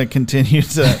just gonna continue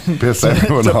to Piss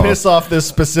everyone to off. piss off this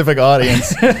specific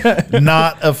audience.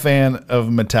 Not a fan of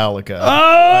Metallica.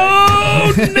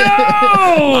 Oh no!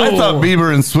 I thought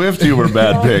Bieber and Swifty were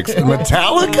bad picks.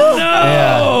 Metallica?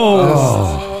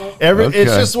 Yeah. Okay.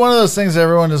 It's just one of those things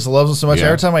everyone just loves them so much. Yeah.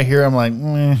 Every time I hear, I'm like,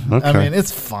 Okay. I mean,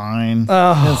 it's fine. It's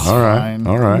All right. fine.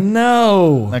 All right.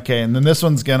 No. Okay, and then this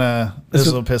one's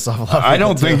this will piss off a lot of I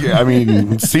people, don't too. think, I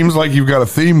mean, it seems like you've got a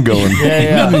theme going.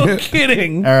 Yeah. No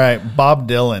kidding. All right, Bob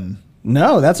Dylan.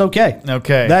 No, that's okay.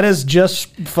 Okay. That is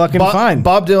just fucking fine.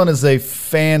 Bob Dylan is a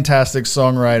fantastic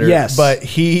songwriter. Yes. But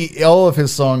all of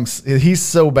his songs, he's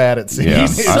so bad at singing. Yeah.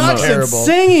 He's He sucks at terrible.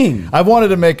 singing. I wanted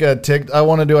to make I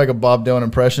want to do like a Bob Dylan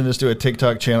impression. Just do a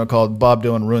TikTok channel called Bob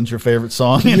Dylan Ruins Your Favorite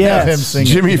Song. And Yes. have him sing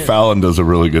Jimmy it. Fallon does a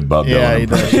really good Bob Yeah, Dylan he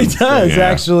does. impression. He does, Yeah.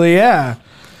 actually, yeah.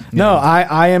 No,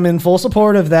 I am in full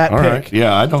support of that All pick. right.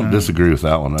 Yeah, I don't disagree with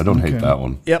that one. I don't hate that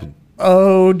one. Yep.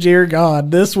 Oh, dear God.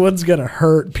 This one's going to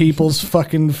hurt people's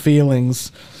fucking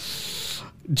feelings.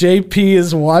 JP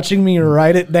is watching me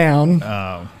write it down.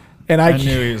 Oh, And I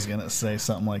knew he was gonna say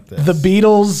something like this. The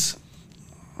Beatles,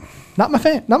 not my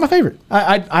favorite.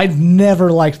 I've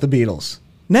never liked the Beatles.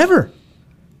 Never.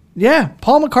 Yeah.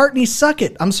 Paul McCartney, suck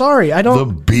it. I'm sorry. I The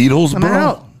don't. Beatles, I'm bro?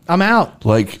 out. I'm out.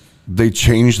 Like, they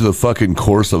changed the fucking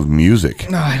course of music.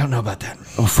 No, I don't know about that.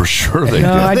 Oh, for sure they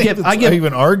No, did. I It's give not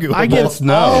even arguable. I give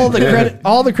No. all the Yeah. credit.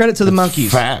 All the credit to the Monkeys.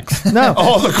 Facts. No.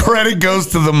 All the credit goes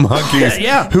to the Monkeys.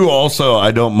 Yeah. Who also,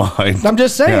 I don't mind. I'm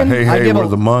just saying. Yeah, hey, I give we're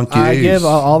the Monkeys. I give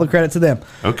all the credit to them.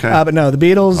 Okay. But no, the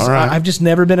Beatles. All right. I've just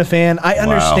never been a fan. I Wow.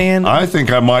 understand. I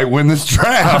think I might win this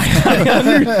draft.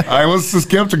 I was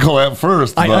skeptical at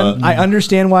first, but I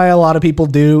understand why a lot of people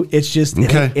do. It's just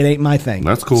Okay. it ain't my thing.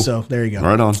 that's cool. So there you go.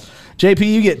 Right on. JP,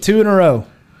 you get 2 in a row.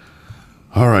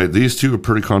 All right, these two are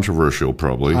pretty controversial,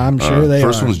 probably. I'm sure they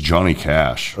First are. one's Johnny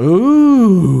Cash.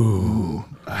 Ooh.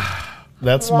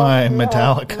 That's my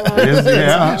Metallica.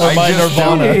 Yeah, Or my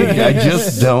Nirvana. I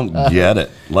just don't get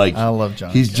it. Like, I love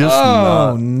Johnny He's Cash. just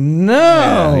Oh not.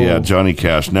 no. Yeah, Johnny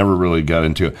Cash never really got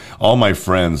into it. All my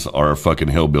friends are fucking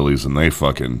hillbillies, and they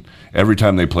fucking every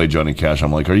time they play Johnny Cash,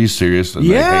 I'm like, "Are you serious?" And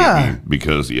they Yeah. hate me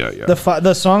because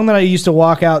The song that I used to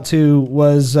walk out to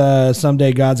was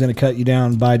 "Someday God's Gonna Cut You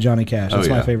Down" by Johnny Cash. That's Oh,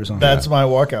 my yeah. Oh, favorite song. That's my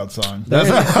walkout song.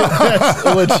 That's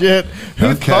legit.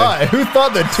 Who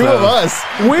thought the two of us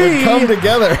would come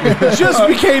together? just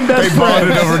became they best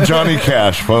bonded friends. over Johnny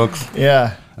Cash, folks.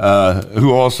 Yeah.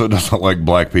 Who also doesn't like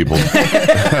black people.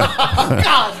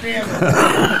 God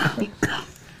damn it.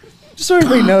 Just so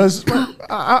everybody knows,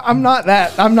 I'm not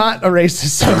a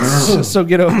racist, so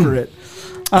get over it.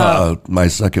 My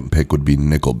second pick would be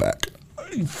Nickelback.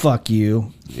 Fuck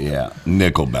you. Yeah,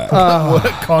 Nickelback. What a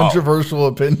controversial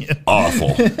opinion.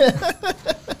 Awful.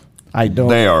 I don't.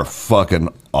 They are fucking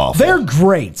awful. They're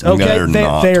great. Okay, They're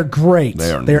not. They're great.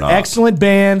 They're not. Excellent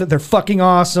band. They're fucking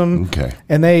awesome. Okay.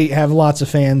 And they have lots of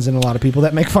fans and a lot of people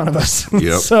that make fun of us.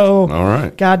 Yep. So, all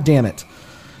right. God damn it.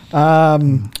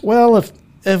 Well,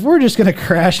 if we're just gonna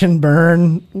crash and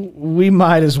burn, we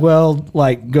might as well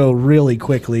like go really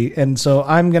quickly. And so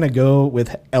I'm gonna go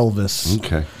with Elvis.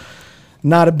 Okay.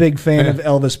 Not a big fan of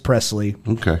Elvis Presley.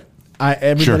 Okay.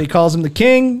 Everybody calls him the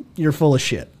king. You're full of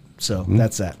shit. So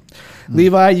that's that.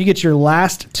 Levi, you get your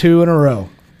last 2 in a row.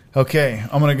 Okay,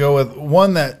 I'm going to go with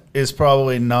one that is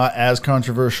probably not as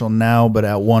controversial now, but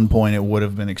at one point it would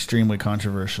have been extremely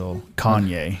controversial.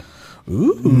 Kanye.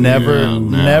 Ooh.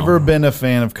 Never been a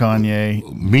fan of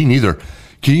Kanye. Me neither.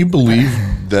 Can you believe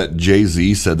that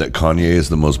Jay-Z said that Kanye is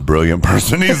the most brilliant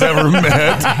person he's ever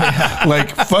met?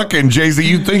 Like, fucking Jay-Z,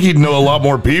 you'd think he'd know a lot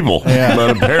more people. Yeah.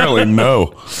 But apparently,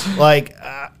 no. Like,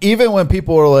 even when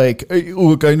people are like, hey,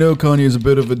 look, I know Kanye is a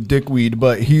bit of a dickweed,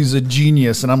 but he's a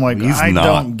genius. And I'm like, I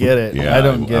don't get it. Yeah, I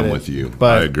don't get it. I'm with you.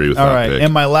 But, I agree with all that right. pick.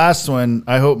 And my last one,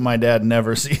 I hope my dad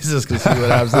never sees this because see what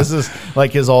happens. This is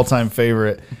like his all-time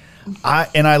favorite.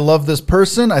 I love this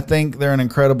person. I think they're an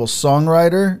incredible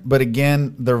songwriter, but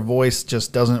again, their voice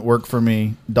just doesn't work for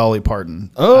me. Dolly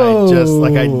Parton. Oh.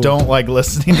 I don't like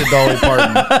listening to Dolly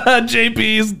Parton.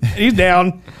 He's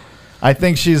down. I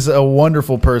think she's a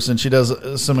wonderful person. She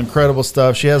does some incredible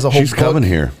stuff. She has a whole She's coming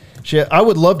here. I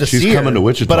would love to see her. She's coming to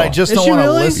Wichita. But I just Is don't she want to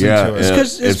really? listen Yeah, to her.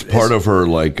 it's part of her,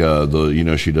 like,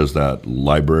 she does that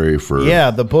library for...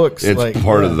 Yeah, the books. It's like,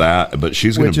 part of that, but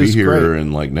she's going Which to be is here great.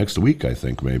 in, like, next week, I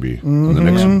think, maybe. In the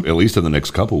next, at least in the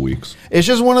next couple weeks. It's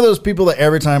just one of those people that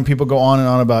every time people go on and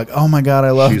on about, oh my God,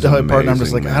 I love She's Dolly Parton. I'm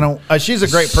just like, amazing, I man. don't. She's a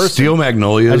great person. Steel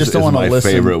Magnolias I just don't is wanna my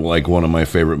listen. favorite, like, one of my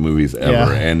favorite movies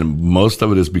ever. Yeah. And most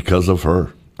of it is because of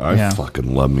her. I Yeah.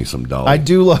 fucking love me some Dolly. I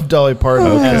do love Dolly Parton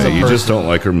as a Okay, you person. just don't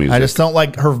like her music. I just don't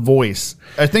like her voice.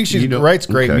 I think she You don't- writes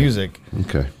great okay. music.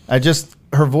 Okay.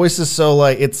 Her voice is so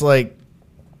like, it's like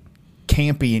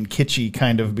campy and kitschy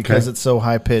kind of because Okay. it's so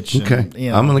high pitched. Okay.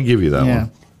 I'm going to give you that one.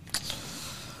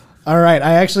 All right.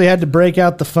 I actually had to break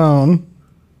out the phone.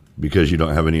 Because you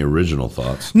don't have any original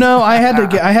thoughts. No, I had to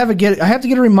get. I have to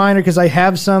get a reminder because I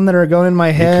have some that are going in my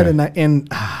head, Okay. and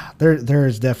there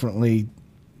is definitely.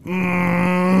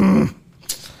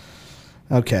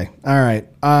 Okay. All right.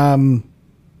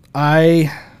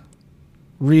 I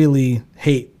really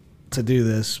hate to do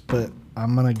this, but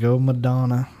I'm gonna go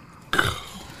Madonna.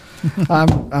 I'm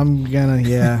gonna I'm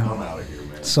out of here,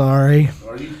 man. Sorry.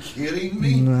 Are you kidding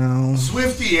me? No.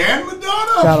 Swifty and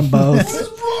Madonna? Got them both. What is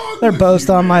wrong They're with both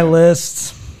you, on my man?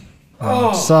 list.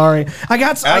 Oh, sorry. I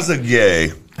got As a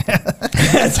gay,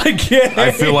 as a kid.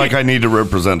 I feel like I need to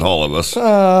represent all of us.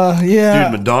 Yeah.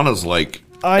 Dude, Madonna's like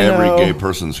I every know. gay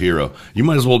person's hero. You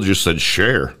might as well just said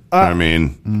Cher. I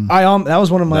mean, that was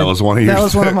one of my. that was one of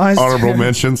your my honorable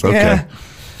mentions. Okay. Yeah.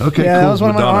 Okay. Yeah, cool. that was one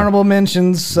of my Madonna. honorable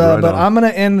mentions. Right But on. I'm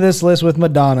going to end this list with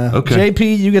Madonna. Okay.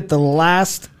 JP, you get the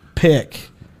last pick.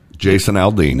 Jason Knew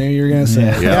Aldean. you were going to say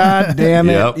it. Yep. God damn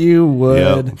it, Yep. you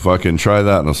would. Yep. Fucking try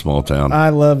that in a small town. I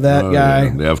love that Oh, guy.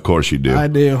 Yeah. Yeah, of course you do. I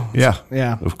do. Yeah.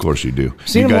 Yeah. Of course you do.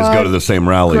 Seen You him guys live. go to the same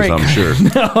rallies, Great I'm guy. sure.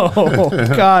 No.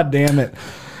 God damn it.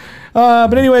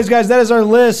 But anyways, guys, that is our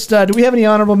list. Do we have any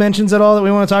honorable mentions at all that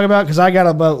we want to talk about? Because I got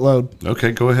a boatload.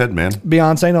 Okay, go ahead, man.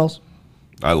 Beyonce Knowles.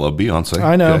 I love Beyonce.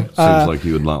 I know. Okay. Seems like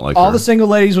you would not like All her. the Single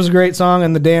Ladies was a great song,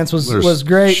 and the dance was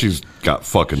great. She's got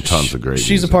fucking tons of great She's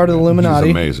music, a part of the man. Illuminati.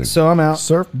 She's amazing. So I'm out.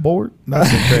 Surfboard.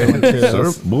 That's a great one too.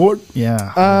 Surfboard?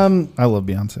 Yeah. I love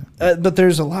Beyonce. But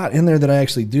there's a lot in there that I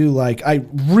actually do like. I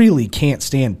really can't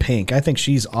stand Pink. I think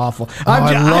she's awful.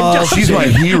 She's my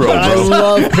hero, bro. I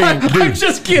love Pink. Dude, I'm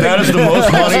just kidding. that is the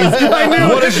most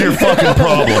money. What is your fucking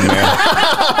problem,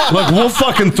 man? Look, we'll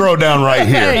fucking throw down right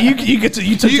here. Hey, you get to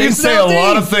you took You can Jason say a Aldean.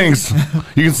 lot of things.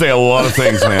 You can say a lot of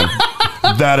things, man.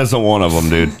 That isn't one of them,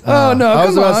 dude. Oh no! I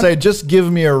was come about to on. say, just give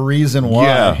me a reason why.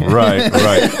 Yeah,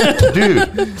 right.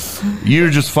 Dude, you're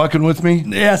just fucking with me?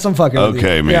 Yes, I'm fucking with you.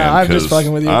 Okay, man. Yeah, I'm just 'cause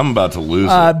fucking with you. I'm about to lose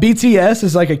it. BTS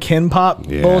is like a Ken Pop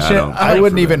Yeah, bullshit. I don't- I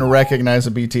wouldn't even recognize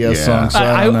a BTS Yeah. song, so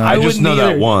I don't know. I just wouldn't know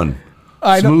either. that one.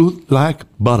 I know. Smooth like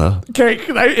butter.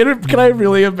 Can I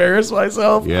really embarrass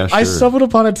myself? Yeah, I sure. stumbled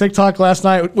upon a TikTok last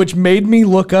night, which made me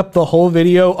look up the whole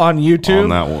video on YouTube. On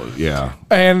that one, yeah.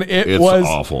 And it It's was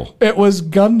awful. It was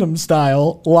Gundam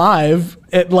Style live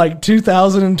at like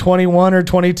 2021 or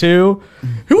 22.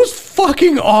 It was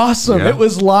fucking awesome. Yeah. It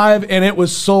was live and it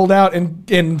was sold out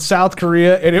in South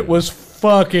Korea, and it was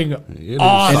fucking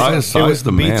awesome. Psy's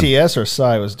the man. BTS or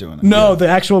Psy was doing it? No, the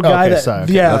actual guy that. Psy,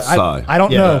 okay. Yeah, That's Psy. I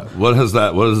don't know. What does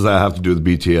that have to do with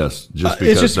BTS? Just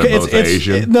because they're both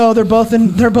Asian? No, they're both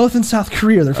in South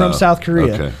Korea. They're from South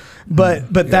Korea. Okay.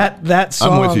 But that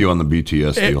song, I'm with you on the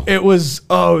BTS deal. It was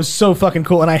so fucking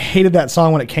cool, and I hated that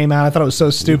song when it came out. I thought it was so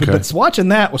stupid, but watching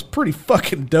that was pretty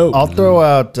fucking dope. I'll throw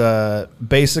out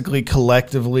basically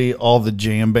collectively all the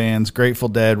jam bands: Grateful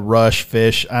Dead, Rush,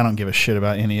 Fish. I don't give a shit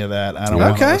about any of that. I don't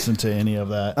want to listen to any of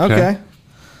that. Okay.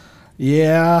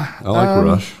 Yeah, I like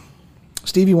Rush.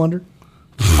 Stevie Wonder.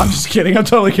 I'm just kidding. I'm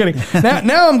totally kidding.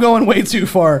 Now I'm going way too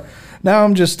far. Now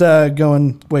I'm just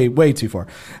going way too far.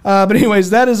 But anyways,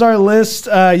 that is our list.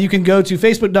 You can go to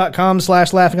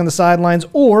facebook.com/laughing on the sidelines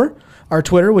or our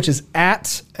Twitter, which is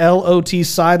at L.O.T.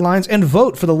 sidelines, and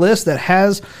vote for the list that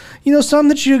has, some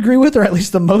that you agree with, or at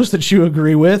least the most that you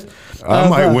agree with. I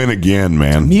might win again,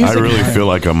 man. I really feel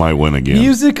like I might win again.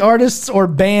 Music artists or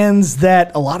bands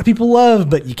that a lot of people love,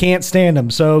 but you can't stand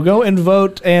them. So go and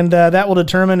vote, and that will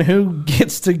determine who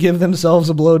gets to give themselves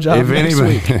a blowjob next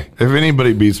week. If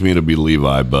anybody beats me, it'll be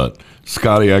Levi, but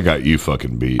Scotty, I got you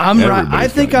fucking beat. I'm right. I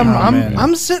think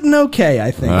I'm sitting okay.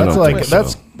 I think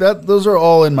those are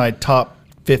all in my top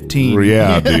 15.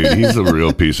 Yeah, dude, he's a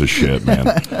real piece of shit, man.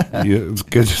 It's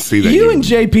good to see that. You and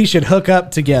JP should hook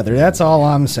up together. That's all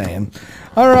I'm saying.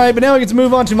 All right, but now we get to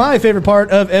move on to my favorite part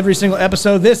of every single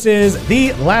episode. This is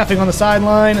the Laughing on the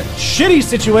Sideline shitty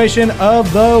situation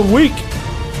of the week.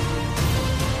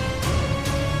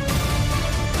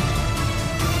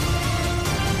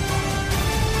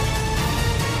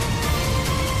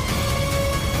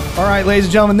 All right, ladies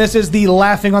and gentlemen, this is the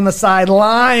Laughing on the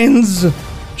Sidelines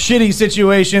shitty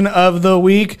situation of the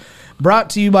week, brought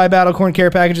to you by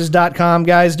battlecorncarepackages.com.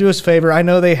 Guys, do us a favor. I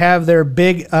know they have their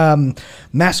big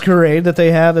masquerade that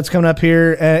they have that's coming up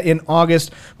here in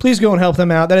August. Please go and help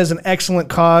them out. That is an excellent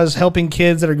cause, helping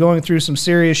kids that are going through some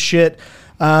serious shit.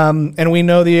 And we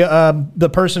know the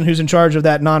person who's in charge of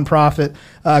that nonprofit,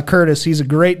 Curtis. He's a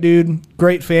great dude,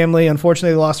 great family.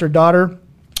 Unfortunately, they lost their daughter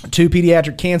to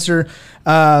pediatric cancer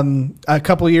a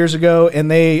couple years ago, and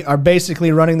they are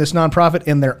basically running this nonprofit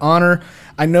in their honor.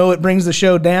 I know it brings the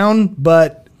show down,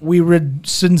 but we would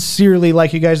sincerely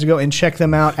like you guys to go and check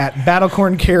them out at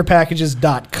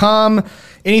battlecorncarepackages.com.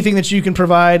 Anything that you can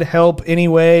provide, help any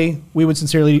way, we would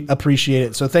sincerely appreciate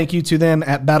it. So thank you to them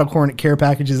at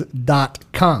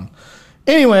battlecorncarepackages.com.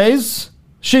 Anyways,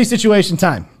 shitty situation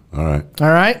time. All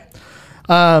right.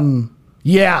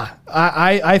 Yeah,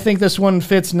 I think this one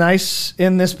fits nice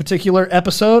in this particular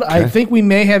episode. Okay. I think we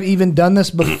may have even done this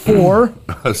before.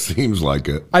 Seems like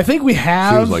it. I think we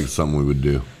have. Seems like something we would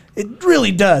do. It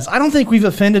really does. I don't think we've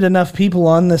offended enough people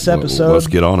on this episode. Let's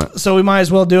get on it. So we might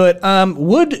as well do it.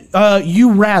 Would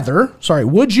you rather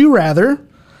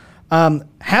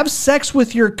have sex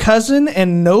with your cousin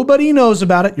and nobody knows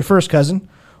about it, your first cousin,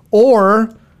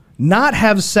 or not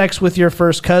have sex with your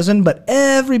first cousin, but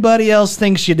everybody else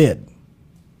thinks you did?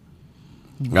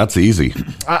 That's easy.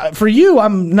 For you,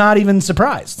 I'm not even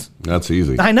surprised. That's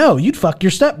easy. I know. You'd fuck your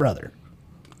stepbrother.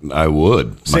 I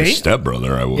would. See? My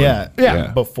stepbrother, I would. Yeah.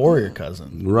 Before your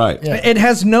cousin. Right. Yeah. It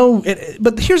has no...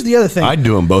 but here's the other thing. I'd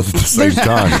do them both at the same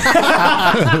time.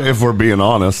 If we're being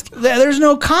honest. There's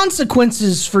no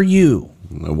consequences for you.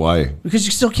 Why? Because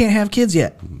you still can't have kids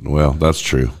yet. Well, that's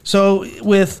true. So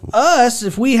with us,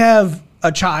 if we have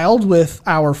a child with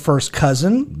our first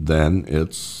cousin... Then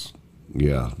it's...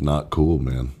 Yeah, not cool,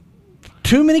 man.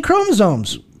 Too many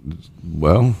chromosomes.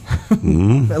 Well,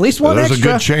 at least one there's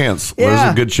extra. A good chance. Yeah.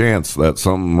 There's a good chance that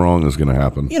something wrong is going to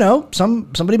happen. You know,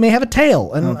 somebody may have a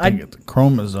tail, and I don't think it's a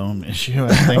chromosome issue.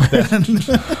 I think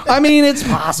that. I mean, it's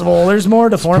possible. There's more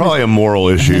deformity. Probably a moral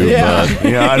issue. Yeah.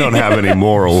 But I don't have any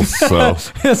morals, so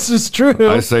this is true.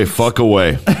 I say fuck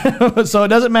away. So it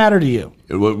doesn't matter to you.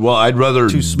 Well, I'd rather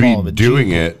be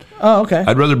doing it. Oh, okay.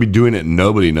 I'd rather be doing it and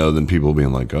nobody know than people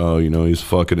being like, oh, he's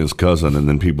fucking his cousin, and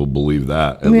then people believe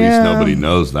that. At least nobody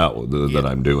knows that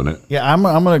I'm doing it. Yeah, I'm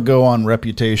going to go on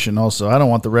reputation also. I don't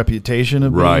want the reputation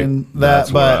of being that.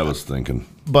 That's what I was thinking.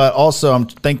 But also, I'm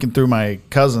thinking through my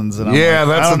cousins, and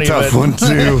that's a tough one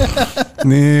too.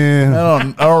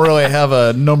 Yeah, I don't really have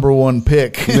a number one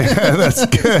pick. Yeah, that's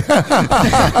good.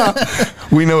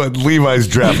 We know what Levi's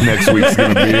draft next week's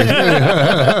going to be.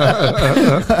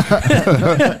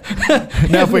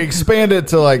 Now, if we expand it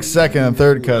to like second and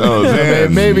third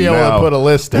cousin, maybe I want to put a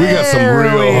list in. We got some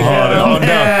real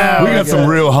hotties. We got some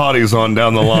real hotties on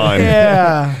down the line.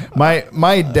 Yeah,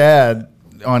 my dad.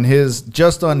 On his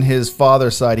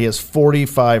father's side, he has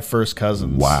 45 first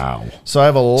cousins. Wow! So I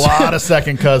have a lot of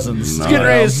second cousins. I was getting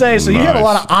ready to say, so you have a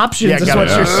lot of options. Yeah, is what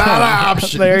you're saying. A lot of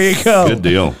options. There you go. Good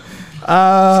deal.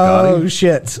 Oh,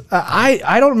 shit.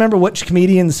 I don't remember which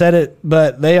comedian said it,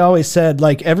 but they always said,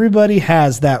 like, everybody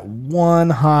has that one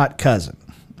hot cousin.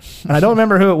 And I don't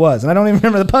remember who it was, and I don't even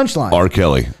remember the punchline. R.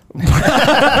 Kelly.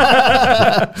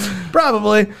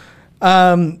 Probably.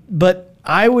 But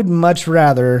I would much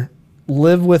rather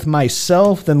live with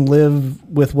myself than live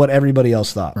with what everybody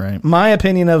else thought. Right. My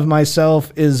opinion of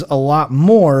myself is a lot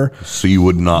more So you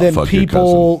would not than fuck your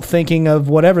people cousin. thinking of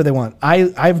whatever they want.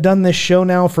 I've done this show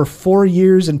now for 4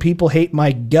 years, and people hate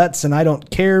my guts, and I don't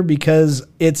care because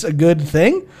it's a good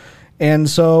thing. And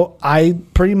so I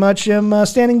pretty much am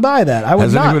standing by that. I would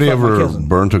Has not anybody fuck my ever cousin.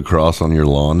 burnt a cross on your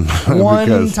lawn?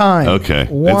 One time. Okay.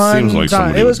 One It seems like time.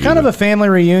 somebody It was would do kind of that. a family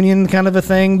reunion kind of a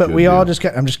thing, but Good we all deal. just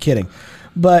I'm just kidding.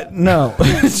 But no,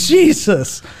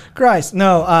 Jesus Christ.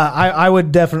 No, I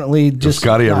would definitely If just.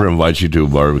 Scotty ever not. invites you to a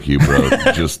barbecue, bro,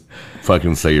 just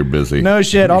fucking say you're busy. No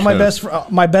shit. All my Because-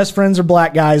 best friends are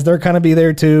black guys. They're kind of be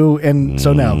there too, and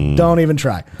so no, don't even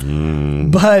try.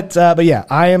 But yeah,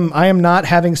 I am not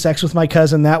having sex with my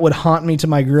cousin. That would haunt me to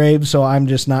my grave. So I'm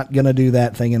just not gonna do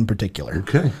that thing in particular.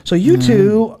 Okay. So you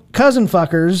two cousin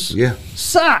fuckers, Yeah.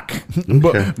 suck.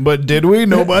 But did we?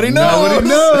 Nobody knows. Nobody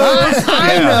knows.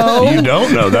 I know. You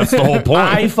don't know. That's the whole point.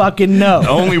 I fucking know.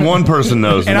 Only one person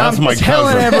knows, and, And that's I'm my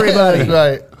telling cousin. everybody.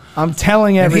 Right. I'm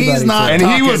telling everybody. he's not- And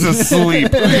he was asleep.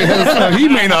 So he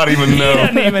may not even He know.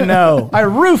 doesn't even know. I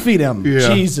roofied him.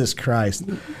 Yeah. Jesus Christ.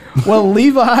 Well,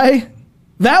 Levi,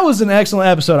 that was an excellent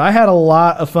episode. I had a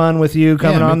lot of fun with you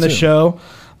coming Yeah, me on the too. show.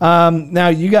 Now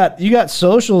you got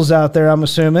socials out there, I'm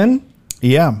assuming.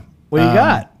 Yeah. What do you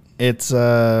got? It's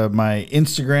my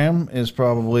Instagram is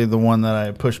probably the one that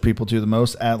I push people to the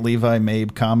most, at Levi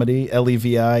Mabe Comedy,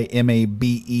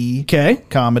 LeviMabe Okay.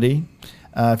 Comedy.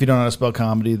 If you don't know how to spell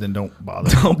comedy, then don't bother.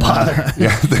 Don't bother.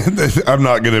 Yeah, I'm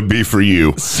not going to be for you.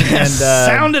 And,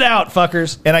 Sound it out,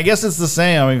 fuckers. and I guess it's the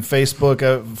same. I mean,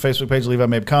 Facebook page Levi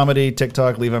Mabe Comedy,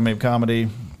 TikTok Levi Mabe Comedy.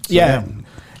 So, Yeah.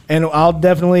 And I'll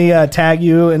definitely tag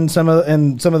you in some of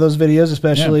those videos,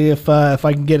 especially if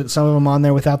I can get some of them on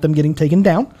there without them getting taken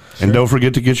down. And don't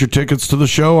forget to get your tickets to the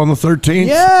show on the 13th.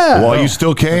 Yeah. While you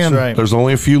still can. That's right. There's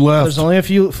only a few left. There's only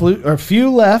a few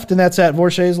left, and that's at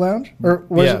Vorshay's Lounge. Or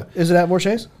Yeah. is it at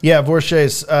Vorshay's? Yeah,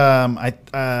 Vorshay's.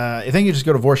 I think you just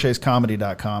go to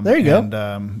vorshayscomedy.com. There you go.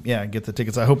 And yeah, get the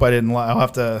tickets. I hope I didn't lie. I'll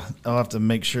have to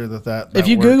make sure that If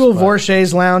you works, Google but-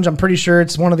 Vorshay's Lounge, I'm pretty sure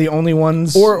it's one of the only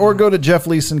ones. or go to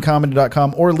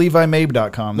jeffleesoncomedy.com or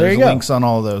levimabe.com. There There's you go. links on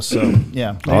all of those. So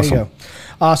yeah. There Awesome. you go.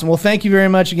 Awesome. Well, thank you very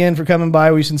much again for coming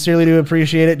by. We sincerely do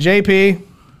appreciate it. JP,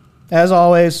 as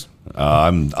always,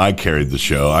 I carried the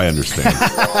show. I understand.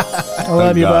 I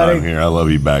love you, God, I'm buddy. here. I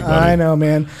love you back, buddy. I know,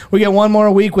 man. We get one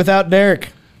more week without Derek.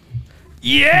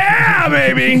 Yeah,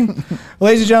 baby.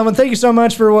 Ladies and gentlemen, thank you so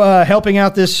much for helping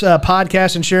out this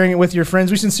podcast and sharing it with your friends.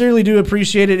 We sincerely do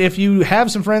appreciate it. If you have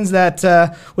some friends that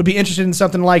would be interested in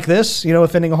something like this,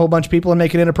 offending a whole bunch of people and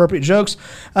making inappropriate jokes,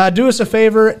 do us a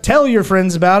favor, tell your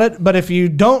friends about it. But if you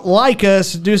don't like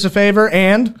us, do us a favor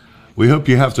and... We hope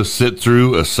you have to sit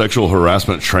through a sexual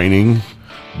harassment training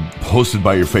hosted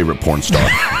by your favorite porn star.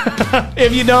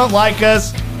 If you don't like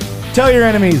us, tell your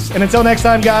enemies. And until next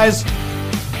time, guys,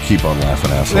 Keep on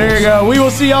laughing, assholes. there you go. We will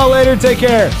see y'all later. Take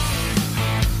care.